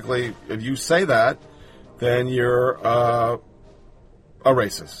 Basically, if you say that, then you're a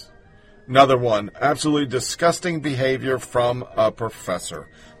racist. Another one, absolutely disgusting behavior from a professor.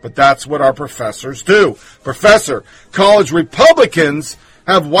 But that's what our professors do. Professor, college Republicans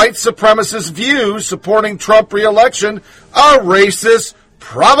have white supremacist views supporting Trump re-election, a racist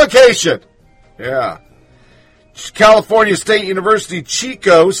provocation. Yeah. California State University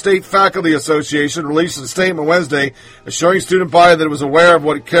Chico State Faculty Association released a statement Wednesday assuring student body that it was aware of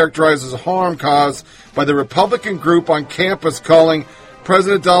what it characterized as harm caused by the Republican group on campus calling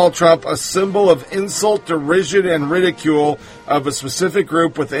President Donald Trump a symbol of insult, derision, and ridicule of a specific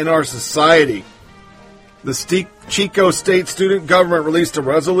group within our society. The Chico State student government released a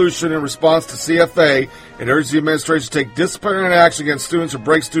resolution in response to CFA and urged the administration to take disciplinary action against students who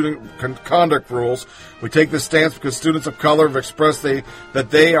break student conduct rules. We take this stance because students of color have expressed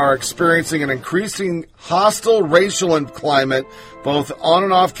that they are experiencing an increasing hostile racial climate both on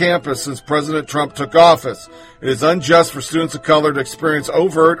and off campus since President Trump took office. It is unjust for students of color to experience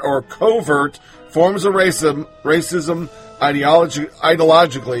overt or covert forms of racism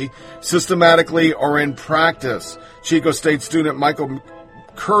ideologically, systematically, or in practice. Chico State student Michael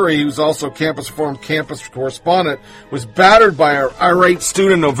Curry, who's also campus correspondent, was battered by an irate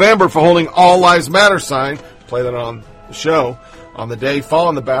student in November for holding All Lives Matter sign. Play that on the show. On the day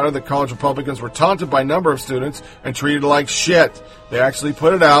following the batter, the college Republicans were taunted by a number of students and treated like shit. They actually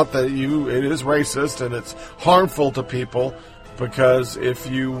put it out that it is racist and it's harmful to people because if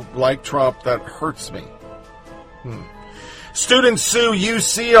you like Trump, that hurts me. Students sue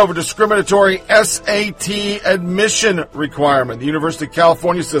UC over discriminatory SAT admission requirement. The University of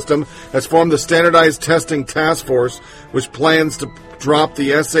California system has formed the Standardized Testing Task Force, which plans to drop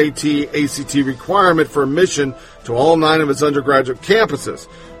the SAT-ACT requirement for admission to all 9 of its undergraduate campuses.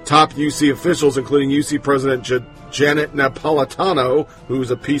 Top UC officials, including UC President Janet Napolitano,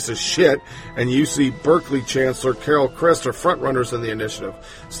 who's a piece of shit, and UC Berkeley Chancellor Carol Christ are frontrunners in the initiative.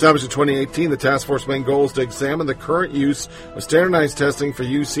 Established in 2018, the task force main goal is to examine the current use of standardized testing for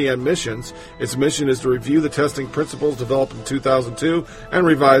UC admissions. Its mission is to review the testing principles developed in 2002 and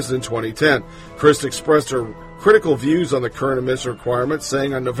revised in 2010. Christ expressed her critical views on the current admission requirements,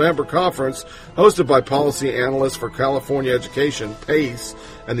 saying on November conference hosted by policy analysts for California Education, PACE,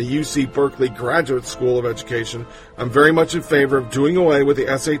 and the UC Berkeley Graduate School of Education, I'm very much in favor of doing away with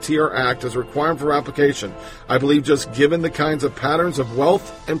the SAT or ACT as a requirement for application. I believe just given the kinds of patterns of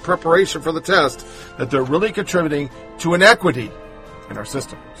wealth and preparation for the test, that they're really contributing to inequity in our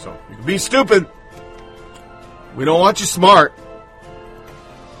system. So you can be stupid. We don't want you smart.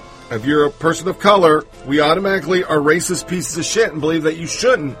 If you're a person of color, we automatically are racist pieces of shit and believe that you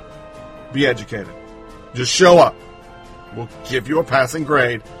shouldn't be educated. Just show up. We'll give you a passing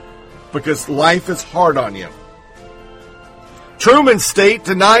grade because life is hard on you. Truman State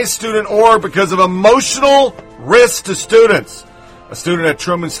denies student org because of emotional risk to students. A student at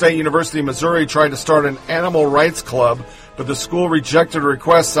Truman State University, Missouri, tried to start an animal rights club, but the school rejected a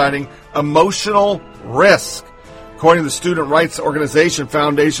request citing emotional risk. According to the student rights organization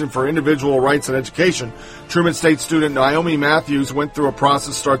Foundation for Individual Rights and Education, Truman State student Naomi Matthews went through a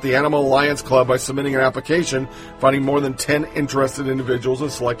process to start the Animal Alliance Club by submitting an application, finding more than 10 interested individuals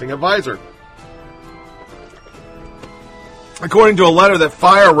and selecting an advisor. According to a letter that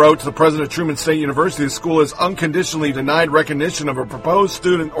Fire wrote to the president of Truman State University, the school has unconditionally denied recognition of a proposed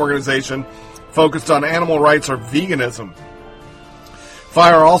student organization focused on animal rights or veganism.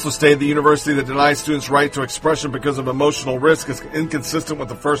 Fire also stated the university that denies students' right to expression because of emotional risk is inconsistent with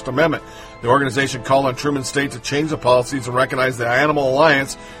the First Amendment. The organization called on Truman State to change the policies and recognize the Animal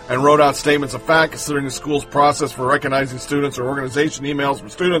Alliance and wrote out statements of fact considering the school's process for recognizing students or organization emails from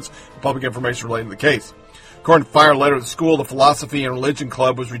students and public information relating to the case. According to Fire letter to the school, the Philosophy and Religion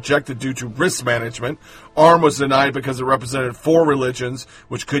Club was rejected due to risk management. ARM was denied because it represented 4 religions,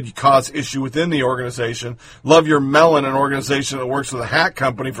 which could cause issue within the organization. Love Your Melon, an organization that works with a hat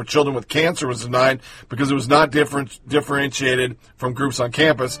company for children with cancer, was denied because it was not differentiated from groups on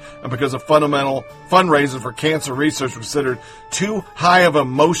campus and because of fundamental fundraisers for cancer research were considered too high of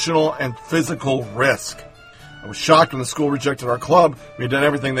emotional and physical risk. I was shocked when the school rejected our club. We had done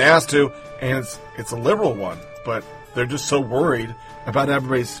everything they asked to, and it's a liberal one, but they're just so worried about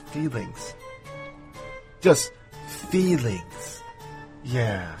everybody's feelings. Just feelings.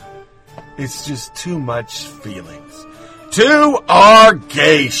 Yeah. It's just too much feelings. To our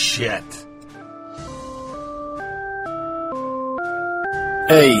gay shit.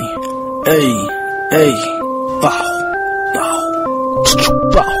 Hey, bow, bow.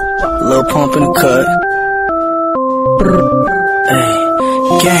 Little pump in the cut. Hey,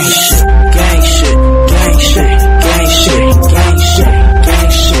 gang shit, gang shit, gang shit, gang shit, gang shit,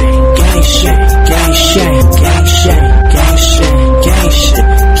 gang shit, gang shit, gang shit, gang shit, gang shit, gang shit,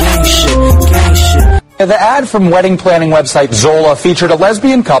 gang shit, gang shit. The ad from wedding planning website Zola featured a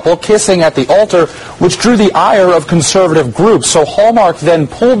lesbian couple kissing at the altar, which drew the ire of conservative groups. So Hallmark then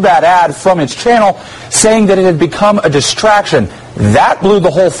pulled that ad from its channel, saying that it had become a distraction. That blew the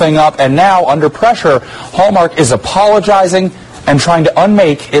whole thing up, and now, under pressure, Hallmark is apologizing and trying to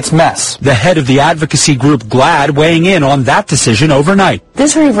unmake its mess. The head of the advocacy group GLAAD weighing in on that decision overnight.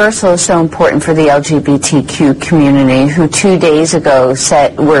 This reversal is so important for the LGBTQ community, who 2 days ago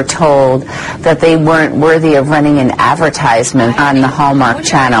were told that they weren't worthy of running an advertisement on the Hallmark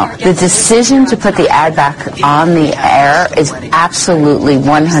Channel. The decision to put the ad back on the air is absolutely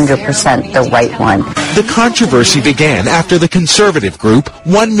 100% the right one. The controversy began after the conservative group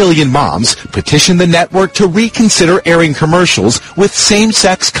 1 Million Moms petitioned the network to reconsider airing commercials with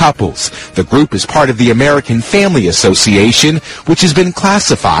same-sex couples. The group is part of the American Family Association, which has been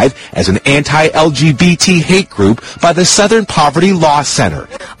classified as an anti-LGBT hate group by the Southern Poverty Law Center.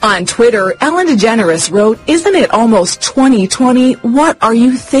 On Twitter, Ellen DeGeneres wrote, "Isn't it almost 2020? What are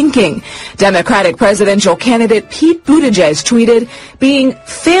you thinking?" Democratic presidential candidate Pete Buttigieg tweeted, "Being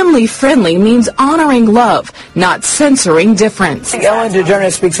family-friendly means honoring love, not censoring difference." Ellen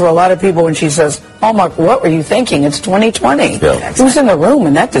DeGeneres speaks for a lot of people when she says, Hallmark, what were you thinking? It's 2020. Yeah. Who's in the room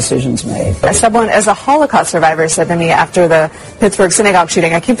when that decision's made? Someone, as a Holocaust survivor, said to me after the Pittsburgh synagogue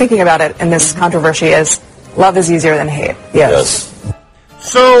shooting, I keep thinking about it, and this controversy is, love is easier than hate. Yes.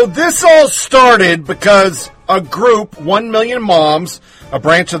 So this all started because a group, 1 Million Moms, a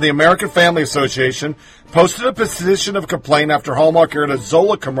branch of the American Family Association, posted a petition of complaint after Hallmark aired a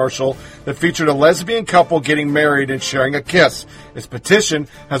Zola commercial that featured a lesbian couple getting married and sharing a kiss. This petition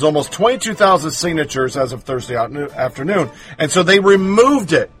has almost 22,000 signatures as of Thursday afternoon, and so they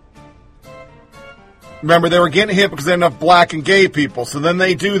removed it. Remember, they were getting hit because they didn't have black and gay people, so then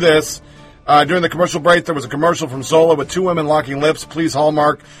they do this. During the commercial break, there was a commercial from Zola with 2 women locking lips. Please,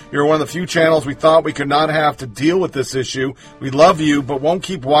 Hallmark, you're one of the few channels we thought we could not have to deal with this issue. We love you, but won't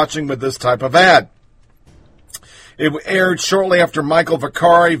keep watching with this type of ad. It aired shortly after Michael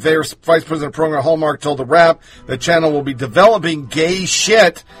Vicari, vice president of program at Hallmark, told the Wrap the channel will be developing gay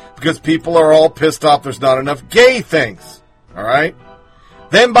shit because people are all pissed off there's not enough gay things. All right?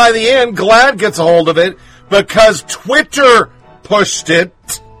 Then by the end, GLAAD gets a hold of it because Twitter pushed it.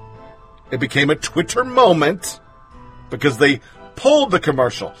 It became a Twitter moment because they pulled the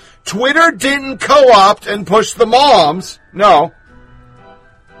commercial. Twitter didn't co-opt and push the moms. No.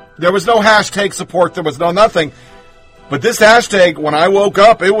 There was no hashtag support. There was no nothing. But this hashtag, when I woke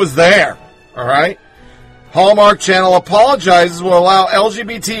up, it was there. All right? Hallmark Channel apologizes, will allow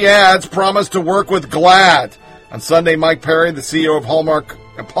LGBT ads, promise to work with GLAAD. On Sunday, Mike Perry, the CEO of Hallmark,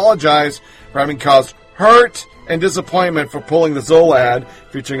 apologized for having caused hurt and disappointment for pulling the Zola ad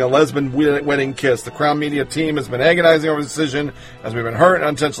featuring a lesbian wedding kiss. The Crown Media team has been agonizing over the decision as we've been hurt and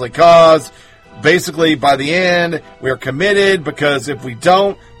unintentionally caused. Basically, by the end, we are committed because if we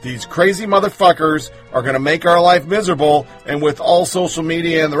don't, these crazy motherfuckers are going to make our life miserable. And with all social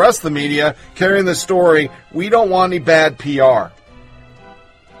media and the rest of the media carrying this story, we don't want any bad PR.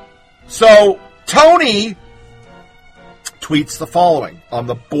 So, Tony tweets the following on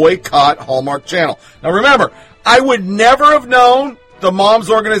the Boycott Hallmark Channel. Now remember, I would never have known the moms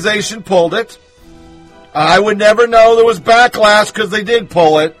organization pulled it. I would never know there was backlash because they did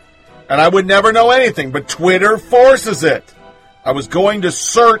pull it. And I would never know anything, but Twitter forces it. I was going to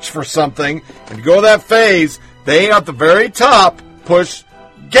search for something, and to go to that phase, they at the very top push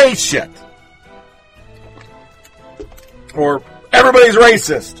gay shit. Or everybody's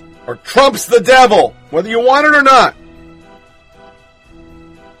racist. Or Trump's the devil, whether you want it or not.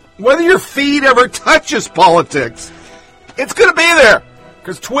 Whether your feed ever touches politics, it's going to be there.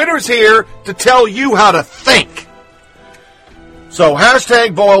 Because Twitter's here to tell you how to think. So,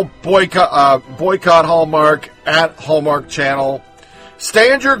 hashtag boycott Hallmark at Hallmark Channel.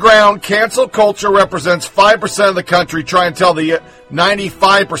 Stand your ground. Cancel culture represents 5% of the country. Try and tell the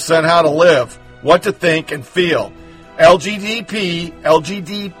 95% how to live, what to think and feel. LGBT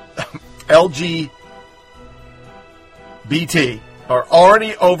are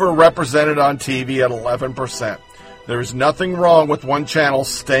already overrepresented on TV at 11%. There is nothing wrong with one channel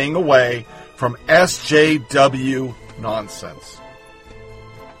staying away from SJW nonsense.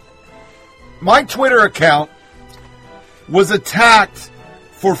 My Twitter account was attacked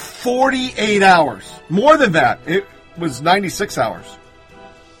for 48 hours. More than that. It was 96 hours.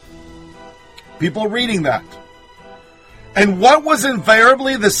 People reading that. And what was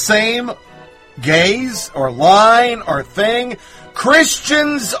invariably the same gaze or line or thing?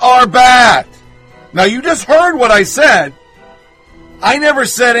 Christians are bad. Now, you just heard what I said. I never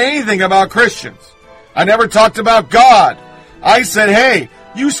said anything about Christians. I never talked about God. I said, hey,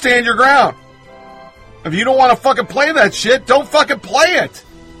 you stand your ground. If you don't want to fucking play that shit, don't fucking play it.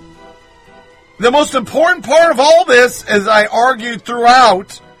 The most important part of all this, as I argued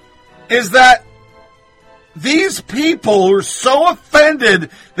throughout, is that these people who are so offended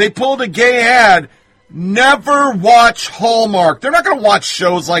they pulled a gay ad never watch Hallmark. They're not going to watch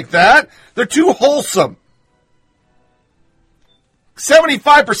shows like that. They're too wholesome.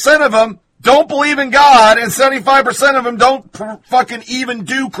 75% of them don't believe in God, and 75% of them don't fucking even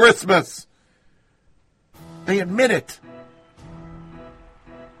do Christmas. They admit it.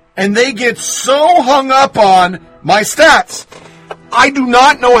 And they get so hung up on my stats. I do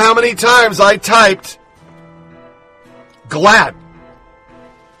not know how many times I typed GLAAD.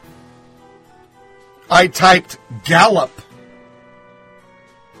 I typed Gallup.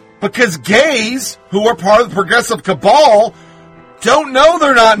 Because gays, who are part of the progressive cabal, don't know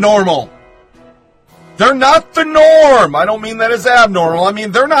they're not normal. They're not the norm. I don't mean that as abnormal. I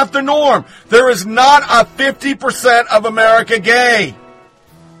mean, they're not the norm. There is not a 50% of America gay.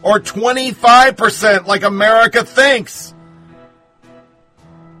 Or 25% like America thinks.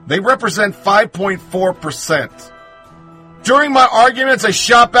 They represent 5.4%. During my arguments, I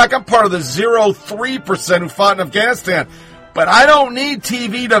shot back. I'm part of the 0.3% who fought in Afghanistan. But I don't need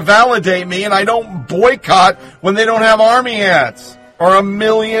TV to validate me, and I don't boycott when they don't have army ads. Or a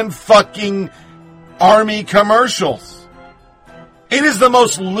million fucking army commercials. It is the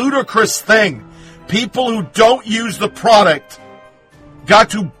most ludicrous thing. People who don't use the product got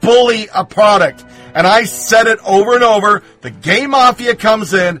to bully a product. And I said it over and over. The gay mafia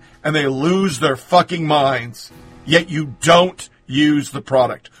comes in and they lose their fucking minds. Yet you don't use the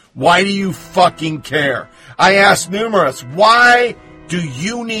product. Why do you fucking care? I asked numerous, why do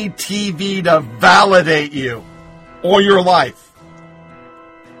you need TV to validate you or your life?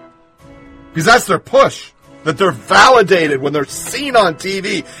 Because that's their push, that they're validated when they're seen on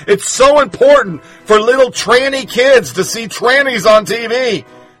TV. It's so important for little tranny kids to see trannies on TV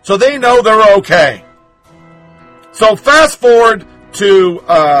so they know they're okay. So fast forward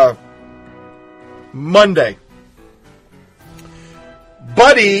to Monday.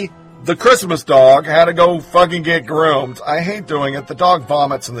 Buddy, the Christmas dog, had to go fucking get groomed. I hate doing it. The dog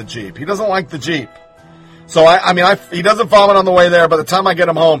vomits in the Jeep. He doesn't like the Jeep. So, he doesn't vomit on the way there. By the time I get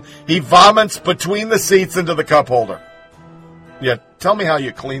him home, he vomits between the seats into the cup holder. Yeah, tell me how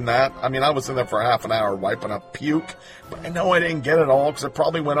you clean that. I mean, I was in there for half an hour wiping up puke, but I know I didn't get it all because it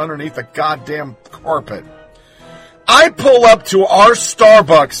probably went underneath the goddamn carpet. I pull up to our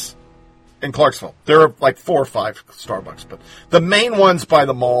Starbucks in Clarksville. There are like 4 or 5 Starbucks, but the main one's by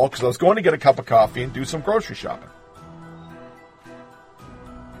the mall because I was going to get a cup of coffee and do some grocery shopping.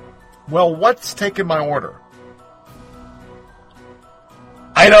 Well, what's taking my order?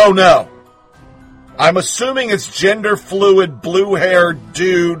 I don't know. I'm assuming it's gender fluid, blue-haired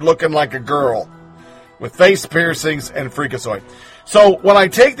dude looking like a girl with face piercings and freakazoid. So when I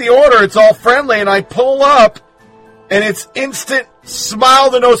take the order, it's all friendly, and I pull up, and it's instant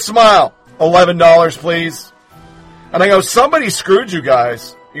smile to no smile. $11, please. And I go, somebody screwed you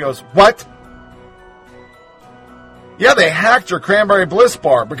guys. He goes, what? Yeah, they hacked your Cranberry Bliss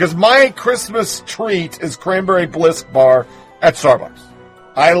bar because my Christmas treat is Cranberry Bliss bar at Starbucks.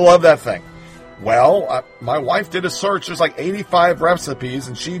 I love that thing. Well, my wife did a search. There's like 85 recipes,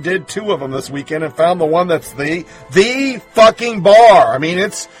 and she did 2 of them this weekend and found the one that's the fucking bar. I mean,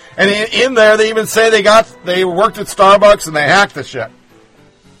 it's, and in there they even say they worked at Starbucks and they hacked the shit.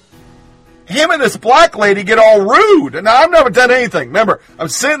 Him and this black lady get all rude, and I've never done anything. Remember, I'm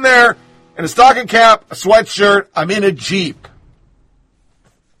sitting there in a stocking cap, a sweatshirt. I'm in a Jeep.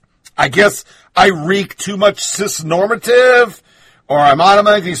 I guess I reek too much cisnormative, or I'm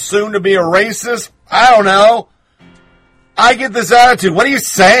automatically soon to be a racist. I don't know. I get this attitude. What are you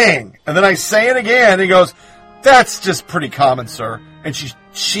saying? And then I say it again. And he goes, that's just pretty common, sir. And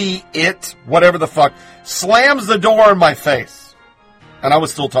it, whatever the fuck, slams the door in my face. And I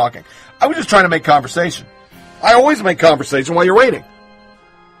was still talking. I was just trying to make conversation. I always make conversation while you're waiting.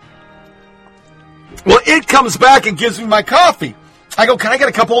 Well, it comes back and gives me my coffee. I go, can I get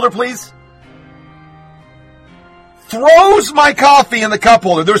a cup holder, please? Throws my coffee in the cup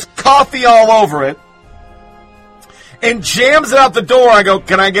holder. There's coffee all over it. And jams it out the door. I go,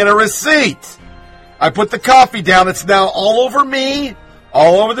 can I get a receipt? I put the coffee down. It's now all over me,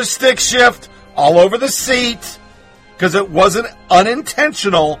 all over the stick shift, all over the seat. Because it wasn't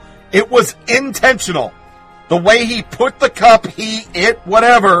unintentional. It was intentional. The way he put the cup,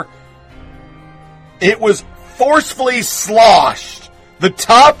 whatever, it was forcefully sloshed. The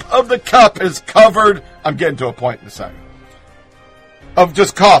top of the cup is covered, I'm getting to a point in a second, of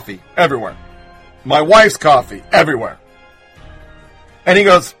just coffee everywhere. My wife's coffee everywhere. And he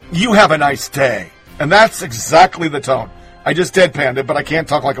goes, you have a nice day. And that's exactly the tone. I just deadpanned it, but I can't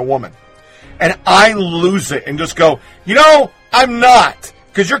talk like a woman. And I lose it and just go, I'm not.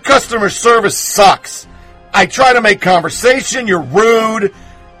 Because your customer service sucks. I try to make conversation. You're rude.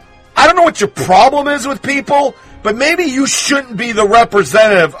 I don't know what your problem is with people, but maybe you shouldn't be the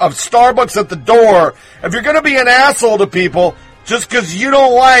representative of Starbucks at the door. If you're going to be an asshole to people just because you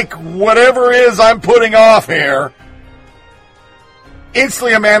don't like whatever it is I'm putting off here,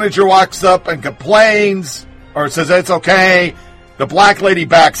 instantly a manager walks up and complains or says it's okay. The black lady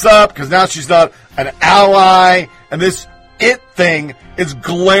backs up because now she's not an ally, and this it thing is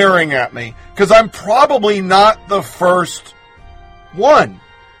glaring at me because I'm probably not the first one.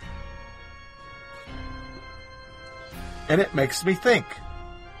 And it makes me think,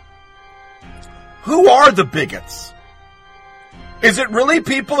 who are the bigots? Is it really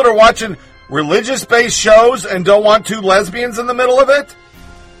people that are watching religious-based shows and don't want 2 lesbians in the middle of it?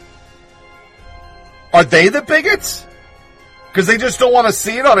 Are they the bigots? Because they just don't want to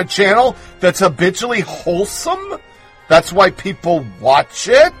see it on a channel that's habitually wholesome? That's why people watch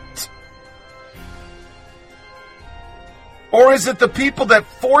it? Or is it the people that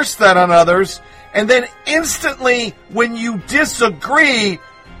force that on others, and then instantly, when you disagree,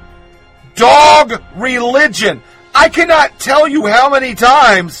 dog religion? I cannot tell you how many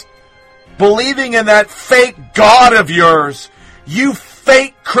times, believing in that fake God of yours, you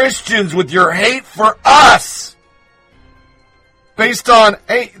fake Christians with your hate for us, based on,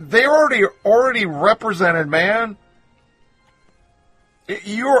 hey, they're already represented, man.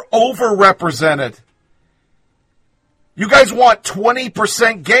 You're overrepresented. You guys want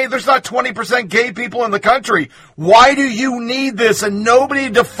 20% gay? There's not 20% gay people in the country. Why do you need this? And nobody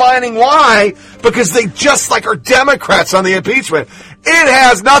defining why, because they just like are Democrats on the impeachment. It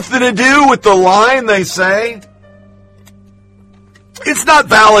has nothing to do with the line, they say. It's not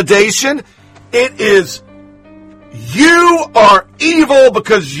validation. It is You are evil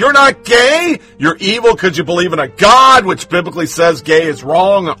because you're not gay. You're evil because you believe in a God, which biblically says gay is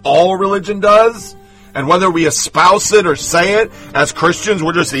wrong. All religion does. And whether we espouse it or say it, as Christians,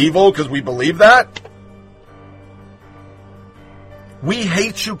 we're just evil because we believe that. We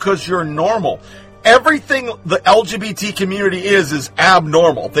hate you because you're normal. Everything the LGBT community is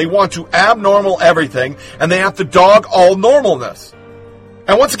abnormal. They want to abnormal everything, and they have to dog all normalness.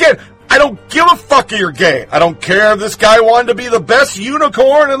 And once again, I don't give a fuck if you're gay. I don't care if this guy wanted to be the best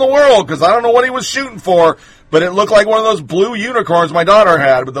unicorn in the world, because I don't know what he was shooting for, but it looked like one of those blue unicorns my daughter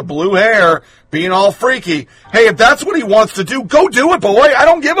had with the blue hair being all freaky. Hey, if that's what he wants to do, go do it, boy. I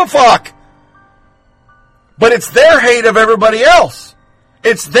don't give a fuck. But it's their hate of everybody else.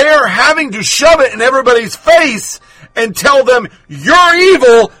 It's their having to shove it in everybody's face and tell them, you're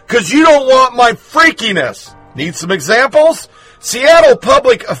evil because you don't want my freakiness. Need some examples? Seattle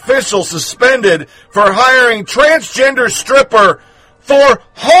public official suspended for hiring transgender stripper for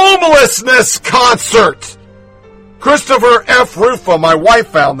homelessness concert. Christopher F. Rufa, my wife,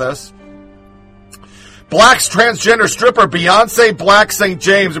 found this. Black's transgender stripper Beyonce Black St.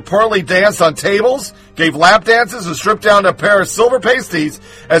 James reportedly danced on tables, gave lap dances, and stripped down to a pair of silver pasties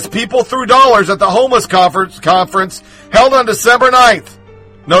as people threw dollars at the homeless conference held on December 9th,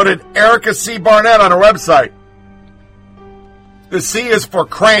 noted Erica C. Barnett on her website. The C is for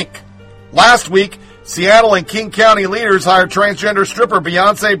crank. Last week, Seattle and King County leaders hired transgender stripper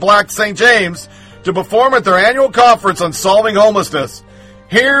Beyonce Black St. James to perform at their annual conference on solving homelessness.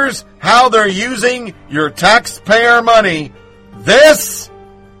 Here's how they're using your taxpayer money. This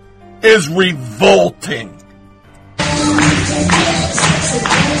is revolting.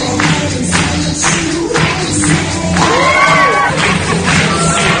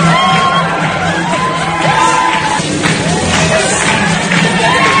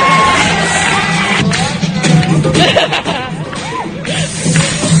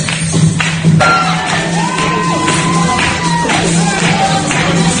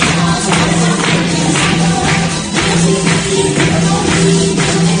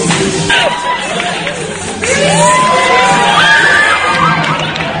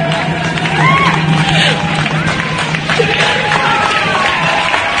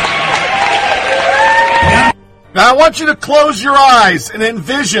 Now I want you to close your eyes and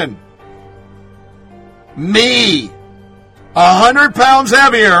envision me, 100 pounds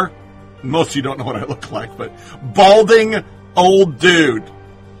heavier, most of you don't know what I look like, but balding old dude.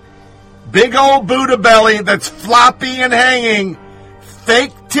 Big old Buddha belly that's floppy and hanging,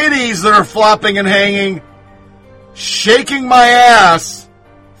 fake titties that are flopping and hanging, shaking my ass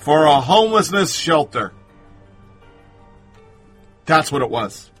for a homelessness shelter. That's what it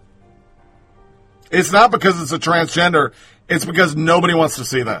was. It's not because it's a transgender. It's because nobody wants to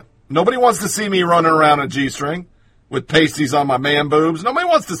see that. Nobody wants to see me running around a G-string with pasties on my man boobs. Nobody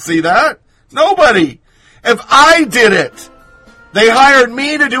wants to see that. Nobody. If I did it, they hired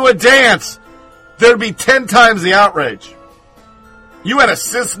me to do a dance, there'd be 10 times the outrage. You had a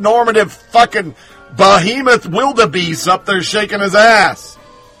cis-normative fucking behemoth wildebeest up there shaking his ass.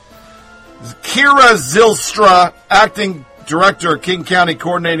 Kira Zylstra, acting director of King County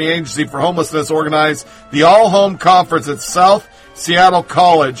Coordinating Agency for Homelessness, organized the All Home Conference at South Seattle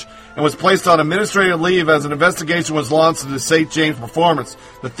College and was placed on administrative leave as an investigation was launched into the St. James performance.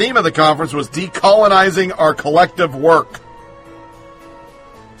 The theme of the conference was decolonizing our collective work.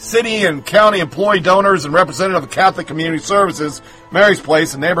 City and county employee donors and representative of Catholic Community Services, Mary's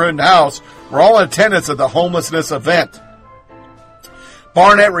Place, and Neighborhood and House were all in attendance at the homelessness event.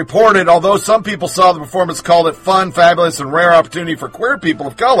 Barnett reported, although some people saw the performance, called it fun, fabulous, and rare opportunity for queer people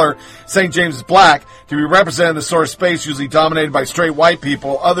of color, St. James is Black, to be represented in the sort of space usually dominated by straight white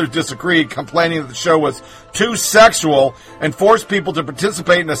people. Others disagreed, complaining that the show was too sexual and forced people to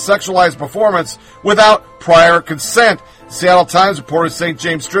participate in a sexualized performance without prior consent. The Seattle Times reported St.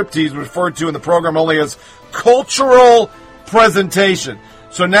 James striptease was referred to in the program only as cultural presentation.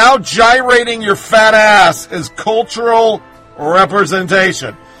 So now gyrating your fat ass is cultural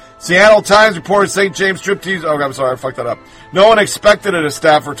representation. Seattle Times reported St. James striptease. Oh, I'm sorry, I fucked that up. No one expected it, a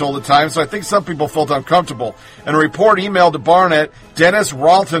staffer told the Times, so I think some people felt uncomfortable. In a report emailed to Barnett, Dennis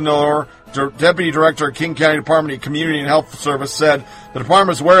Raltenor, Deputy Director of King County Department of Community and Health Service, said the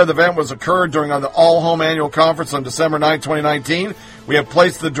department is aware the event was occurred during the All Home Annual Conference on December 9, 2019. We have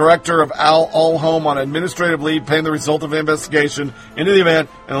placed the director of All Home on administrative leave pending the result of an investigation into the event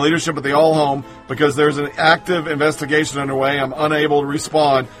and the leadership of the All Home. Because there's an active investigation underway, I'm unable to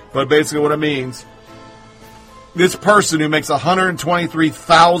respond. But basically what it means, this person who makes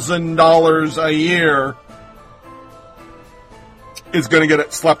 $123,000 a year is going to get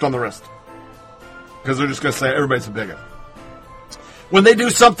it slapped on the wrist. because they're just going to say everybody's a bigot. When they do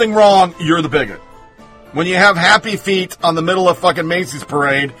something wrong, you're the bigot. When you have happy feet on the middle of fucking Macy's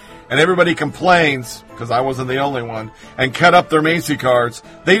parade and everybody complains, because I wasn't the only one, and cut up their Macy cards,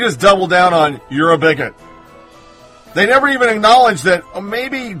 they just double down on you're a bigot. They never even acknowledge that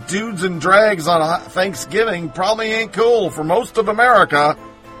maybe dudes and drags on Thanksgiving probably ain't cool for most of America.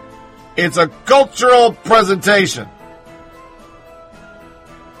 It's a cultural presentation.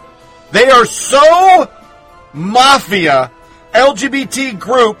 They are so mafia. LGBT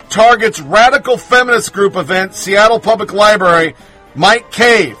group targets radical feminist group event, Seattle Public Library, Mike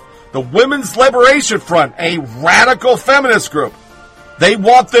Cave. The Women's Liberation Front, a radical feminist group. They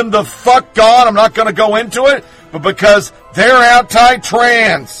want them the fuck gone. I'm not going to go into it, but because they're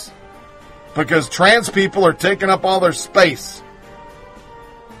anti-trans. Because trans people are taking up all their space.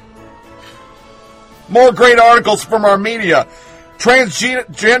 More great articles from our media.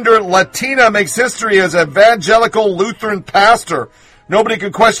 Transgender Latina makes history as evangelical Lutheran pastor. Nobody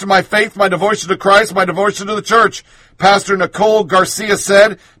can question my faith, my devotion to Christ, my devotion to the church. Pastor Nicole Garcia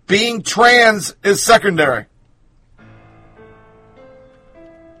said, being trans is secondary.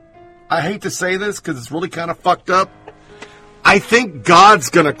 I hate to say this because it's really kind of fucked up. I think God's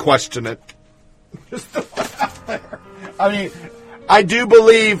going to question it. Just to put out there. I mean, I do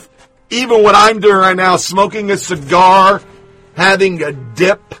believe even what I'm doing right now, smoking a cigar, having a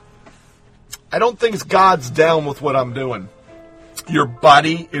dip, I don't think God's down with what I'm doing. Your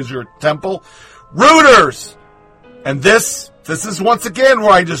body is your temple. Rooters! And this is once again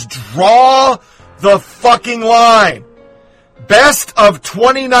where I just draw the fucking line. Best of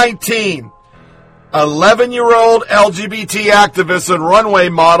 2019. 11-year-old LGBT activist and runway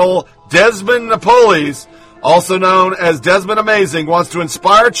model Desmond Napoles, also known as Desmond Amazing, wants to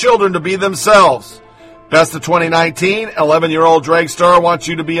inspire children to be themselves. Best of 2019. 11-year-old drag star wants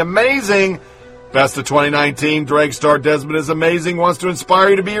you to be amazing. Best of 2019. Drag star Desmond is amazing, wants to inspire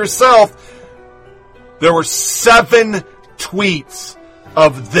you to be yourself. There were 7 tweets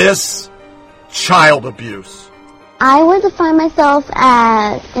of this child abuse. I would define myself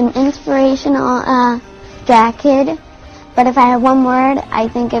as an inspirational drag kid, but if I had one word, I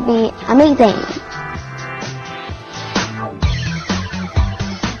think it'd be amazing.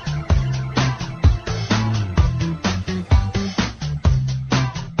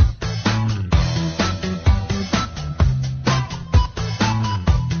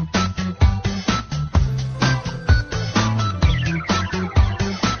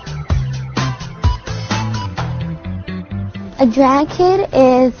 A drag kid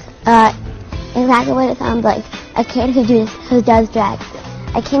is exactly what it sounds like. A kid who does drag.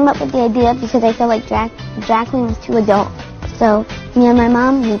 I came up with the idea because I felt like drag queen was too adult. So me and my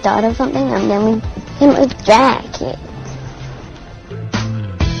mom, we thought of something and then we came up with drag kid.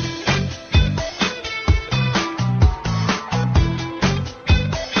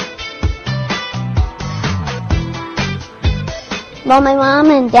 Well, my mom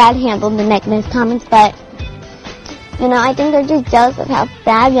and dad handled the negative comments, but you know, I think they're just jealous of how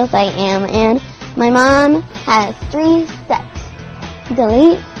fabulous I am, and my mom has 3 steps.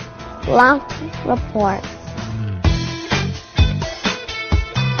 Delete, block, report.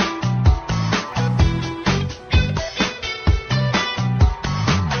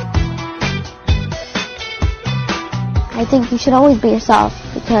 I think you should always be yourself,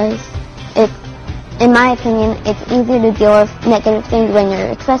 because in my opinion, it's easier to deal with negative things when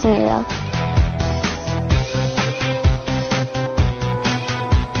you're expressing yourself.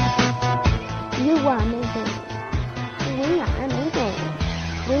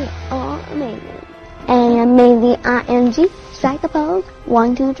 A-M-A-Z-I-N-G, strike a pose,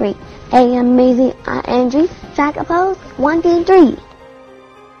 1, 2, 3. A-M-A-Z-I-N-G, strike a pose, 1, 2, 3.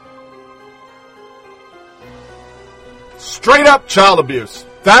 Straight up child abuse.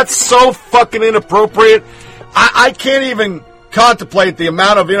 That's so fucking inappropriate. I can't even contemplate the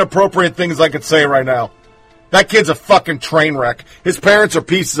amount of inappropriate things I could say right now. That kid's a fucking train wreck. His parents are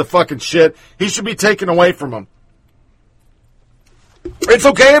pieces of fucking shit. He should be taken away from him. It's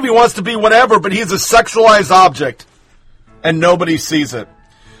okay if he wants to be whatever, but he's a sexualized object. And nobody sees it.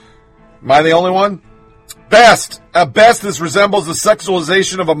 Am I the only one? Best. At best, this resembles the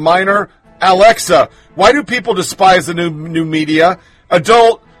sexualization of a minor. Alexa. Why do people despise the new media?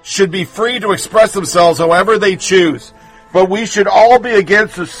 Adult should be free to express themselves however they choose. But we should all be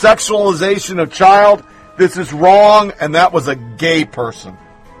against the sexualization of child. This is wrong, and that was a gay person.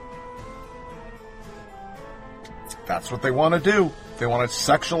 That's what they want to do. They want to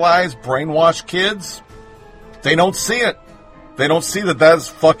sexualize, brainwash kids. They don't see it. They don't see that is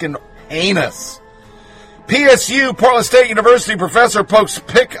fucking heinous. PSU, Portland State University professor pokes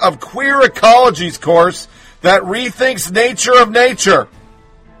pick of queer ecologies course that rethinks nature of nature.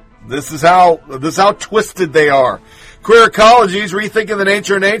 This is how twisted they are. Queer ecologies, rethinking the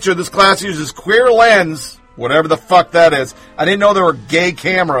nature of nature. This class uses queer lens, whatever the fuck that is. I didn't know there were gay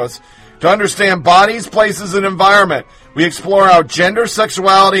cameras, to understand bodies, places, and environment. We explore how gender,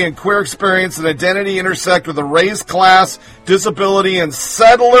 sexuality, and queer experience and identity intersect with the race, class, disability, and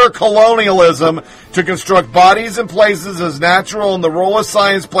settler colonialism to construct bodies and places as natural and the role of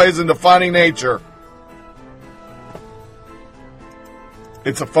science plays in defining nature.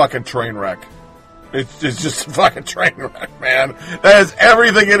 It's a fucking train wreck. It's just a fucking train wreck, man. That is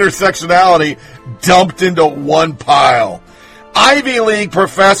everything intersectionality dumped into one pile. Ivy League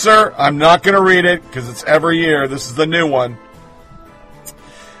professor, I'm not going to read it because it's every year. This is the new one.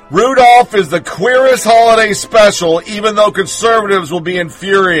 Rudolph is the queerest holiday special, even though conservatives will be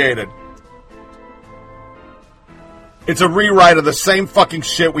infuriated. It's a rewrite of the same fucking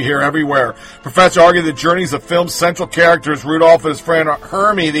shit we hear everywhere. Professor argued the journeys of film's central characters, Rudolph and his friend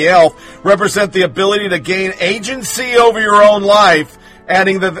Hermie the elf, represent the ability to gain agency over your own life,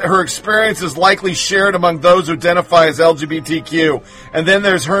 adding that her experience is likely shared among those who identify as LGBTQ. And then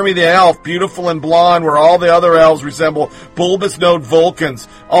there's Hermie the elf, beautiful and blonde, where all the other elves resemble bulbous-nosed Vulcans.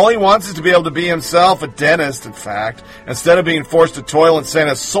 All he wants is to be able to be himself, a dentist, in fact, instead of being forced to toil in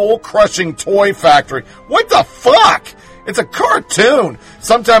Santa's soul-crushing toy factory. What the fuck? It's a cartoon.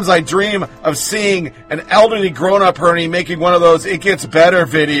 Sometimes I dream of seeing an elderly grown-up Hermie making one of those It Gets Better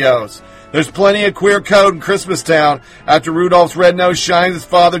videos. There's plenty of queer code in Christmastown. After Rudolph's red nose shines, his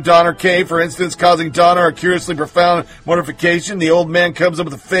father, Donner K., for instance, causing Donner a curiously profound mortification. The old man comes up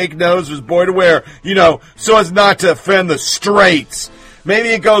with a fake nose for his boy to wear, so as not to offend the straights. Maybe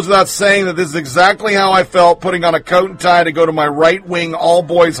it goes without saying that this is exactly how I felt putting on a coat and tie to go to my right-wing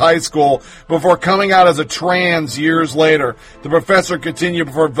all-boys high school before coming out as a trans years later. The professor continued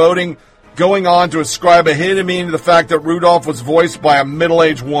before going on to ascribe a hidden meaning to the fact that Rudolph was voiced by a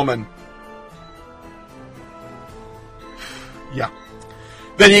middle-aged woman. Yeah.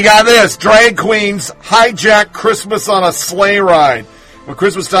 Then you got this. Drag queens hijack Christmas on a sleigh ride. When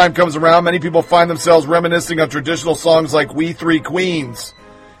Christmas time comes around, many people find themselves reminiscing of traditional songs like We Three Queens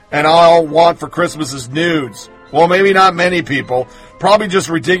and All I Want for Christmas is Nudes. Well, maybe not many people. Probably just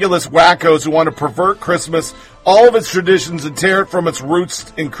ridiculous wackos who want to pervert Christmas, all of its traditions, and tear it from its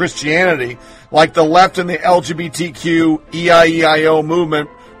roots in Christianity, like the left and the LGBTQ EIEIO movement,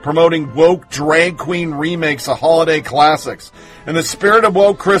 promoting woke drag queen remakes of holiday classics. In the spirit of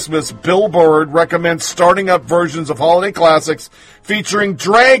woke Christmas, Billboard recommends starting up versions of holiday classics featuring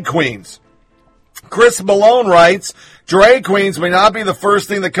drag queens. Chris Malone writes, drag queens may not be the first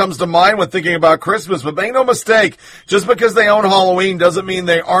thing that comes to mind when thinking about Christmas, but make no mistake, just because they own Halloween doesn't mean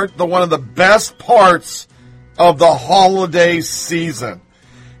they aren't one of the best parts of the holiday season.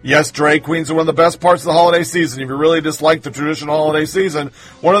 Yes, drag queens are one of the best parts of the holiday season. If you really dislike the traditional holiday season,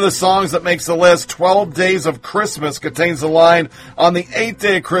 one of the songs that makes the list, 12 Days of Christmas, contains the line, on the 8th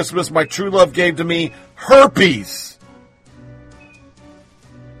day of Christmas, my true love gave to me herpes.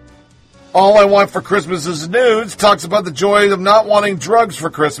 All I Want for Christmas is Nudes talks about the joy of not wanting drugs for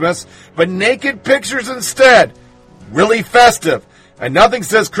Christmas, but naked pictures instead. Really festive. And nothing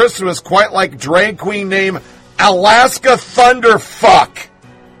says Christmas quite like drag queen name Alaska Thunderfuck.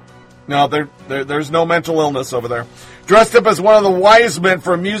 No, there's no mental illness over there. Dressed up as one of the wise men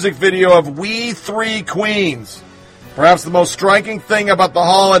for a music video of We Three Queens. Perhaps the most striking thing about the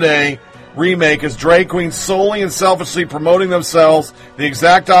holiday remake is drag queens solely and selfishly promoting themselves, the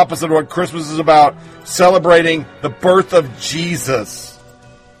exact opposite of what Christmas is about, celebrating the birth of Jesus.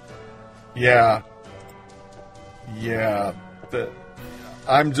 Yeah.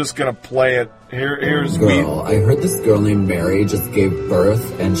 I'm just going to play it. Here's girl. I heard this girl named Mary just gave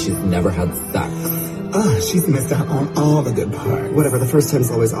birth and she's never had sex. She's missed out on all the good part. Whatever, the first time's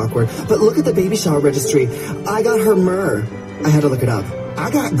always awkward. But look at the baby shower registry. I got her myrrh. I had to look it up.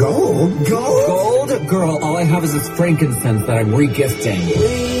 I got gold. Gold? Girl, all I have is this frankincense that I'm regifting.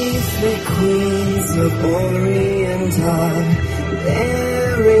 We three queens of Orient,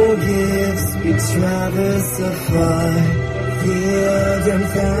 bearing gifts we traverse afar. Field and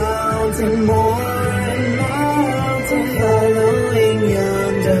fountain, moor and mountain, following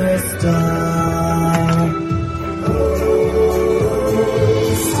yonder star.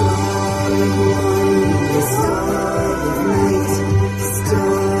 Star of light,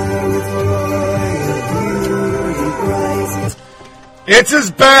 star with royal beauty bright. It's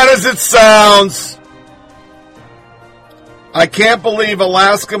as bad as it sounds. I can't believe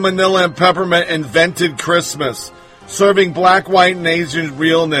Alaska, Manila, and Peppermint invented Christmas. serving black, white, and Asian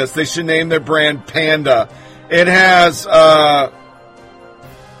realness. They should name their brand Panda. It has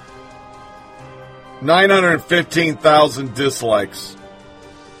 915,000 dislikes.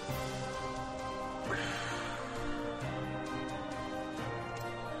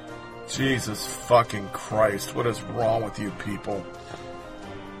 Jesus fucking Christ. What is wrong with you people?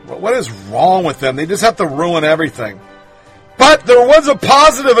 What is wrong with them? They just have to ruin everything. But there was a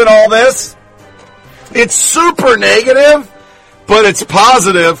positive in all this. It's super negative, but it's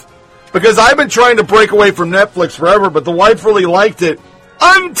positive. Because I've been trying to break away from Netflix forever, but the wife really liked it.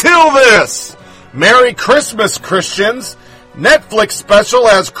 Until this. Merry Christmas, Christians. Netflix special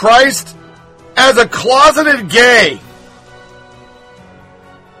has Christ as a closeted gay.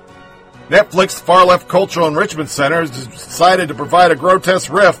 Netflix far-left cultural enrichment center has decided to provide a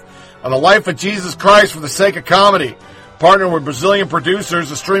grotesque riff on the life of Jesus Christ for the sake of comedy. Partnering with Brazilian producers,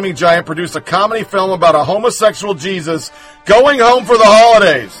 the streaming giant produced a comedy film about a homosexual Jesus going home for the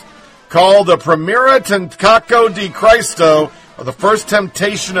holidays, called The Primeira Tentação de Cristo, or The First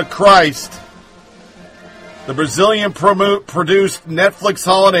Temptation of Christ. The Brazilian-produced Netflix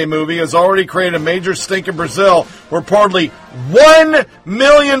holiday movie has already created a major stink in Brazil, where reportedly 1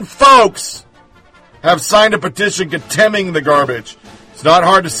 million folks have signed a petition condemning the garbage. It's not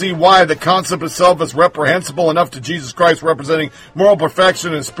hard to see why the concept itself is reprehensible enough to Jesus Christ representing moral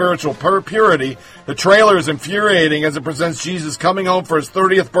perfection and spiritual purity. The trailer is infuriating as it presents Jesus coming home for his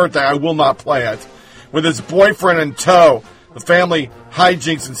 30th birthday. I will not play it. With his boyfriend in tow. The family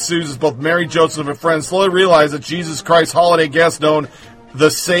hijinks ensues as both Mary, Joseph, and friends slowly realize that Jesus Christ's holiday guest, known the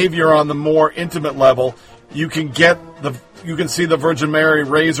Savior on the more intimate level, you can see the Virgin Mary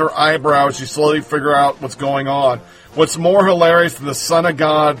raise her eyebrow as she slowly figure out what's going on. What's more hilarious than the Son of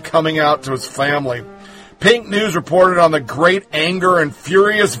God coming out to his family? Pink News reported on the great anger and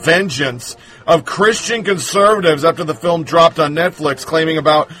furious vengeance of Christian conservatives after the film dropped on Netflix, claiming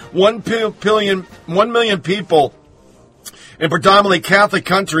about 1 million people in predominantly Catholic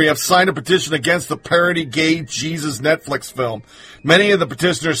country have signed a petition against the parody gay Jesus Netflix film. Many of the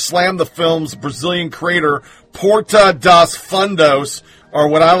petitioners slammed the film's Brazilian creator, Porta dos Fundos, or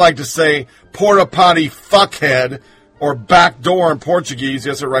what I like to say, Porta Potty Fuckhead, or Backdoor in Portuguese,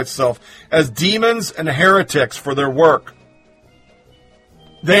 yes it writes itself, as demons and heretics for their work.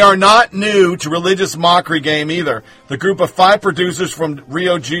 They are not new to religious mockery game either. The group of 5 producers from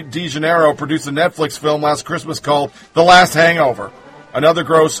Rio de Janeiro produced a Netflix film last Christmas called The Last Hangover. Another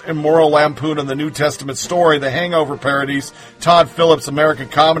gross, immoral lampoon of the New Testament story, The Hangover parodies Todd Phillips' American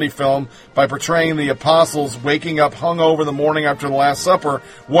comedy film by portraying the apostles waking up hungover the morning after the Last Supper,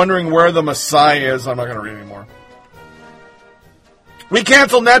 wondering where the Messiah is. I'm not going to read anymore. We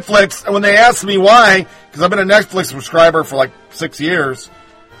canceled Netflix, and when they asked me why, because I've been a Netflix subscriber for like 6 years,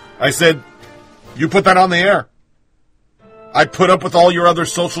 I said, you put that on the air. I put up with all your other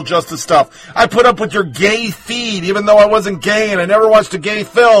social justice stuff. I put up with your gay feed, even though I wasn't gay and I never watched a gay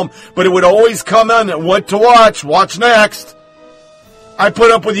film, but it would always come in and what to watch next. I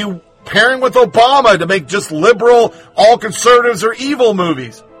put up with you pairing with Obama to make just liberal, all conservatives are evil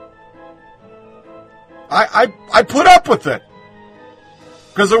movies. I put up with it.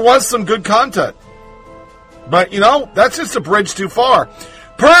 Because there was some good content. But, that's just a bridge too far.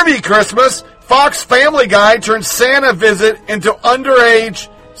 Pervy Christmas, Fox Family Guy turns Santa visit into underage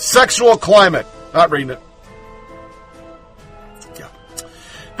sexual climate. Not reading it. Yeah.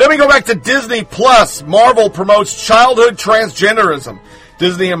 Then we go back to Disney Plus. Marvel promotes childhood transgenderism.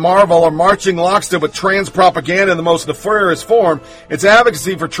 Disney and Marvel are marching lockstep with trans propaganda in the most nefarious form. It's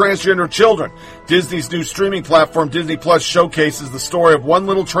advocacy for transgender children. Disney's new streaming platform, Disney Plus, showcases the story of one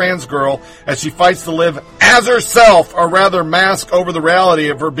little trans girl as she fights to live as herself, or rather mask over the reality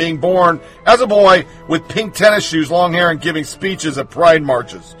of her being born as a boy with pink tennis shoes, long hair, and giving speeches at pride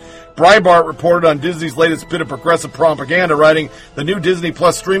marches. Breitbart reported on Disney's latest bit of progressive propaganda, writing, the new Disney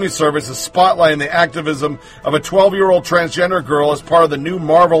Plus streaming service is spotlighting the activism of a 12-year-old transgender girl as part of the new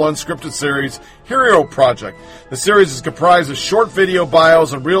Marvel unscripted series, Hero Project. The series is comprised of short video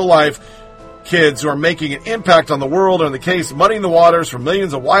bios of real-life kids who are making an impact on the world, and in the case, muddying the waters for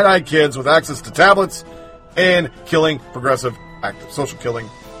millions of wide-eyed kids with access to tablets and killing progressive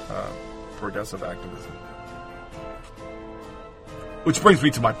progressive activism. Which brings me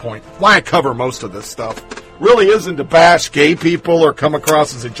to my point. Why I cover most of this stuff really isn't to bash gay people or come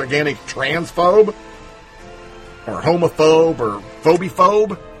across as a gigantic transphobe or homophobe or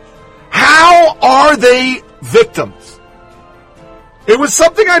phobophobe. How are they victims? It was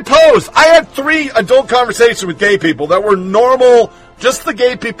something I posed. I had 3 adult conversations with gay people that were normal, just the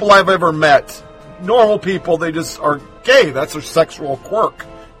gay people I've ever met. Normal people, they just are gay. That's their sexual quirk.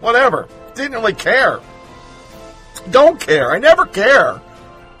 Whatever. Didn't really care. don't care. I never care.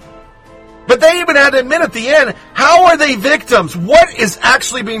 But they even had to admit at the end, how are they victims? What is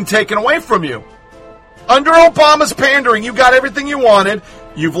actually being taken away from you? Under Obama's pandering, you got everything you wanted.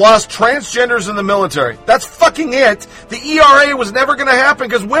 You've lost transgenders in the military. That's fucking it. The ERA was never going to happen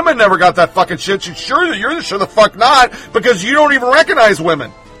because women never got that fucking shit. You're sure the fuck not, because you don't even recognize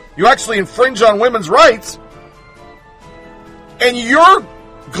women. You actually infringe on women's rights. And you're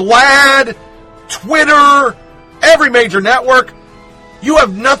glad, Twitter, every major network, you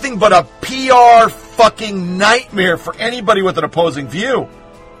have nothing but a PR fucking nightmare for anybody with an opposing view.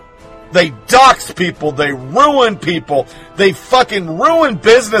 They dox people. They ruin people. They fucking ruin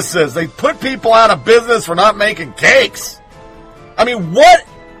businesses. They put people out of business for not making cakes. I mean, what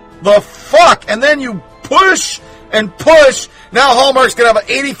the fuck? And then you push and push. Now Hallmark's going to have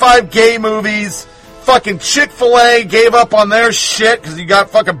 85 gay movies. Fucking Chick-fil-A gave up on their shit because you got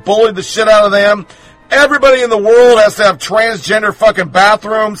fucking bullied the shit out of them. Everybody in the world has to have transgender fucking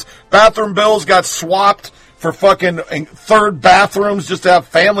bathrooms. Bathroom bills got swapped for fucking third bathrooms just to have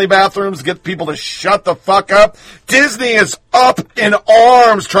family bathrooms, get people to shut the fuck up. Disney is up in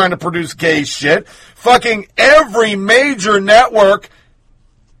arms trying to produce gay shit. Fucking every major network,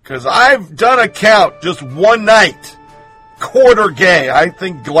 because I've done a count just one night, quarter gay. I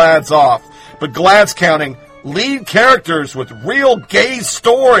think GLAAD's off, but GLAAD's counting lead characters with real gay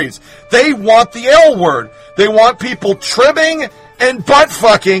stories. They want the L word. They want people trimming and butt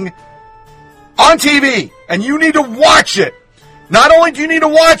fucking on TV, and you need to watch it. Not only do you need to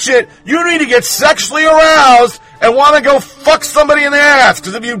watch it, you need to get sexually aroused and want to go fuck somebody in the ass,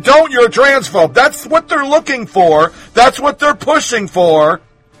 because if you don't, you're a transphobe. That's what they're looking for. That's what they're pushing for.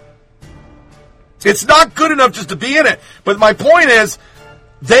 It's not good enough just to be in it. But my point is,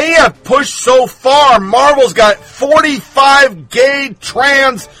 they have pushed so far. Marvel's got 45 gay,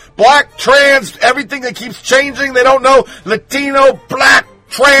 trans, black, trans, everything that keeps changing. They don't know Latino, black,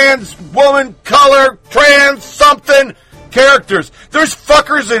 trans, woman, color, trans, something, characters. There's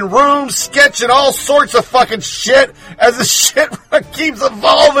fuckers in rooms sketching all sorts of fucking shit as the shit keeps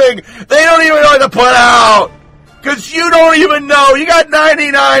evolving. They don't even know what to put out. Because you don't even know. You got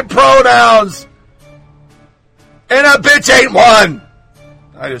 99 pronouns. And a bitch ain't one.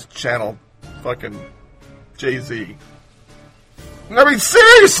 I just channeled fucking Jay-Z. I mean,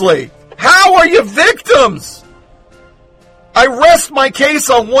 seriously. How are you victims? I rest my case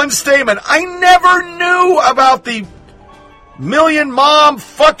on one statement. I never knew about the Million Mom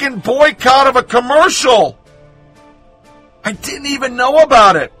fucking boycott of a commercial. I didn't even know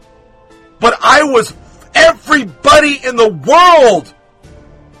about it. But everybody in the world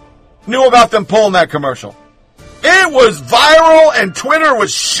knew about them pulling that commercial. It was viral and Twitter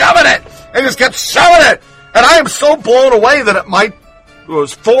was shoving it. They just kept shoving it. And I am so blown away that it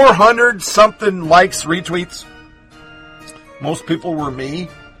was 400 something likes, retweets. Most people were me.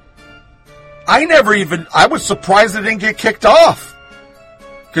 I was surprised it didn't get kicked off.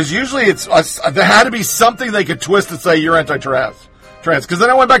 Because usually there had to be something they could twist and say you're anti-trans. Because then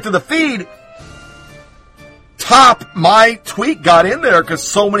I went back to the feed. My tweet got in there because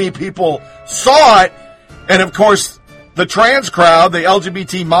so many people saw it. And of course, the trans crowd, the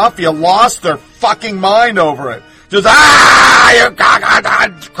LGBT mafia, lost their fucking mind over it. Just, you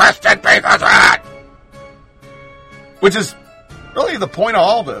cock-a-down Christian piece of shit! Which is really the point of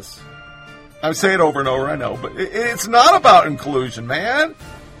all this. I say it over and over, I know, but it's not about inclusion, man.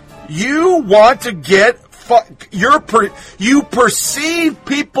 You want to get you perceive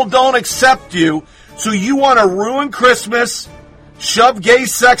people don't accept you, so you want to ruin Christmas, shove gay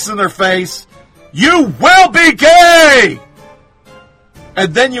sex in their face. You will be gay!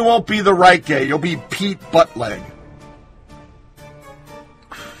 And then you won't be the right gay. You'll be Pete Buttleg.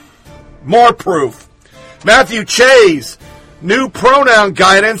 More proof. Matthew Chase, new pronoun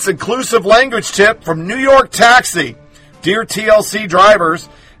guidance, inclusive language tip from New York Taxi. Dear TLC drivers,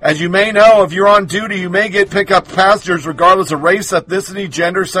 as you may know, if you're on duty, you may get pickup passengers regardless of race, ethnicity,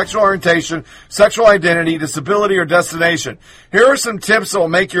 gender, sexual orientation, sexual identity, disability, or destination. Here are some tips that will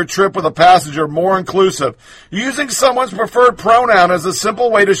make your trip with a passenger more inclusive. Using someone's preferred pronoun is a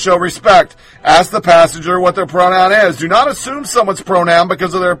simple way to show respect. Ask the passenger what their pronoun is. Do not assume someone's pronoun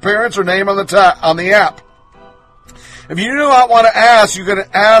because of their appearance or name on the app. If you do not want to ask, you can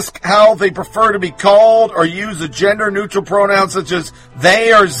ask how they prefer to be called or use a gender-neutral pronoun such as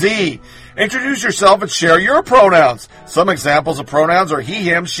they or ze. Introduce yourself and share your pronouns. Some examples of pronouns are he,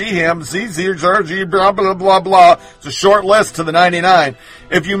 him, she, him, ze, ze, blah, blah, blah, blah. It's a short list to the 99.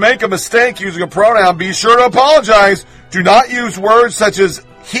 If you make a mistake using a pronoun, be sure to apologize. Do not use words such as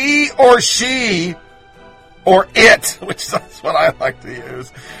he or she or it, which is what I like to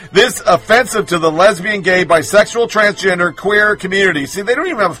use. This offensive to the lesbian, gay, bisexual, transgender, queer community. See, they don't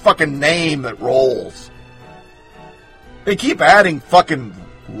even have a fucking name that rolls. They keep adding fucking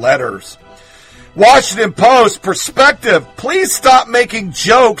letters. Washington Post, perspective. Please stop making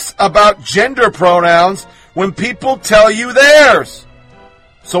jokes about gender pronouns when people tell you theirs.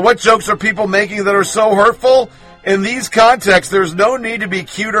 So what jokes are people making that are so hurtful? In these contexts, there's no need to be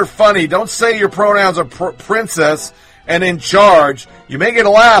cute or funny. Don't say your pronouns are princess and in charge. You may get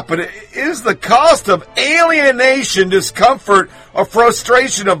a laugh, but is the cost of alienation, discomfort, or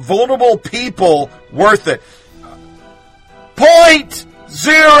frustration of vulnerable people worth it?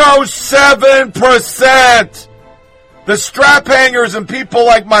 0.07%. The strap hangers and people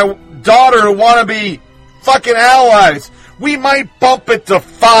like my daughter who want to be fucking allies, we might bump it to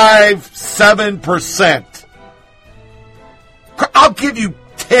 5-7%. I'll give you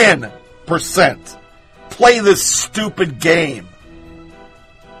 10%. Play this stupid game.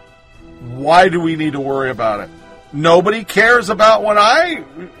 Why do we need to worry about it? Nobody cares about what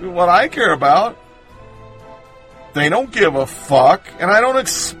I care about. They don't give a fuck, and I don't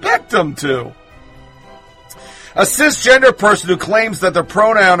expect them to. A cisgender person who claims that their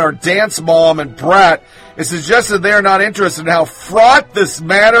pronoun are dance mom and brat is suggested they are not interested in how fraught this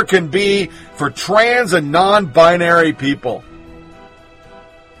matter can be for trans and non-binary people.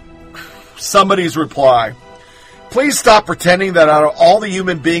 Somebody's reply. Please stop pretending that out of all the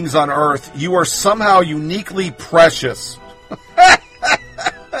human beings on Earth, you are somehow uniquely precious.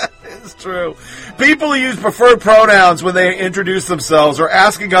 It's true. People who use preferred pronouns when they introduce themselves are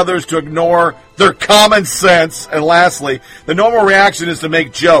asking others to ignore their common sense. And lastly, the normal reaction is to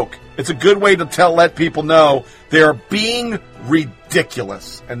make joke. It's a good way to let people know they are being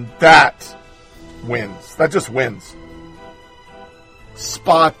ridiculous. And that wins. That just wins.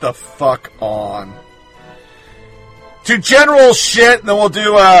 Spot the fuck on. To general shit, and then we'll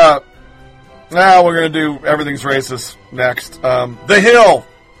do, we're going to do Everything's Racist next. The Hill.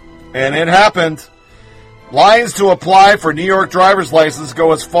 And it happened. Lines to apply for New York driver's license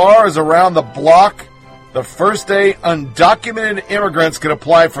go as far as around the block. The first day undocumented immigrants can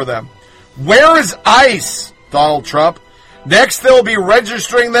apply for them. Where is ICE, Donald Trump? Next, they'll be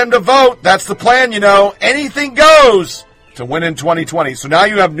registering them to vote. That's the plan, you know. Anything goes to win in 2020. So now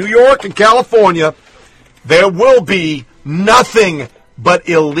you have New York and California. There will be nothing but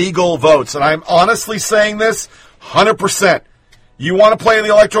illegal votes. And I'm honestly saying this 100%. You want to play the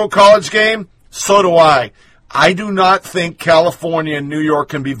Electoral College game? So do I. I do not think California and New York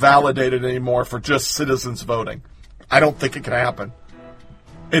can be validated anymore for just citizens voting. I don't think it can happen.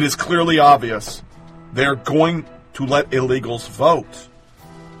 It is clearly obvious. They're going to let illegals vote.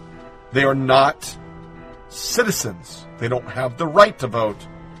 They are not citizens. They don't have the right to vote.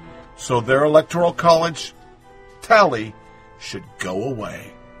 So their Electoral College tally should go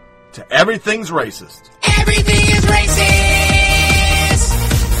away. To Everything's Racist. Everything is racist.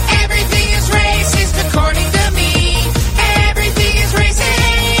 Everything is racist according to me. Everything is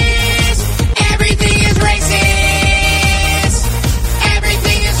racist. Everything is racist.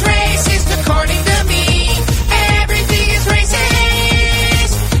 Everything is racist according to me. Everything is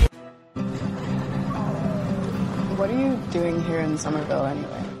racist. What are you doing here in Somerville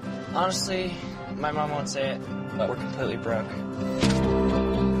anyway? Honestly, my mom won't say it, but we're completely broke.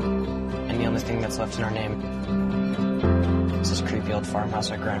 And the only thing that's left in our name is this creepy old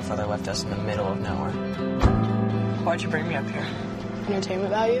farmhouse our grandfather left us in the middle of nowhere. Why'd you bring me up here? Entertainment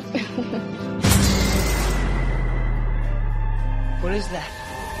value? What is that?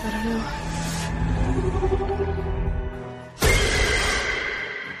 I don't know.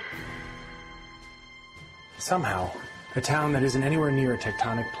 Somehow, a town that isn't anywhere near a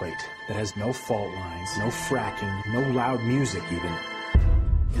tectonic plate, that has no fault lines, no fracking, no loud music even,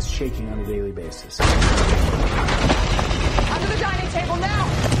 is shaking on a daily basis. Under the dining table now!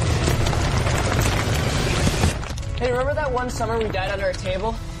 Hey, remember that one summer we died under a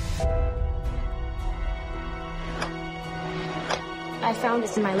table? I found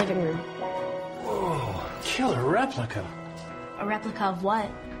this in my living room. Whoa, killer replica. A replica of what?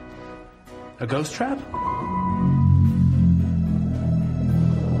 A ghost trap?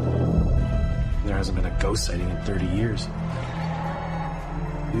 There hasn't been a ghost sighting in 30 years.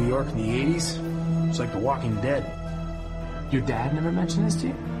 New York in the 80s? It's like The Walking Dead. Your dad never mentioned this to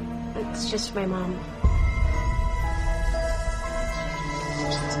you? It's just my mom.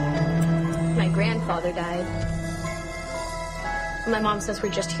 My grandfather died. My mom says we're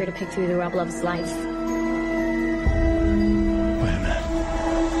just here to pick through the rubble of his life. Wait a minute.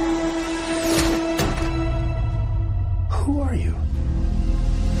 Who are you?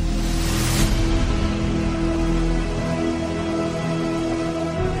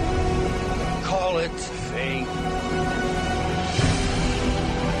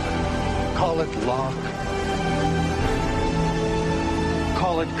 it luck.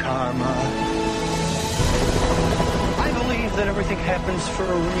 Call it karma. I believe that everything happens for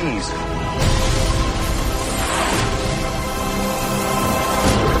a reason.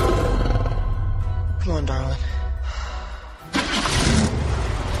 Come on, darling.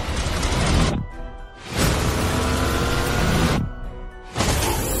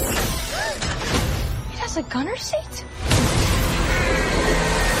 It has a gunner seat?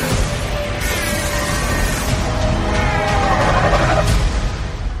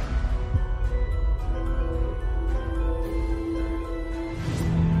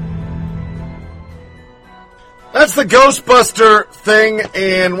 That's the Ghostbuster thing,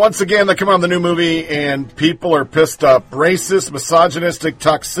 and once again, they come out of the new movie, and people are pissed up. Racist, misogynistic,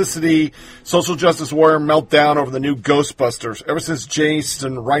 toxicity, social justice warrior meltdown over the new Ghostbusters. Ever since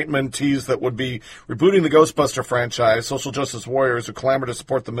Jason Reitman teased that would be rebooting the Ghostbuster franchise, social justice warriors who clamor to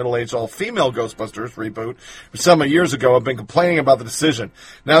support the middle-aged, all-female Ghostbusters reboot some years ago have been complaining about the decision.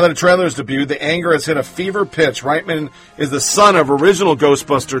 Now that a trailer is debuted, the anger has hit a fever pitch. Reitman is the son of original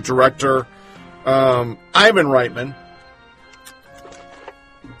Ghostbuster director Ivan Reitman,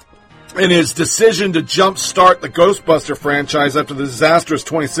 and his decision to jumpstart the Ghostbuster franchise after the disastrous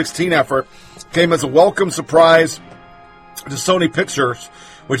 2016 effort came as a welcome surprise to Sony Pictures,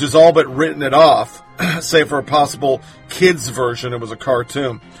 which has all but written it off, save for a possible kids version. It was a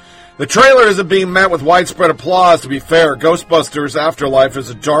cartoon. The trailer isn't being met with widespread applause, to be fair. Ghostbusters Afterlife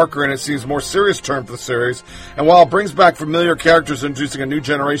is a darker and it seems more serious turn for the series, and while it brings back familiar characters introducing a new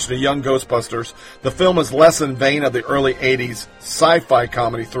generation of young Ghostbusters, the film is less in vein of the early 80s sci-fi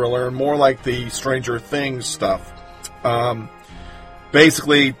comedy thriller and more like the Stranger Things stuff.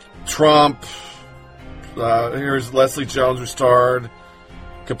 Basically, Trump, here's Leslie Jones who starred,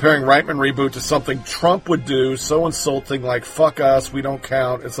 comparing Reitman reboot to something Trump would do, so insulting, like, fuck us, we don't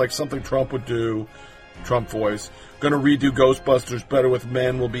count. It's like something Trump would do. Trump voice. Gonna redo Ghostbusters, better with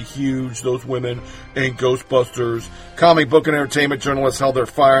men, will be huge. Those women ain't Ghostbusters. Comic book and entertainment journalists held their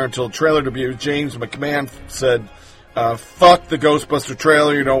fire until the trailer debuted. James McMahon said, fuck the Ghostbuster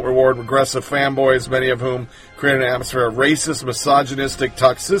trailer. You don't reward regressive fanboys, many of whom created an atmosphere of racist, misogynistic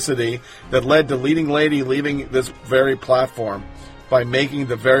toxicity that led to leading lady leaving this very platform by making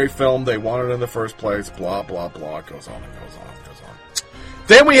the very film they wanted in the first place, blah, blah, blah. It goes on and goes on and goes on.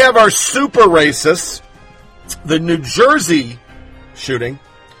 Then we have our super racists, the New Jersey shooting,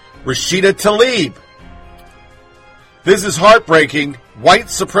 Rashida Tlaib. This is heartbreaking. White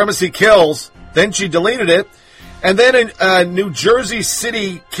supremacy kills. Then she deleted it. And then a New Jersey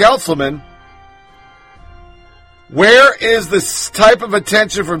city councilman. Where is this type of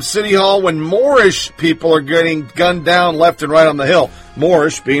attention from City Hall when Moorish people are getting gunned down left and right on the Hill?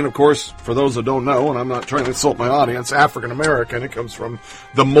 Moorish being, of course, for those that don't know, and I'm not trying to insult my audience, African American. It comes from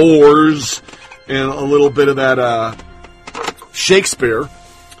the Moors and a little bit of that Shakespeare.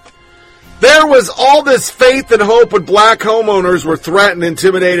 There was all this faith and hope when black homeowners were threatened,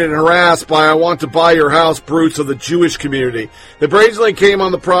 intimidated, and harassed by I want to buy your house brutes of the Jewish community. They brazenly came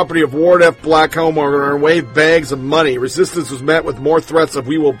on the property of Ward F. black homeowner and waved bags of money. Resistance was met with more threats of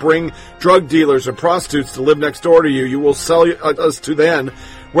we will bring drug dealers and prostitutes to live next door to you. You will sell us to them.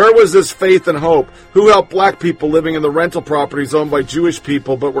 Where was this faith and hope? Who helped black people living in the rental properties owned by Jewish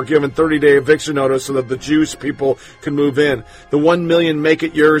people but were given 30-day eviction notice so that the Jewish people could move in? The 1 million Make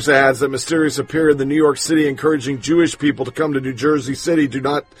It Yours ads that mysteriously appeared in the New York City encouraging Jewish people to come to New Jersey City do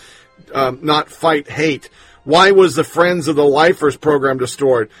not fight hate. Why was the Friends of the Lifers program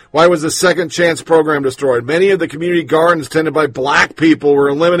destroyed? Why was the Second Chance program destroyed? Many of the community gardens tended by black people were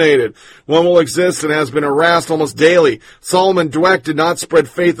eliminated. One will exist and has been harassed almost daily. Solomon Dweck did not spread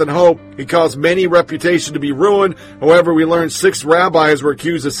faith and hope. He caused many reputation to be ruined. However, we learned 6 rabbis were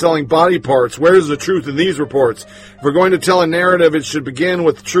accused of selling body parts. Where is the truth in these reports? If we're going to tell a narrative, it should begin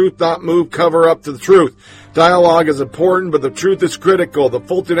with truth, not move cover up to the truth. Dialogue is important, but the truth is critical. The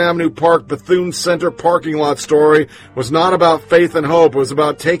Fulton Avenue Park Bethune Center parking lot story was not about faith and hope. It was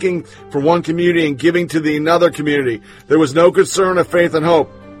about taking from one community and giving to the another community. There was no concern of faith and hope.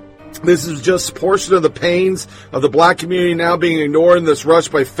 This is just a portion of the pains of the black community now being ignored in this rush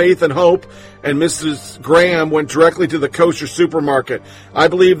by faith and hope, and Mrs. Graham went directly to the kosher supermarket. I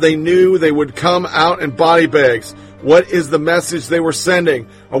believe they knew they would come out in body bags. What is the message they were sending?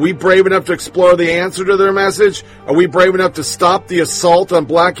 Are we brave enough to explore the answer to their message? Are we brave enough to stop the assault on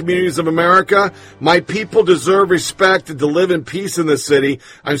black communities of America? My people deserve respect and to live in peace in this city.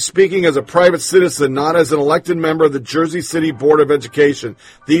 I'm speaking as a private citizen, not as an elected member of the Jersey City Board of Education.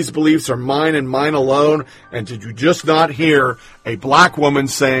 These beliefs are mine and mine alone. And did you just not hear a black woman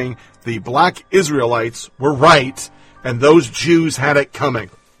saying the black Israelites were right and those Jews had it coming?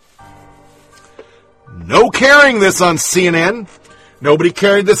 No carrying this on CNN. Nobody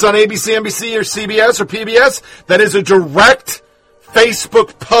carried this on ABC, NBC, or CBS, or PBS. That is a direct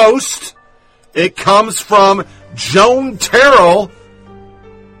Facebook post. It comes from Joan Terrell.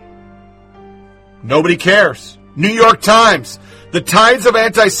 Nobody cares. New York Times. The tides of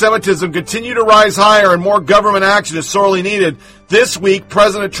anti-Semitism continue to rise higher and more government action is sorely needed. This week,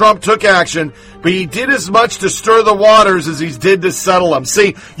 President Trump took action, but he did as much to stir the waters as he did to settle them.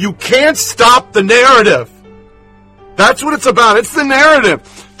 See, you can't stop the narrative. That's what it's about. It's the narrative.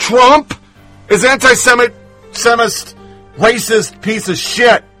 Trump is anti-Semite, racist piece of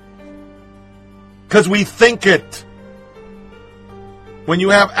shit. Because we think it. When you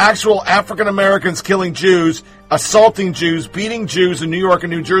have actual African Americans killing Jews, assaulting Jews, beating Jews in New York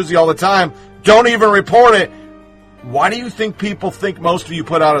and New Jersey all the time, don't even report it. Why do you think people think most of you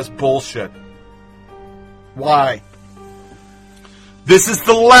put out as bullshit? Why? This is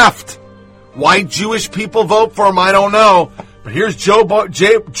the left. Why Jewish people vote for him, I don't know. But here's Joy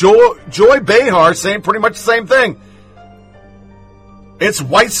Behar saying pretty much the same thing. It's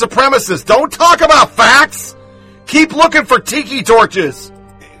white supremacists. Don't talk about facts. Keep looking for tiki torches.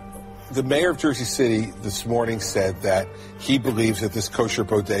 The mayor of Jersey City this morning said that he believes that this kosher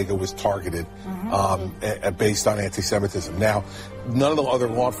bodega was targeted based on anti-Semitism. Now, none of the other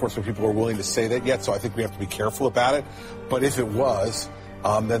law enforcement people are willing to say that yet, so I think we have to be careful about it. But if it was,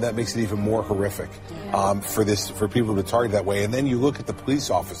 then that makes it even more horrific for people to be targeted that way. And then you look at the police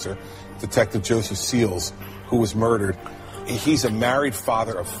officer, Detective Joseph Seals, who was murdered. He's a married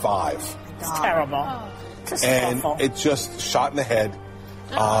father of 5. It's terrible. And it just shot in the head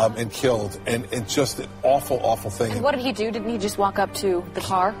and killed. And just an awful, awful thing. And what did he do? Didn't he just walk up to the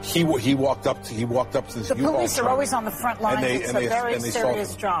car? He walked up to this The U-Haul police are truck. always on the front line. It's a very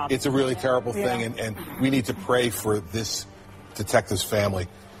serious job. It's a really terrible thing, and we need to pray for this detective's family.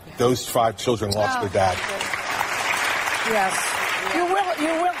 Those 5 children lost their dad. Yes. You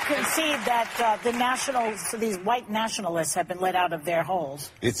will concede that the nationals, these white nationalists, have been let out of their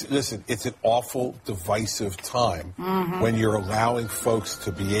holes. It's an awful, divisive time when you're allowing folks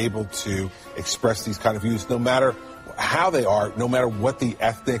to be able to express these kind of views, no matter how they are, no matter what the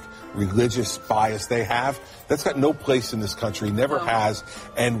ethnic, religious bias they have. That's got no place in this country, never has.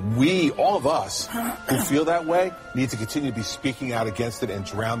 And we, all of us who feel that way, need to continue to be speaking out against it and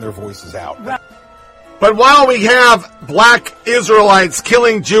drown their voices out. Right. But while we have black Israelites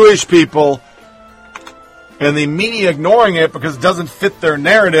killing Jewish people and the media ignoring it because it doesn't fit their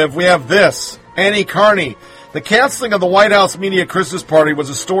narrative, we have this. Annie Carney. The canceling of the White House media Christmas party was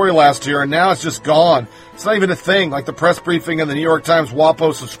a story last year, and now it's just gone. It's not even a thing, like the press briefing and the New York Times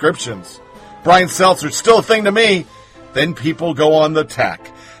WAPO subscriptions. Brian Seltzer, still a thing to me. Then people go on the tack.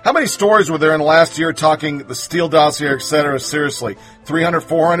 How many stories were there in the last year talking the Steele dossier, etc.? Seriously, 300,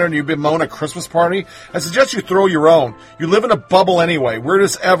 400, and you've been mowing a Christmas party? I suggest you throw your own. You live in a bubble anyway.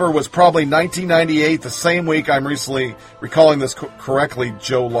 Weirdest ever was probably 1998, the same week, I'm recently recalling this correctly,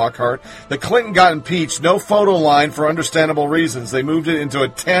 Joe Lockhart, that Clinton got impeached. No photo line for understandable reasons. They moved it into a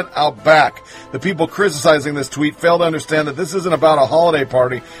tent out back. The people criticizing this tweet fail to understand that this isn't about a holiday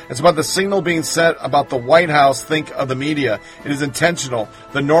party. It's about the signal being sent about the White House think of the media. It is intentional.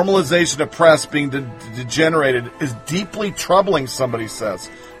 The normalization of press being degenerated is deeply troubling, somebody says.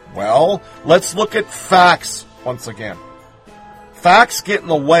 Well, let's look at facts once again. Facts get in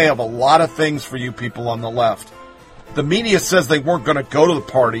the way of a lot of things for you people on the left. The media says they weren't going to go to the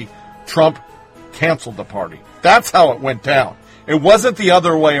party. Trump canceled the party. That's how it went down. It wasn't the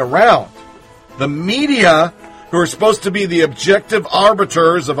other way around. The media, who are supposed to be the objective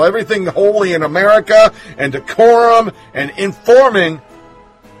arbiters of everything holy in America and decorum and informing,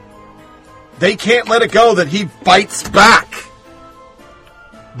 they can't let it go that he bites back.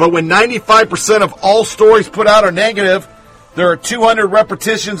 But when 95% of all stories put out are negative, there are 200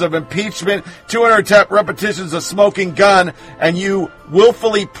 repetitions of impeachment, 200 repetitions of smoking gun, and you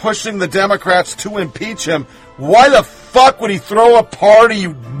willfully pushing the Democrats to impeach him. Why the fuck would he throw a party,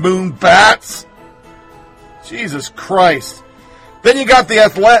 you moon bats? Jesus Christ. Then you got the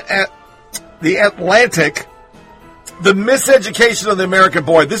Atlantic, the miseducation of the American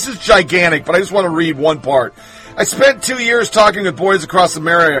boy. This is gigantic, but I just want to read one part. I spent 2 years talking with boys across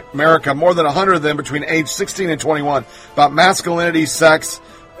America, more than 100 of them between age 16 and 21, about masculinity, sex,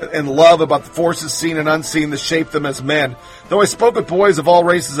 and love, about the forces seen and unseen that shape them as men. Though I spoke with boys of all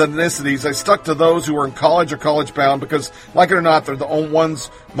races and ethnicities, I stuck to those who were in college or college-bound because, like it or not, they're the only ones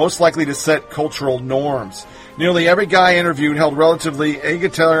most likely to set cultural norms. Nearly every guy interviewed held relatively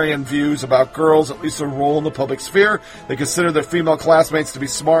egalitarian views about girls, at least their role in the public sphere. They consider their female classmates to be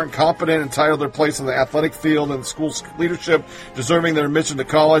smart and competent, entitled to their place in the athletic field and school's leadership, deserving their admission to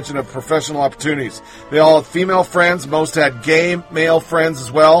college and of professional opportunities. They all had female friends. Most had gay male friends as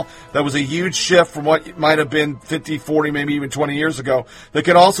well. That was a huge shift from what might have been 50, 40, maybe even 20 years ago. They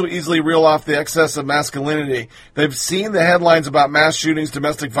could also easily reel off the excess of masculinity. They've seen the headlines about mass shootings,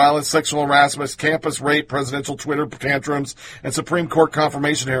 domestic violence, sexual harassment, campus rape, presidential Twitter tantrums, and Supreme Court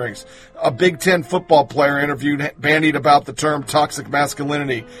confirmation hearings. A Big Ten football player interviewed bandied about the term toxic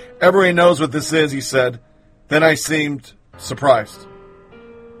masculinity. Everybody knows what this is, he said. Then I seemed surprised.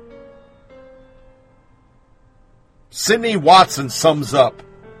 Sydney Watson sums up.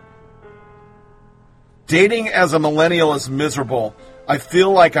 Dating as a millennial is miserable. I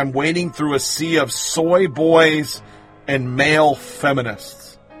feel like I'm wading through a sea of soy boys and male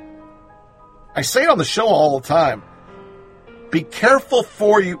feminists. I say it on the show all the time. Be careful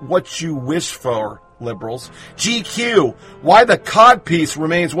for what you wish for, liberals. GQ, why the codpiece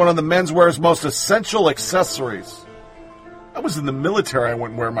remains one of the menswear's most essential accessories. I was in the military, I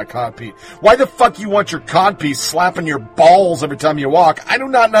wouldn't wear my codpiece. Why the fuck you want your codpiece slapping your balls every time you walk? I do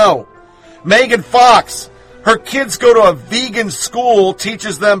not know. Megan Fox, her kids go to a vegan school,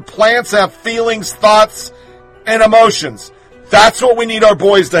 teaches them plants have feelings, thoughts, and emotions. That's what we need our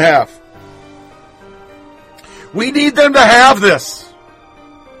boys to have. We need them to have this.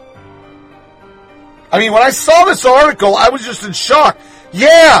 I mean, when I saw this article, I was just in shock.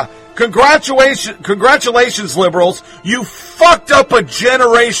 Yeah, congratulations, liberals. You fucked up a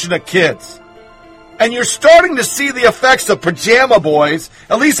generation of kids. And you're starting to see the effects of pajama boys.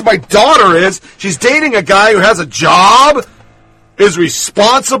 At least my daughter is. She's dating a guy who has a job, is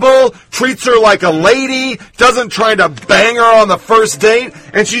responsible, treats her like a lady, doesn't try to bang her on the first date,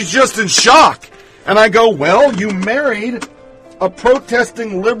 and she's just in shock. And I go, well, you married a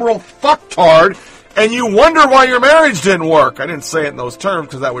protesting liberal fucktard, and you wonder why your marriage didn't work. I didn't say it in those terms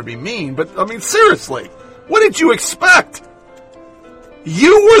because that would be mean, but, I mean, seriously, what did you expect?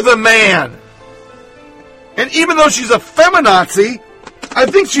 You were the man. And even though she's a feminazi, I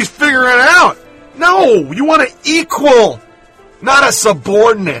think she's figuring it out. No, you want an equal, not a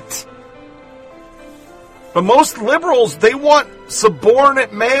subordinate. But most liberals, they want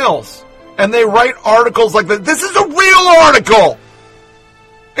subordinate males. And they write articles like that. This is a real article.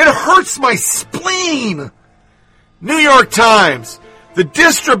 It hurts my spleen. New York Times. The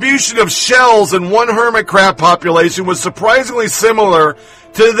distribution of shells in one hermit crab population was surprisingly similar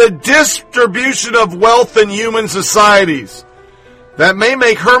to the distribution of wealth in human societies. That may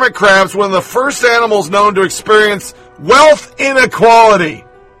make hermit crabs one of the first animals known to experience wealth inequality.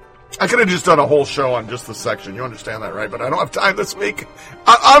 I could have just done a whole show on just the section. You understand that, right? But I don't have time this week.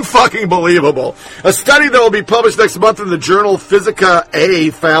 I'm fucking believable. A study that will be published next month in the journal Physica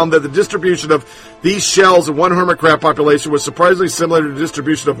A found that the distribution of these shells in one hermit crab population was surprisingly similar to the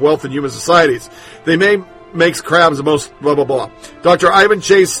distribution of wealth in human societies. They may makes crabs the most blah, blah, blah. Dr. Ivan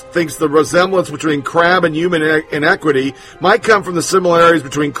Chase thinks the resemblance between crab and human inequity might come from the similarities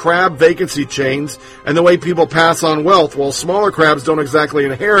between crab vacancy chains and the way people pass on wealth. While smaller crabs don't exactly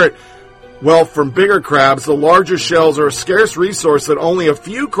inherit wealth from bigger crabs, the larger shells are a scarce resource that only a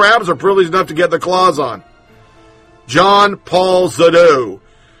few crabs are privileged enough to get their claws on. John Paul Zadeau.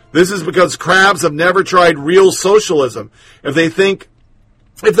 This is because crabs have never tried real socialism. If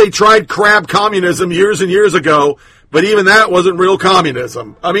they tried crab communism years and years ago, but even that wasn't real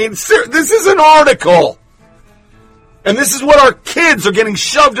communism. I mean, this is an article. And this is what our kids are getting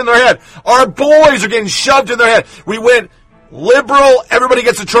shoved in their head. Our boys are getting shoved in their head. We went liberal, everybody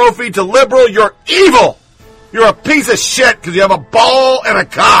gets a trophy, to liberal, you're evil. You're a piece of shit because you have a ball and a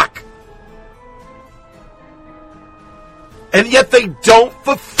cock. And yet they don't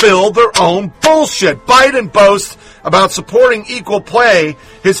fulfill their own bullshit. Biden boasts about supporting equal pay.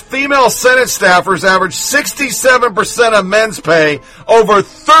 His female Senate staffers average 67% of men's pay over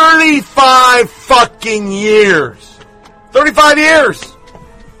 35 fucking years. 35 years.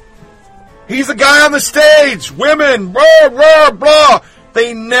 He's a guy on the stage. Women, blah, blah, blah.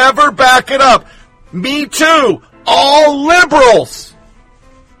 They never back it up. Me too. All liberals.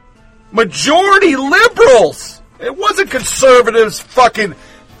 Majority liberals. It wasn't conservatives fucking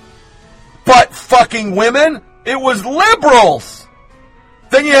butt fucking women. It was liberals.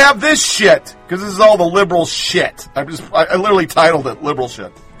 Then you have this shit, because this is all the liberal shit. I literally titled it liberal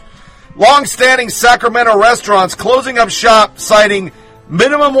shit. Long-standing Sacramento restaurants closing up shop citing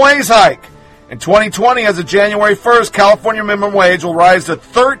minimum wage hike. In 2020, as of January 1st, California minimum wage will rise to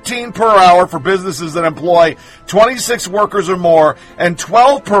 $13 per hour for businesses that employ 26 workers or more and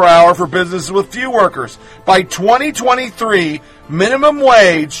 $12 per hour for businesses with few workers. By 2023, minimum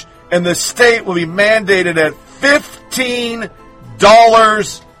wage in the state will be mandated at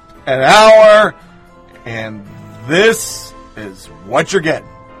 $15 an hour, and this is what you're getting.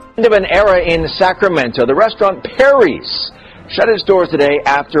 End of an era in Sacramento. The restaurant Perry's shut its doors today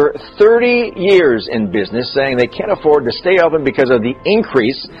after 30 years in business, saying they can't afford to stay open because of the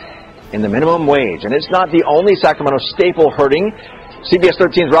increase in the minimum wage. And it's not the only Sacramento staple hurting. CBS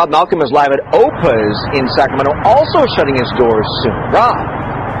 13's Rob Malcolm is live at Opa's in Sacramento, also shutting its doors soon. Rob.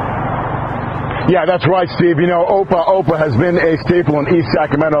 Yeah, that's right, Steve. You know, Opa has been a staple in East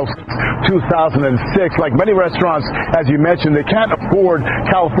Sacramento since 2006. Like many restaurants, as you mentioned, they can't afford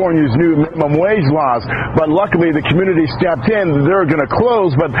California's new minimum wage laws. But luckily, the community stepped in. They're going to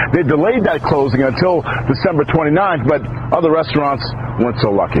close, but they delayed that closing until December 29th. But other restaurants weren't so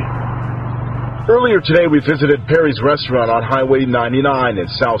lucky. Earlier today, we visited Perry's Restaurant on Highway 99 in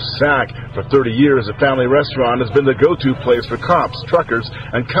South Sac. For 30 years, the family restaurant has been the go-to place for cops, truckers,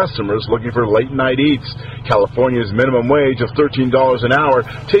 and customers looking for late-night eats. California's minimum wage of $13 an hour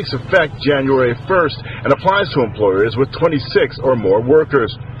takes effect January 1st and applies to employers with 26 or more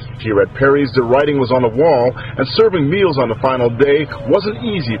workers. Here at Perry's, the writing was on the wall, and serving meals on the final day wasn't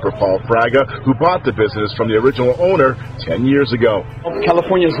easy for Paul Fraga, who bought the business from the original owner 10 years ago.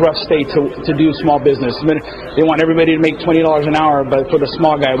 California's a rough state to do small business. They want everybody to make $20 an hour, but for the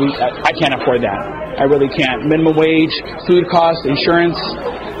small guy, I can't afford that. I really can't. Minimum wage, food costs, insurance,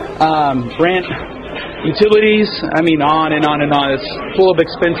 rent, utilities, I mean, on and on and on. It's full of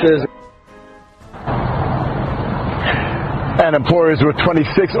expenses. And employers with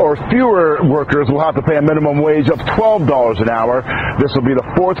 26 or fewer workers will have to pay a minimum wage of $12 an hour. This will be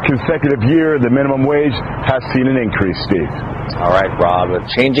the fourth consecutive year the minimum wage has seen an increase, Steve. All right, Rob, a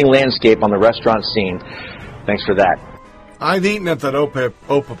changing landscape on the restaurant scene. Thanks for that. I've eaten at that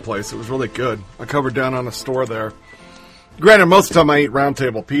Opa place. It was really good. I covered down on a store there. Granted, most of the time I eat Round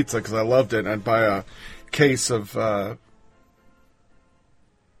Table Pizza because I loved it. I'd buy a case of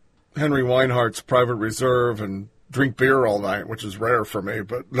Henry Weinhardt's Private Reserve and drink beer all night, which is rare for me,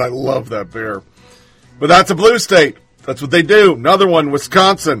 but I love that beer. But that's a blue state. That's what they do. Another one,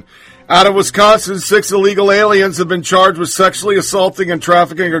 Wisconsin. Out of Wisconsin, 6 illegal aliens have been charged with sexually assaulting and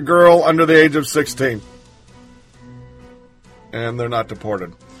trafficking a girl under the age of 16. And they're not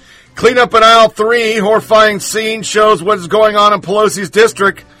deported. Clean up in aisle 3. Horrifying scene shows what is going on in Pelosi's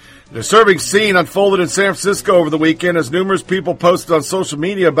district. A disturbing scene unfolded in San Francisco over the weekend as numerous people posted on social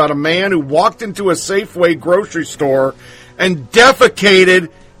media about a man who walked into a Safeway grocery store and defecated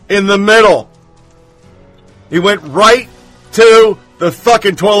in the middle. He went right to the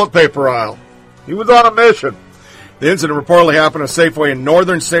fucking toilet paper aisle. He was on a mission. The incident reportedly happened at Safeway in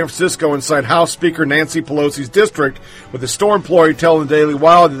northern San Francisco inside House Speaker Nancy Pelosi's district, with a store employee telling the Daily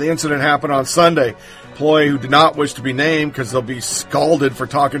Wire that the incident happened on Sunday. Employee who did not wish to be named because they'll be scalded for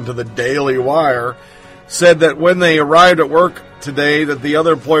talking to the Daily Wire said that when they arrived at work today that the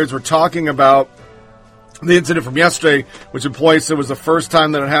other employees were talking about the incident from yesterday, which employee said was the first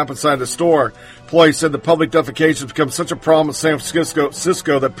time that it happened inside the store. Employee said the public defecation has become such a problem in San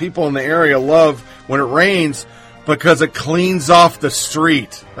Francisco that people in the area love when it rains because it cleans off the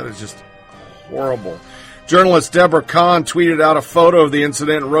street. That is just horrible. Journalist Deborah Kahn tweeted out a photo of the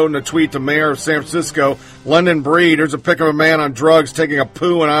incident and wrote in a tweet to Mayor of San Francisco, London Breed, here's a pic of a man on drugs taking a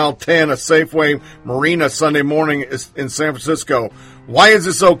poo in aisle 10, a Safeway Marina Sunday morning in San Francisco. Why is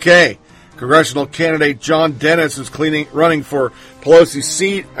this okay? Congressional candidate John Dennis, who's running for Pelosi's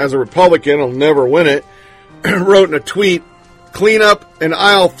seat as a Republican, will never win it, wrote in a tweet, clean up in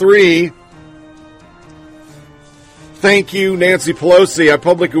aisle 3. Thank you, Nancy Pelosi. I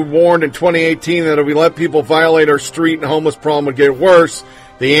publicly warned in 2018 that if we let people violate our street and homeless problem would get worse.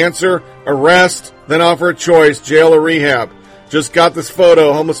 The answer, arrest, then offer a choice, jail or rehab. Just got this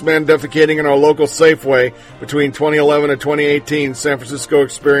photo, homeless man defecating in our local Safeway. Between 2011 and 2018, San Francisco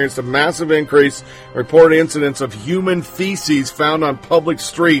experienced a massive increase in reported incidents of human feces found on public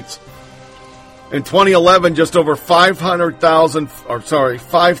streets. In 2011, just over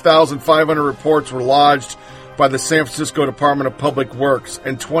 5,500 reports were lodged by the San Francisco Department of Public Works.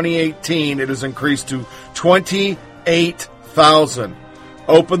 In 2018, it has increased to 28,000.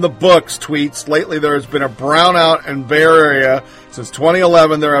 Open the books, tweets. Lately, there has been a brownout in Bay Area. Since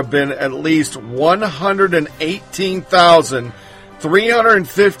 2011, there have been at least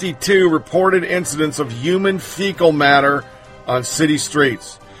 118,352 reported incidents of human fecal matter on city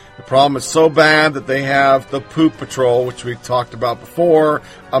streets. The problem is so bad that they have the Poop Patrol, which we've talked about before,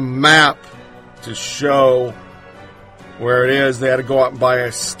 a map to show where it is. They had to go out and buy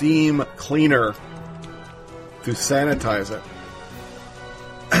a steam cleaner to sanitize it.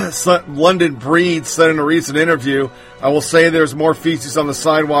 London Breed said in a recent interview, I will say there's more feces on the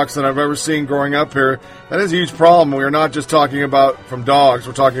sidewalks than I've ever seen growing up here. That is a huge problem. We are not just talking about from dogs.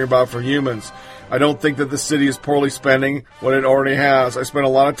 We're talking about from humans. I don't think that the city is poorly spending what it already has. I spent a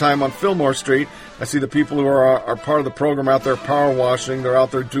lot of time on Fillmore Street. I see the people who are part of the program out there power washing. They're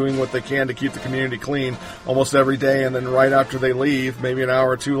out there doing what they can to keep the community clean almost every day. And then right after they leave, maybe an hour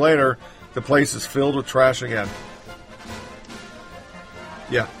or two later, the place is filled with trash again.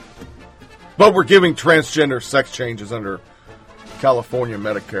 Yeah. But we're giving transgender sex changes under California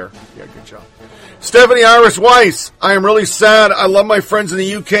Medicare. Yeah, good job. Stephanie Iris Weiss, I am really sad. I love my friends in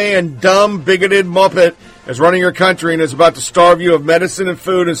the UK, and dumb, bigoted Muppet is running your country and is about to starve you of medicine and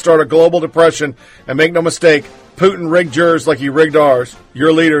food and start a global depression. And make no mistake, Putin rigged yours like he rigged ours.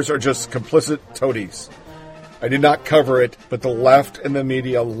 Your leaders are just complicit toadies. I did not cover it, but the left and the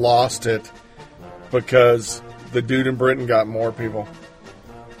media lost it because the dude in Britain got more people.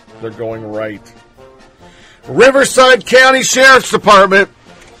 They're going right. Riverside County Sheriff's Department.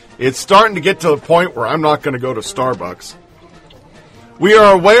 It's starting to get to the point where I'm not going to go to Starbucks. We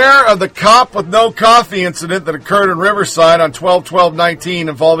are aware of the cop with no coffee incident that occurred in Riverside on 12/12/19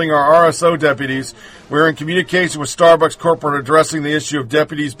 involving our RSO deputies. We're in communication with Starbucks corporate addressing the issue of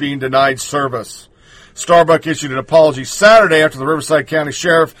deputies being denied service. Starbucks issued an apology Saturday after the Riverside County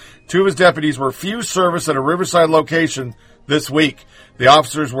Sheriff, 2 of his deputies were refused service at a Riverside location this week. The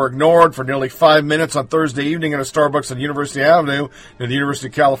officers were ignored for nearly 5 minutes on Thursday evening at a Starbucks on University Avenue near the University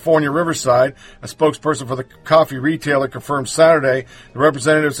of California, Riverside. A spokesperson for the coffee retailer confirmed Saturday the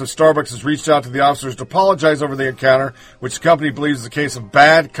representatives of Starbucks has reached out to the officers to apologize over the encounter, which the company believes is a case of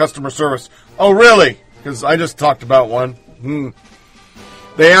bad customer service. Oh, really? Because I just talked about one.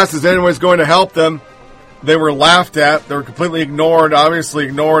 They asked if anyone was going to help them. They were laughed at. They were completely ignored, obviously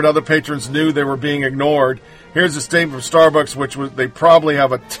ignored. Other patrons knew they were being ignored. Here's a statement from Starbucks, which they probably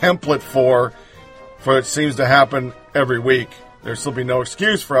have a template for it seems to happen every week. There still be no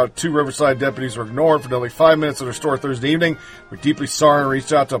excuse for how 2 Riverside deputies were ignored for nearly 5 minutes at our store Thursday evening. We're deeply sorry and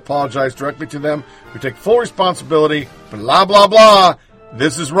reached out to apologize directly to them. We take full responsibility. Blah, blah, blah.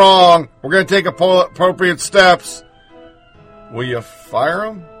 This is wrong. We're going to take appropriate steps. Will you fire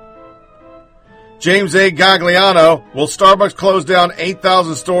them? James A. Gagliano, will Starbucks close down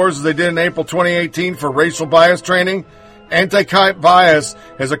 8,000 stores as they did in April 2018 for racial bias training? Anti-bias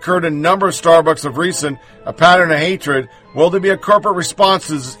has occurred in a number of Starbucks of recent, a pattern of hatred. Will there be a corporate response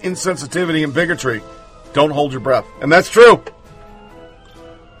to this insensitivity and bigotry? Don't hold your breath. And that's true.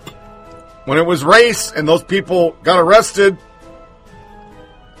 When it was race and those people got arrested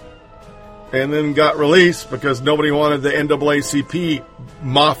and then got released because nobody wanted the NAACP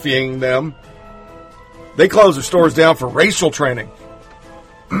mafia-ing them, they closed their stores down for racial training.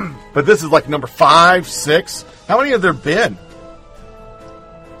 But this is like number 5, 6. How many have there been?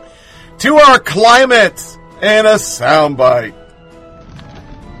 To our climate and a soundbite.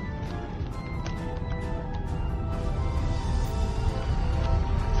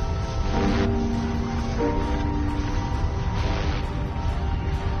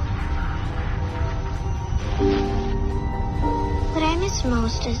 What I miss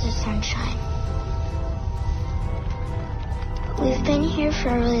most is the sunshine. We've been here for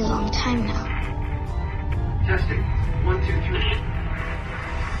a really long time now. Testing. 1, 2, 3.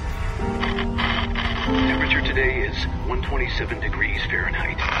 Temperature today is 127 degrees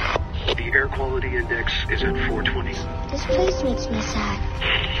Fahrenheit. The air quality index is at 420. This place makes me sad.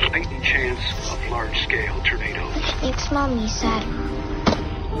 Heightened chance of large-scale tornadoes. Which makes Mommy sad.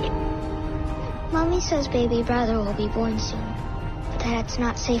 Mommy says baby brother will be born soon, but that it's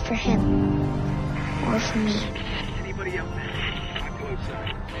not safe for him or for me. Anybody out there?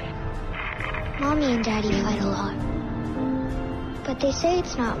 Mommy and Daddy fight a lot, but they say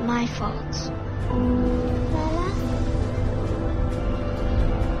it's not my fault. Mama?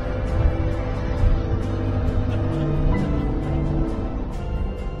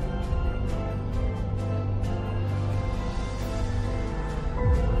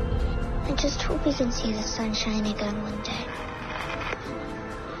 I just hope we can see the sunshine again one day.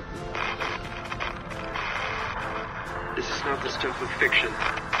 This is not the stuff of fiction,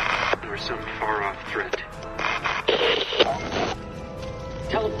 nor some far-off threat.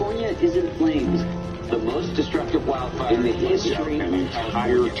 California is in flames. The most destructive wildfire in the history of an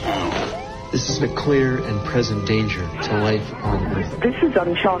entire town. This is a clear and present danger to life on Earth. This is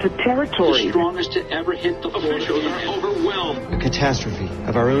uncharted territory. The strongest to ever hit the floor. Officials are overwhelmed. A catastrophe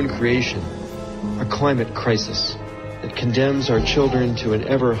of our own creation. A climate crisis. that condemns our children to an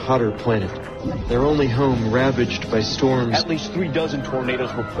ever hotter planet. Their only home ravaged by storms. At least 3 dozen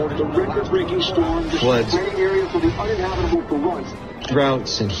tornadoes reported. The record-breaking storm. Floods. Area for the uninhabitable for once.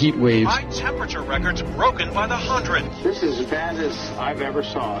 Droughts and heat waves. High temperature records broken by the hundred. This is as bad as I've ever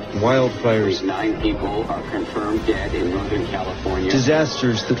saw it. Wildfires. 9 people are confirmed dead in Northern California.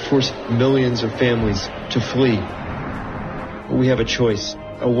 Disasters that force millions of families to flee. We have a choice.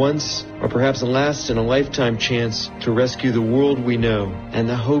 A once or perhaps a last-in-a-lifetime chance to rescue the world we know and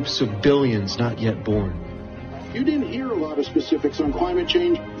the hopes of billions not yet born. You didn't hear a lot of specifics on climate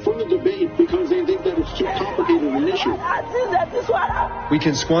change from the debate because they think that it's too complicated an issue. We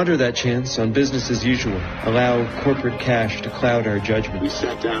can squander that chance on business as usual, allow corporate cash to cloud our judgment. We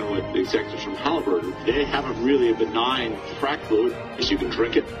sat down with the executives from Halliburton. They have a really benign frac fluid, as you can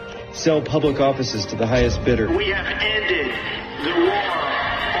drink it. Sell public offices to the highest bidder. We have ended the war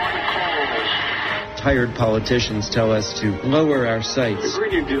on coal. Tired politicians tell us to lower our sights. The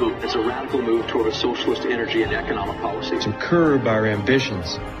Green New Deal is a radical move toward a socialist energy and economic policy. To curb our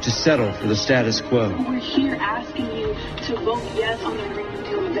ambitions, to settle for the status quo. We're here asking you to vote yes on the Green New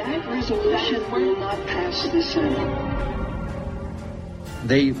Deal. That resolution will not pass the Senate.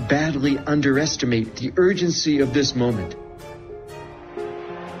 They badly underestimate the urgency of this moment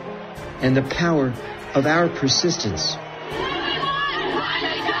and the power of our persistence.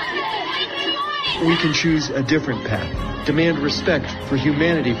 We can choose a different path, demand respect for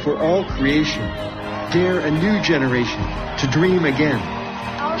humanity, for all creation, dare a new generation to dream again.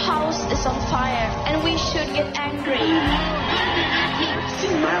 Our house is on fire, and we should get angry.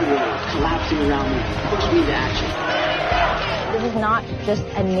 See my world collapsing around me. Push me to action. This is not just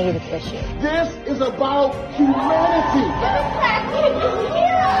a native issue. This is about humanity.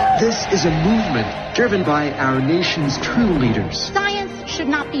 This is a movement driven by our nation's true leaders. Science should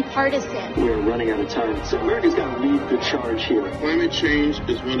not be partisan. We're running out of time. So America's got to lead the charge here. Climate change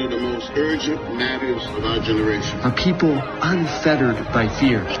is one of the most urgent matters of our generation. A people unfettered by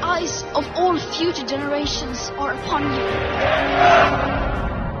fear. The eyes of all future generations are upon you.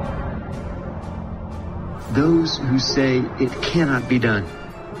 Those who say it cannot be done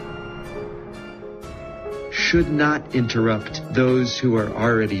should not interrupt those who are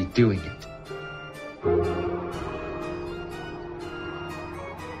already doing it.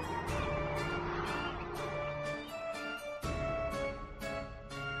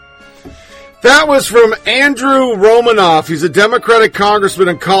 That was from Andrew Romanoff. He's a Democratic congressman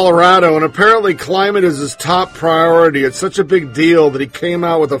in Colorado, and apparently climate is his top priority. It's such a big deal that he came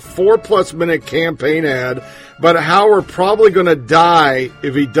out with a 4+ minute campaign ad about how we're probably going to die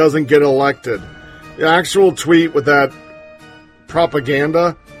if he doesn't get elected. The actual tweet with that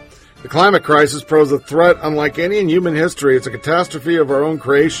propaganda. The climate crisis poses a threat unlike any in human history. It's a catastrophe of our own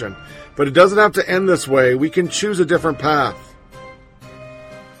creation. But it doesn't have to end this way. We can choose a different path.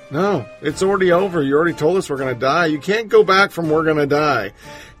 No, it's already over. You already told us we're going to die. You can't go back from we're going to die.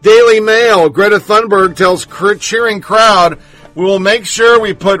 Daily Mail, Greta Thunberg tells cheering crowd, we will make sure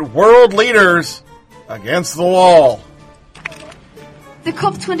we put world leaders against the wall. The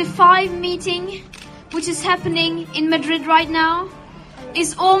COP25 meeting, which is happening in Madrid right now,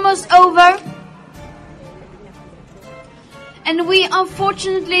 is almost over. And we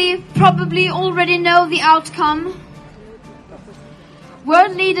unfortunately probably already know the outcome.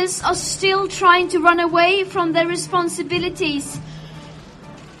 World leaders are still trying to run away from their responsibilities.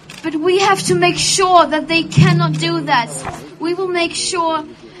 But we have to make sure that they cannot do that. We will make sure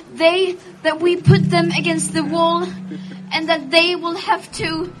that we put them against the wall and that they will have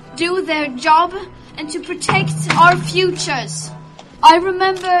to do their job and to protect our futures. I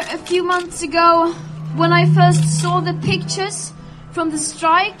remember a few months ago when I first saw the pictures from the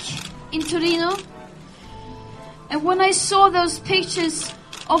strike in Torino. And when I saw those pictures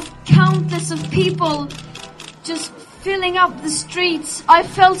of countless of people just filling up the streets, I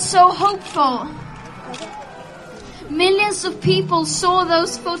felt so hopeful. Millions of people saw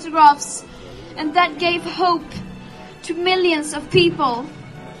those photographs, and that gave hope to millions of people.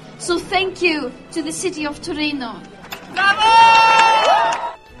 So thank you to the city of Torino.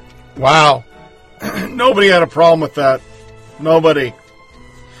 Wow. Nobody had a problem with that. Nobody.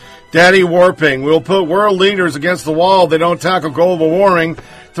 Daddy Warping, we'll put world leaders against the wall if they don't tackle global warming.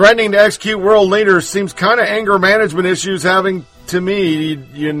 Threatening to execute world leaders seems kind of anger management issues having to me,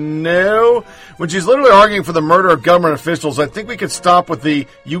 you know? When she's literally arguing for the murder of government officials, I think we could stop with the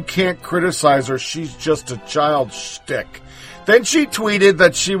you can't criticize her, she's just a child shtick. Then she tweeted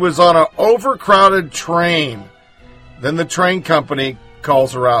that she was on an overcrowded train. Then the train company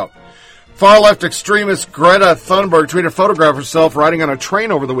calls her out. Far-left extremist Greta Thunberg tweeted a photograph of herself riding on a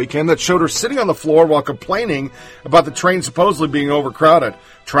train over the weekend that showed her sitting on the floor while complaining about the train supposedly being overcrowded.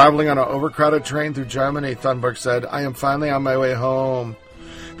 Traveling on an overcrowded train through Germany, Thunberg said, I am finally on my way home.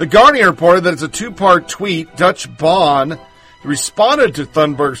 The Guardian reported that it's a two-part tweet. Dutch Bahn responded to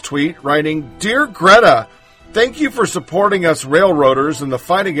Thunberg's tweet, writing, Dear Greta, thank you for supporting us railroaders in the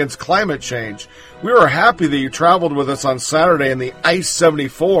fight against climate change. We were happy that you traveled with us on Saturday in the ICE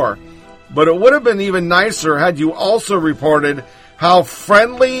 74. But it would have been even nicer had you also reported how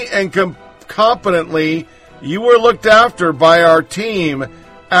friendly and competently you were looked after by our team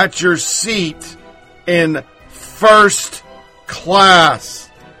at your seat in first class.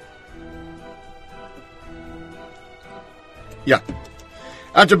 Yeah.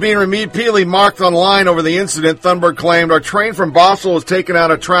 After being repeatedly mocked online over the incident, Thunberg claimed, our train from Basel was taken out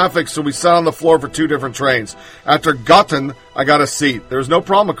of traffic, so we sat on the floor for two different trains. After Gotten, I got a seat. There was no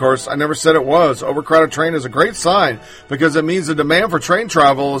problem, of course. I never said it was. Overcrowded train is a great sign because it means the demand for train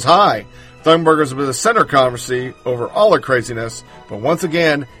travel is high. Thunberg has been the center of controversy over all her craziness, but once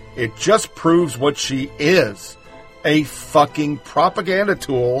again, it just proves what she is. A fucking propaganda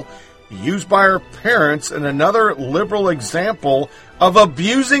tool used by her parents and another liberal example of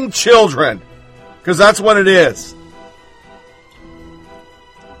abusing children. Because that's what it is.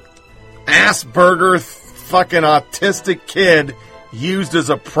 Asperger fucking autistic kid used as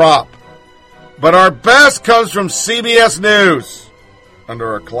a prop. But our best comes from CBS News.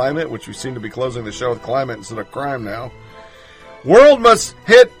 Under our climate, which we seem to be closing the show with climate instead of crime now. World must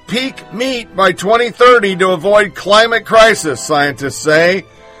hit peak meat by 2030 to avoid climate crisis, scientists say.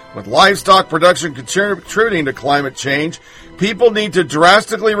 With livestock production contributing to climate change, people need to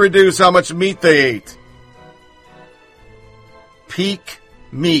drastically reduce how much meat they eat. Peak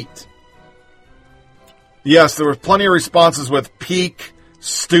meat. Yes, there were plenty of responses with peak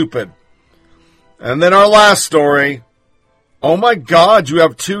stupid. And then our last story. Oh my God, you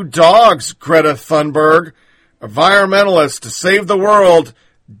have two dogs, Greta Thunberg. Environmentalists to save the world.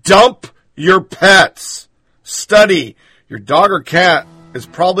 Dump your pets. Study. Your dog or cat is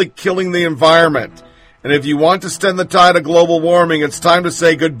probably killing the environment. And if you want to stem the tide of global warming, it's time to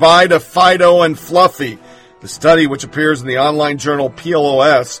say goodbye to Fido and Fluffy. The study, which appears in the online journal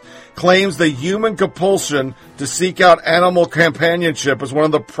PLOS, claims the human compulsion to seek out animal companionship is one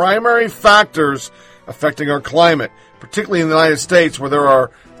of the primary factors affecting our climate, particularly in the United States, where there are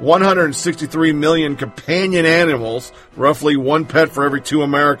 163 million companion animals, roughly one pet for every 2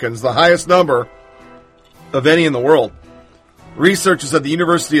 Americans, the highest number of any in the world. Researchers at the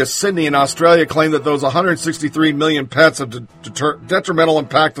University of Sydney in Australia claim that those 163 million pets have detrimental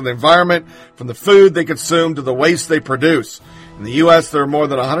impact on the environment, from the food they consume to the waste they produce. In the U.S., there are more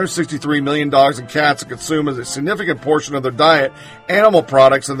than 163 million dogs and cats that consume as a significant portion of their diet animal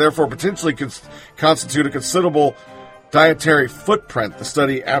products and therefore potentially constitute a considerable dietary footprint, the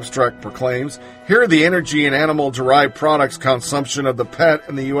study abstract proclaims. Here, the energy and animal-derived products consumption of the pet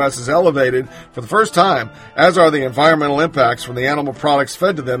in the U.S. is elevated for the first time, as are the environmental impacts from the animal products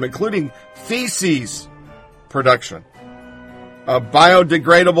fed to them, including feces production. A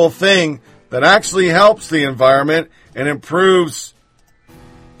biodegradable thing that actually helps the environment and improves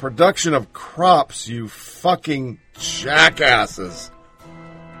production of crops, you fucking jackasses.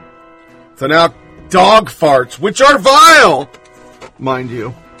 So now, dog farts, which are vile, mind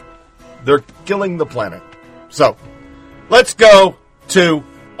you, they're killing the planet. So, let's go to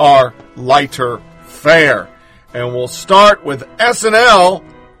our lighter fare. And we'll start with SNL.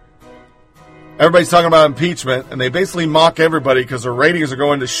 Everybody's talking about impeachment, and they basically mock everybody because their ratings are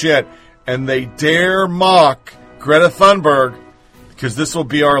going to shit. And they dare mock Greta Thunberg because this will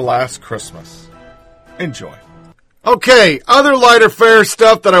be our last Christmas. Enjoy. Okay, other lighter fare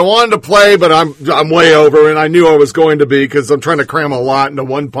stuff that I wanted to play, but I'm way over, and I knew I was going to be because I'm trying to cram a lot into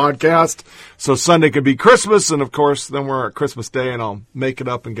one podcast. So Sunday could be Christmas, and of course, then we're at Christmas Day, and I'll make it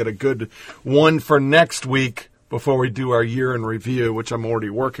up and get a good one for next week before we do our year in review, which I'm already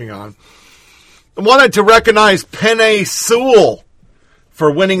working on. I wanted to recognize Penei Sewell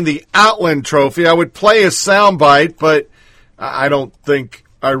for winning the Outland Trophy. I would play a soundbite, but I don't think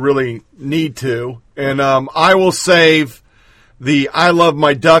I really need to. And I will save the I Love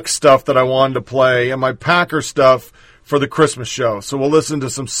My Duck stuff that I wanted to play and my Packer stuff for the Christmas show. So we'll listen to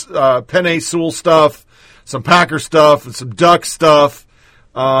some Penei Sewell stuff, some Packer stuff, and some Duck stuff.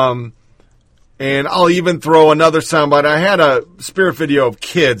 And I'll even throw another soundbite. I had a spirit video of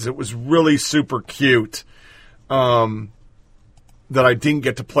kids. It was really super cute. That I didn't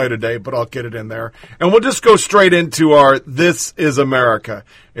get to play today, but I'll get it in there. And we'll just go straight into our This Is America.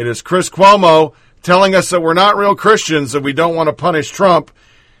 It is Chris Cuomo telling us that we're not real Christians and we don't want to punish Trump.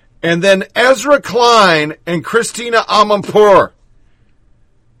 And then Ezra Klein and Christina Amanpour.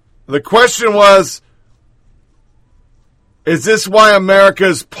 The question was, is this why America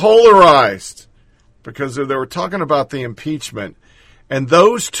is polarized? Because they were talking about the impeachment. And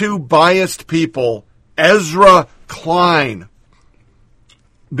those two biased people, Ezra Klein,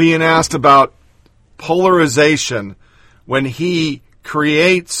 being asked about polarization when he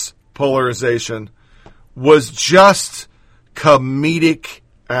creates polarization, was just comedic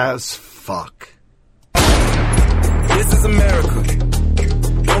as fuck. This is America.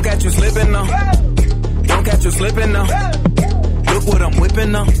 Don't catch you slipping now. Don't catch you slipping now. Look what I'm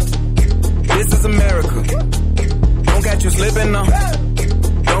whipping now. This is America. Don't catch you slipping now.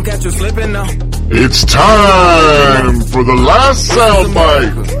 Don't catch you slipping now. It's time for the last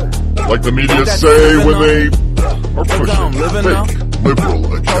soundbite. Like the media say when they are pushing fake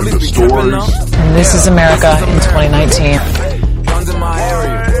liberal agenda stories. And this is America in 2019. Guns in my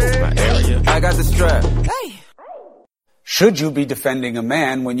area. I got the strap. Should you be defending a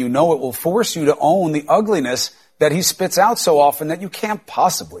man when you know it will force you to own the ugliness that he spits out so often that you can't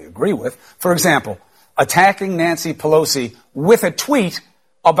possibly agree with? For example, attacking Nancy Pelosi with a tweet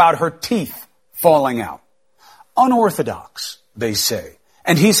about her teeth falling out. Unorthodox, they say.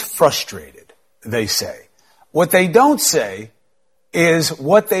 And he's frustrated, they say. What they don't say is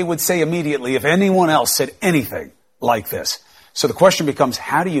what they would say immediately if anyone else said anything like this. So the question becomes,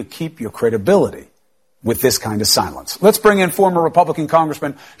 how do you keep your credibility with this kind of silence? Let's bring in former Republican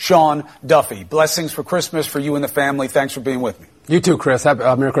Congressman Sean Duffy. Blessings for Christmas for you and the family. Thanks for being with me. You too, Chris.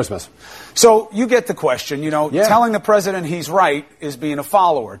 Merry Christmas. So you get the question, telling the president he's right is being a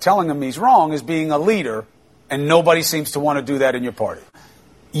follower. Telling him he's wrong is being a leader, and nobody seems to want to do that in your party.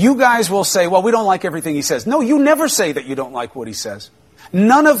 You guys will say, well, we don't like everything he says. No, you never say that you don't like what he says.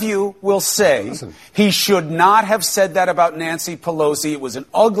 None of you will say he should not have said that about Nancy Pelosi. It was an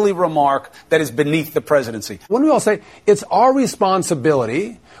ugly remark that is beneath the presidency. When we all say it's our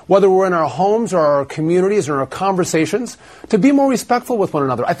responsibility, whether we're in our homes or our communities or our conversations, to be more respectful with one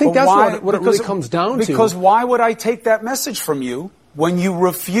another. I think that's what it really comes down to. Because why would I take that message from you when you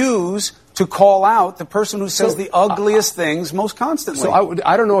refuse to call out the person who says the ugliest things most constantly? So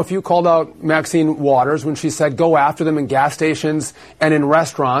I don't know if you called out Maxine Waters when she said go after them in gas stations and in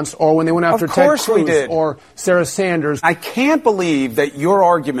restaurants, or when they went after Ted Cruz or Sarah Sanders. I can't believe that your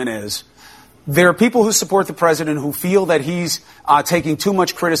argument is there are people who support the president who feel that he's taking too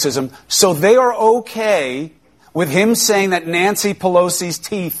much criticism, so they are okay with him saying that Nancy Pelosi's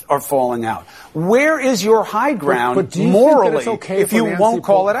teeth are falling out. Where is your high ground morally if you won't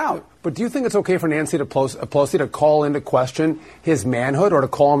call it out? But do you think it's okay for Nancy Pelosi to call into question his manhood or to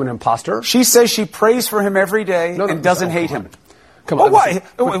call him an imposter? She says she prays for him every day and doesn't hate him. Come on.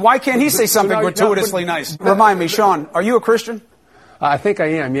 Why can't he say something gratuitously nice? Remind me, Sean, are you a Christian? I think I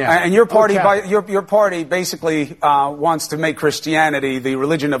am, yeah. And your party, your party basically wants to make Christianity the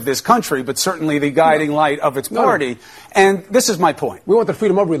religion of this country, but certainly the guiding light of its party. And this is my point. We want the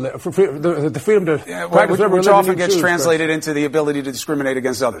freedom of the freedom to practice whatever which often gets translated into the ability to discriminate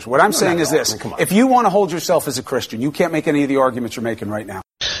against others. What I'm saying is this: if you want to hold yourself as a Christian, you can't make any of the arguments you're making right now.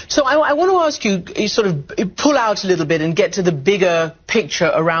 So I want to ask you sort of pull out a little bit and get to the bigger picture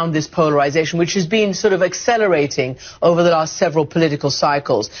around this polarization, which has been sort of accelerating over the last several political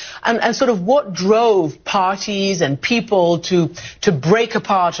cycles, and sort of what drove parties and people to break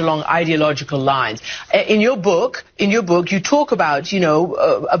apart along ideological lines. In your book, you talk about,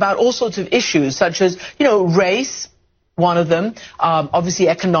 about all sorts of issues such as, race, one of them, obviously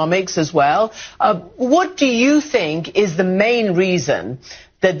economics as well. What do you think is the main reason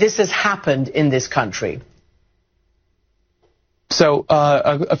that this has happened in this country? So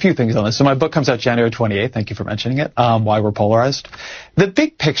a few things on this. So my book comes out January 28th. Thank you for mentioning it. Why We're Polarized. The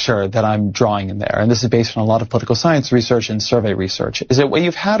big picture that I'm drawing in there, and this is based on a lot of political science research and survey research, is that what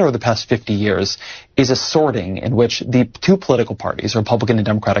you've had over the past 50 years is a sorting in which the two political parties, Republican and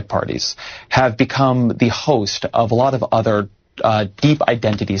Democratic parties, have become the host of a lot of other deep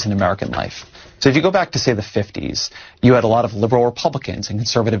identities in American life. So if you go back to, say, the 50s, you had a lot of liberal Republicans and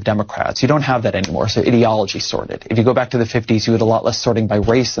conservative Democrats. You don't have that anymore, so ideology sorted. If you go back to the 50s, you had a lot less sorting by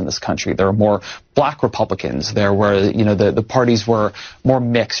race in this country. There were more black Republicans. There were, the parties were more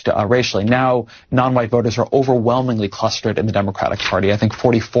mixed racially. Now, non-white voters are overwhelmingly clustered in the Democratic Party. I think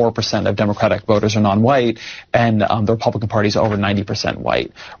 44% of Democratic voters are non-white, and the Republican Party is over 90%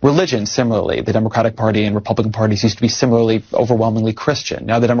 white. Religion, similarly. The Democratic Party and Republican parties used to be similarly overwhelmingly Christian.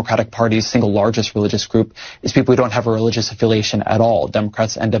 Now the Democratic Party's single largest largest religious group is people who don't have a religious affiliation at all.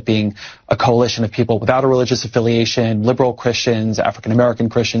 Democrats end up being a coalition of people without a religious affiliation, liberal Christians, African-American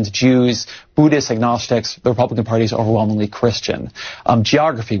Christians, Jews, Buddhists, agnostics. The Republican Party is overwhelmingly Christian.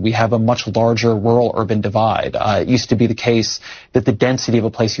 Geography, we have a much larger rural-urban divide. It used to be the case that the density of a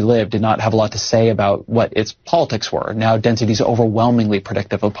place you live did not have a lot to say about what its politics were. Now density is overwhelmingly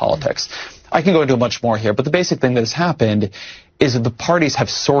predictive of politics. I can go into much more here, but the basic thing that has happened is that the parties have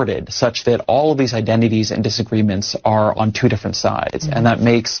sorted such that all of these identities and disagreements are on two different sides, and that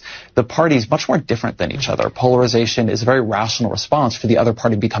makes the parties much more different than each other. Polarization is a very rational response to the other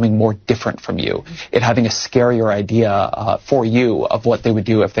party becoming more different from you, it having a scarier idea for you of what they would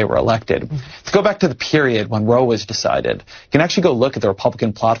do if they were elected. To go back to the period when Roe was decided, you can actually go look at the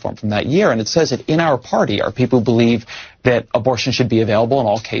Republican platform from that year, and it says that in our party are people who believe that abortion should be available in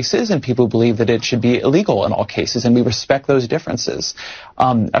all cases and people who believe that it should be illegal in all cases, and we respect those differences.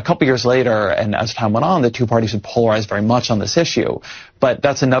 A couple years later, and as time went on, the two parties would polarize very much on this issue, but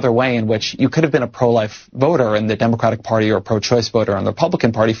that's another way in which you could have been a pro-life voter in the Democratic Party or a pro-choice voter in the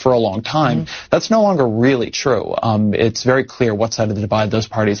Republican Party for a long time. That's no longer really true. It's very clear what side of the divide those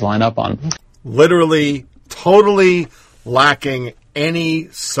parties line up on. Literally, totally lacking any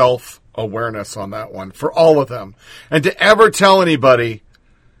self-awareness on that one for all of them. And to ever tell anybody,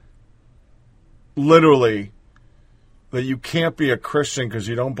 literally, that you can't be a Christian because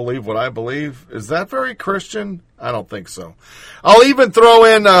you don't believe what I believe, is that very Christian? I don't think so. I'll even throw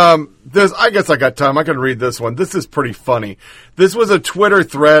in this. I guess I got time. I can read this one. This is pretty funny. This was a Twitter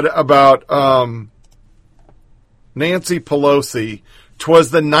thread about Nancy Pelosi.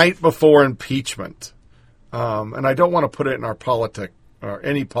 'Twas the night before impeachment. And I don't want to put it in our politics, or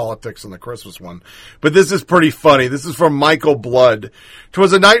any politics in the Christmas one. But this is pretty funny. This is from Michael Blood. 'Twas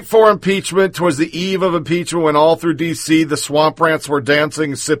the night for impeachment. 'Twas the eve of impeachment when all through D.C. the swamp rats were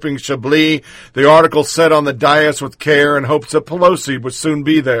dancing, sipping Chablis. The article said on the dais with care in hopes that Pelosi would soon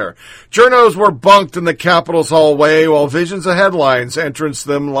be there. Journos were bunked in the Capitol's hallway while visions of headlines entranced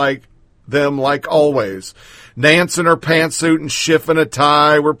them like always. Nance in her pantsuit and Schiff in a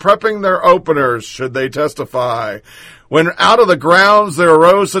tie were prepping their openers should they testify. When out of the grounds there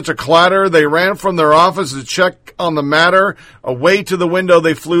arose such a clatter, they ran from their office to check on the matter. Away to the window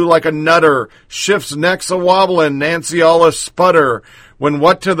they flew like a nutter. Schiff's neck's a-wobblin', Nancy all a sputter. When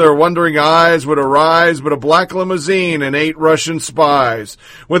what to their wondering eyes would arise but a black limousine and 8 Russian spies.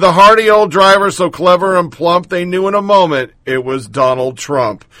 With a hardy old driver so clever and plump, they knew in a moment it was Donald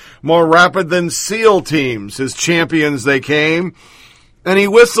Trump. More rapid than SEAL teams, his champions they came. And he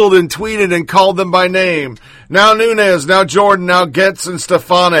whistled and tweeted and called them by name. Now Nunes, now Jordan, now Getz and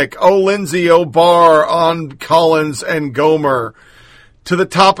Stefanik. Oh, Lindsay, oh, Barr, on Collins and Gomer. To the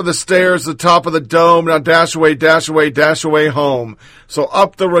top of the stairs, the top of the dome. Now dash away home. So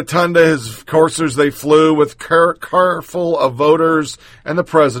up the rotunda his coursers they flew with car full of voters and the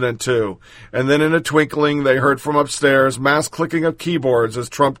president too. And then in a twinkling they heard from upstairs mass clicking of keyboards as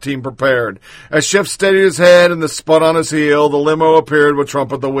Trump team prepared. As Schiff steadied his head and the spud on his heel, the limo appeared with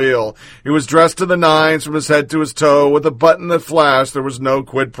Trump at the wheel. He was dressed to the nines from his head to his toe. With a button that flashed, there was no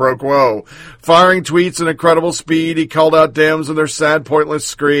quid pro quo. Firing tweets at incredible speed, he called out Dems on their sad, pointless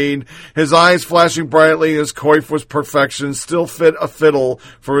screen. His eyes flashing brightly, his coif was perfection, still fit a fiddle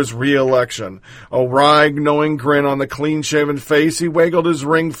for his re-election. A wry, knowing grin on the clean-shaven face, he waggled his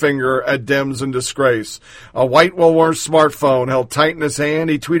ring finger at Dems in disgrace. A white, well-worn smartphone held tight in his hand,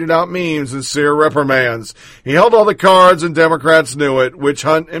 he tweeted out memes and sear reprimands. He held all the cards and Democrats knew it. Witch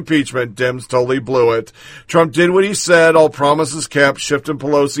hunt, impeachment, Dems totally blew it. Trump did what he said, all promises kept. Schiff and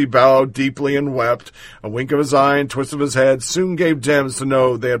Pelosi bowed deeply and wept. A wink of his eye and twist of his head soon gave Dems to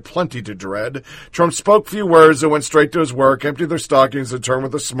know they had plenty to dread. Trump spoke few words and went straight to his work, emptied their stockings and turned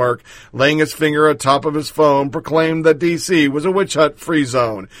with a smirk, laying his finger atop of his phone, proclaimed that D.C. was a witch hunt free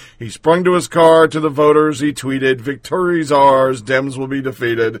zone. He sprung to his car, to the voters he tweeted, "Victory's ours, Dems will be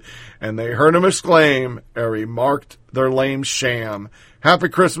defeated." And they heard him exclaim, ere he marked their lame sham, "Happy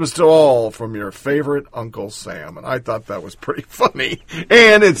Christmas to all from your favorite Uncle Sam." And I thought that was pretty funny.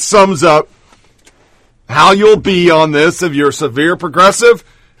 And it sums up how you'll be on this if you're a severe progressive.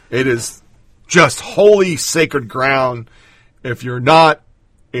 It is just holy sacred ground. If you're not,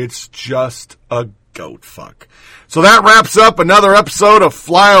 it's just a goat fuck. So that wraps up another episode of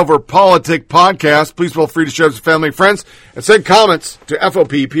Flyover Politic Podcast. Please feel free to share this with family and friends and send comments to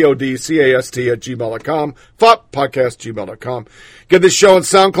FOPPODCAST@gmail.com, FOPpodcast@gmail.com. Get this show on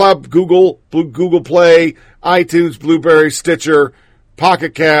SoundCloud, Google Play, iTunes, Blueberry, Stitcher,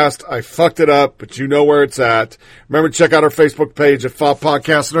 Pocket Cast. I fucked it up, but you know where it's at. Remember to check out our Facebook page at FOP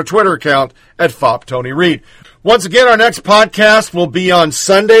Podcast and our Twitter account at FOP Tony Reed. Once again, our next podcast will be on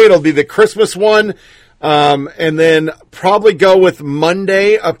Sunday. It'll be the Christmas one. And then probably go with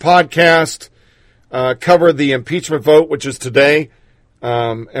Monday, a podcast, cover the impeachment vote, which is today,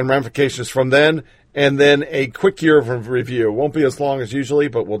 and ramifications from then. And then a quick year of review. It won't be as long as usually,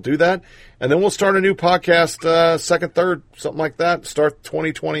 but we'll do that. And then we'll start a new podcast, second, third, something like that. Start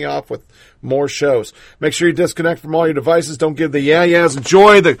 2020 off with more shows. Make sure you disconnect from all your devices. Don't give the yeah-yeahs.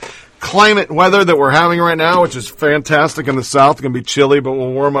 Enjoy the climate weather that we're having right now, which is fantastic in the south. It's going to be chilly, but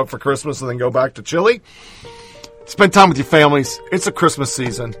we'll warm up for Christmas and then go back to chilly. Spend time with your families. It's a Christmas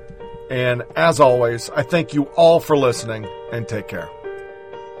season. And as always, I thank you all for listening, and take care.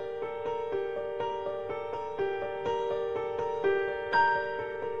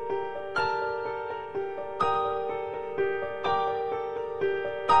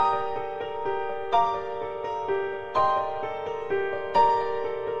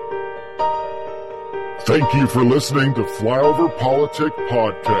 Thank you for listening to Flyover Politic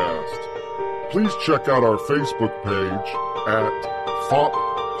Podcast. Please check out our Facebook page at FOP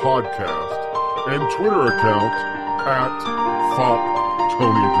Podcast and Twitter account at FOP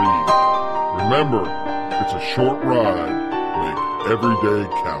Tony Reed. Remember, it's a short ride. Make every day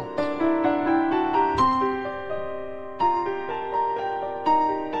count.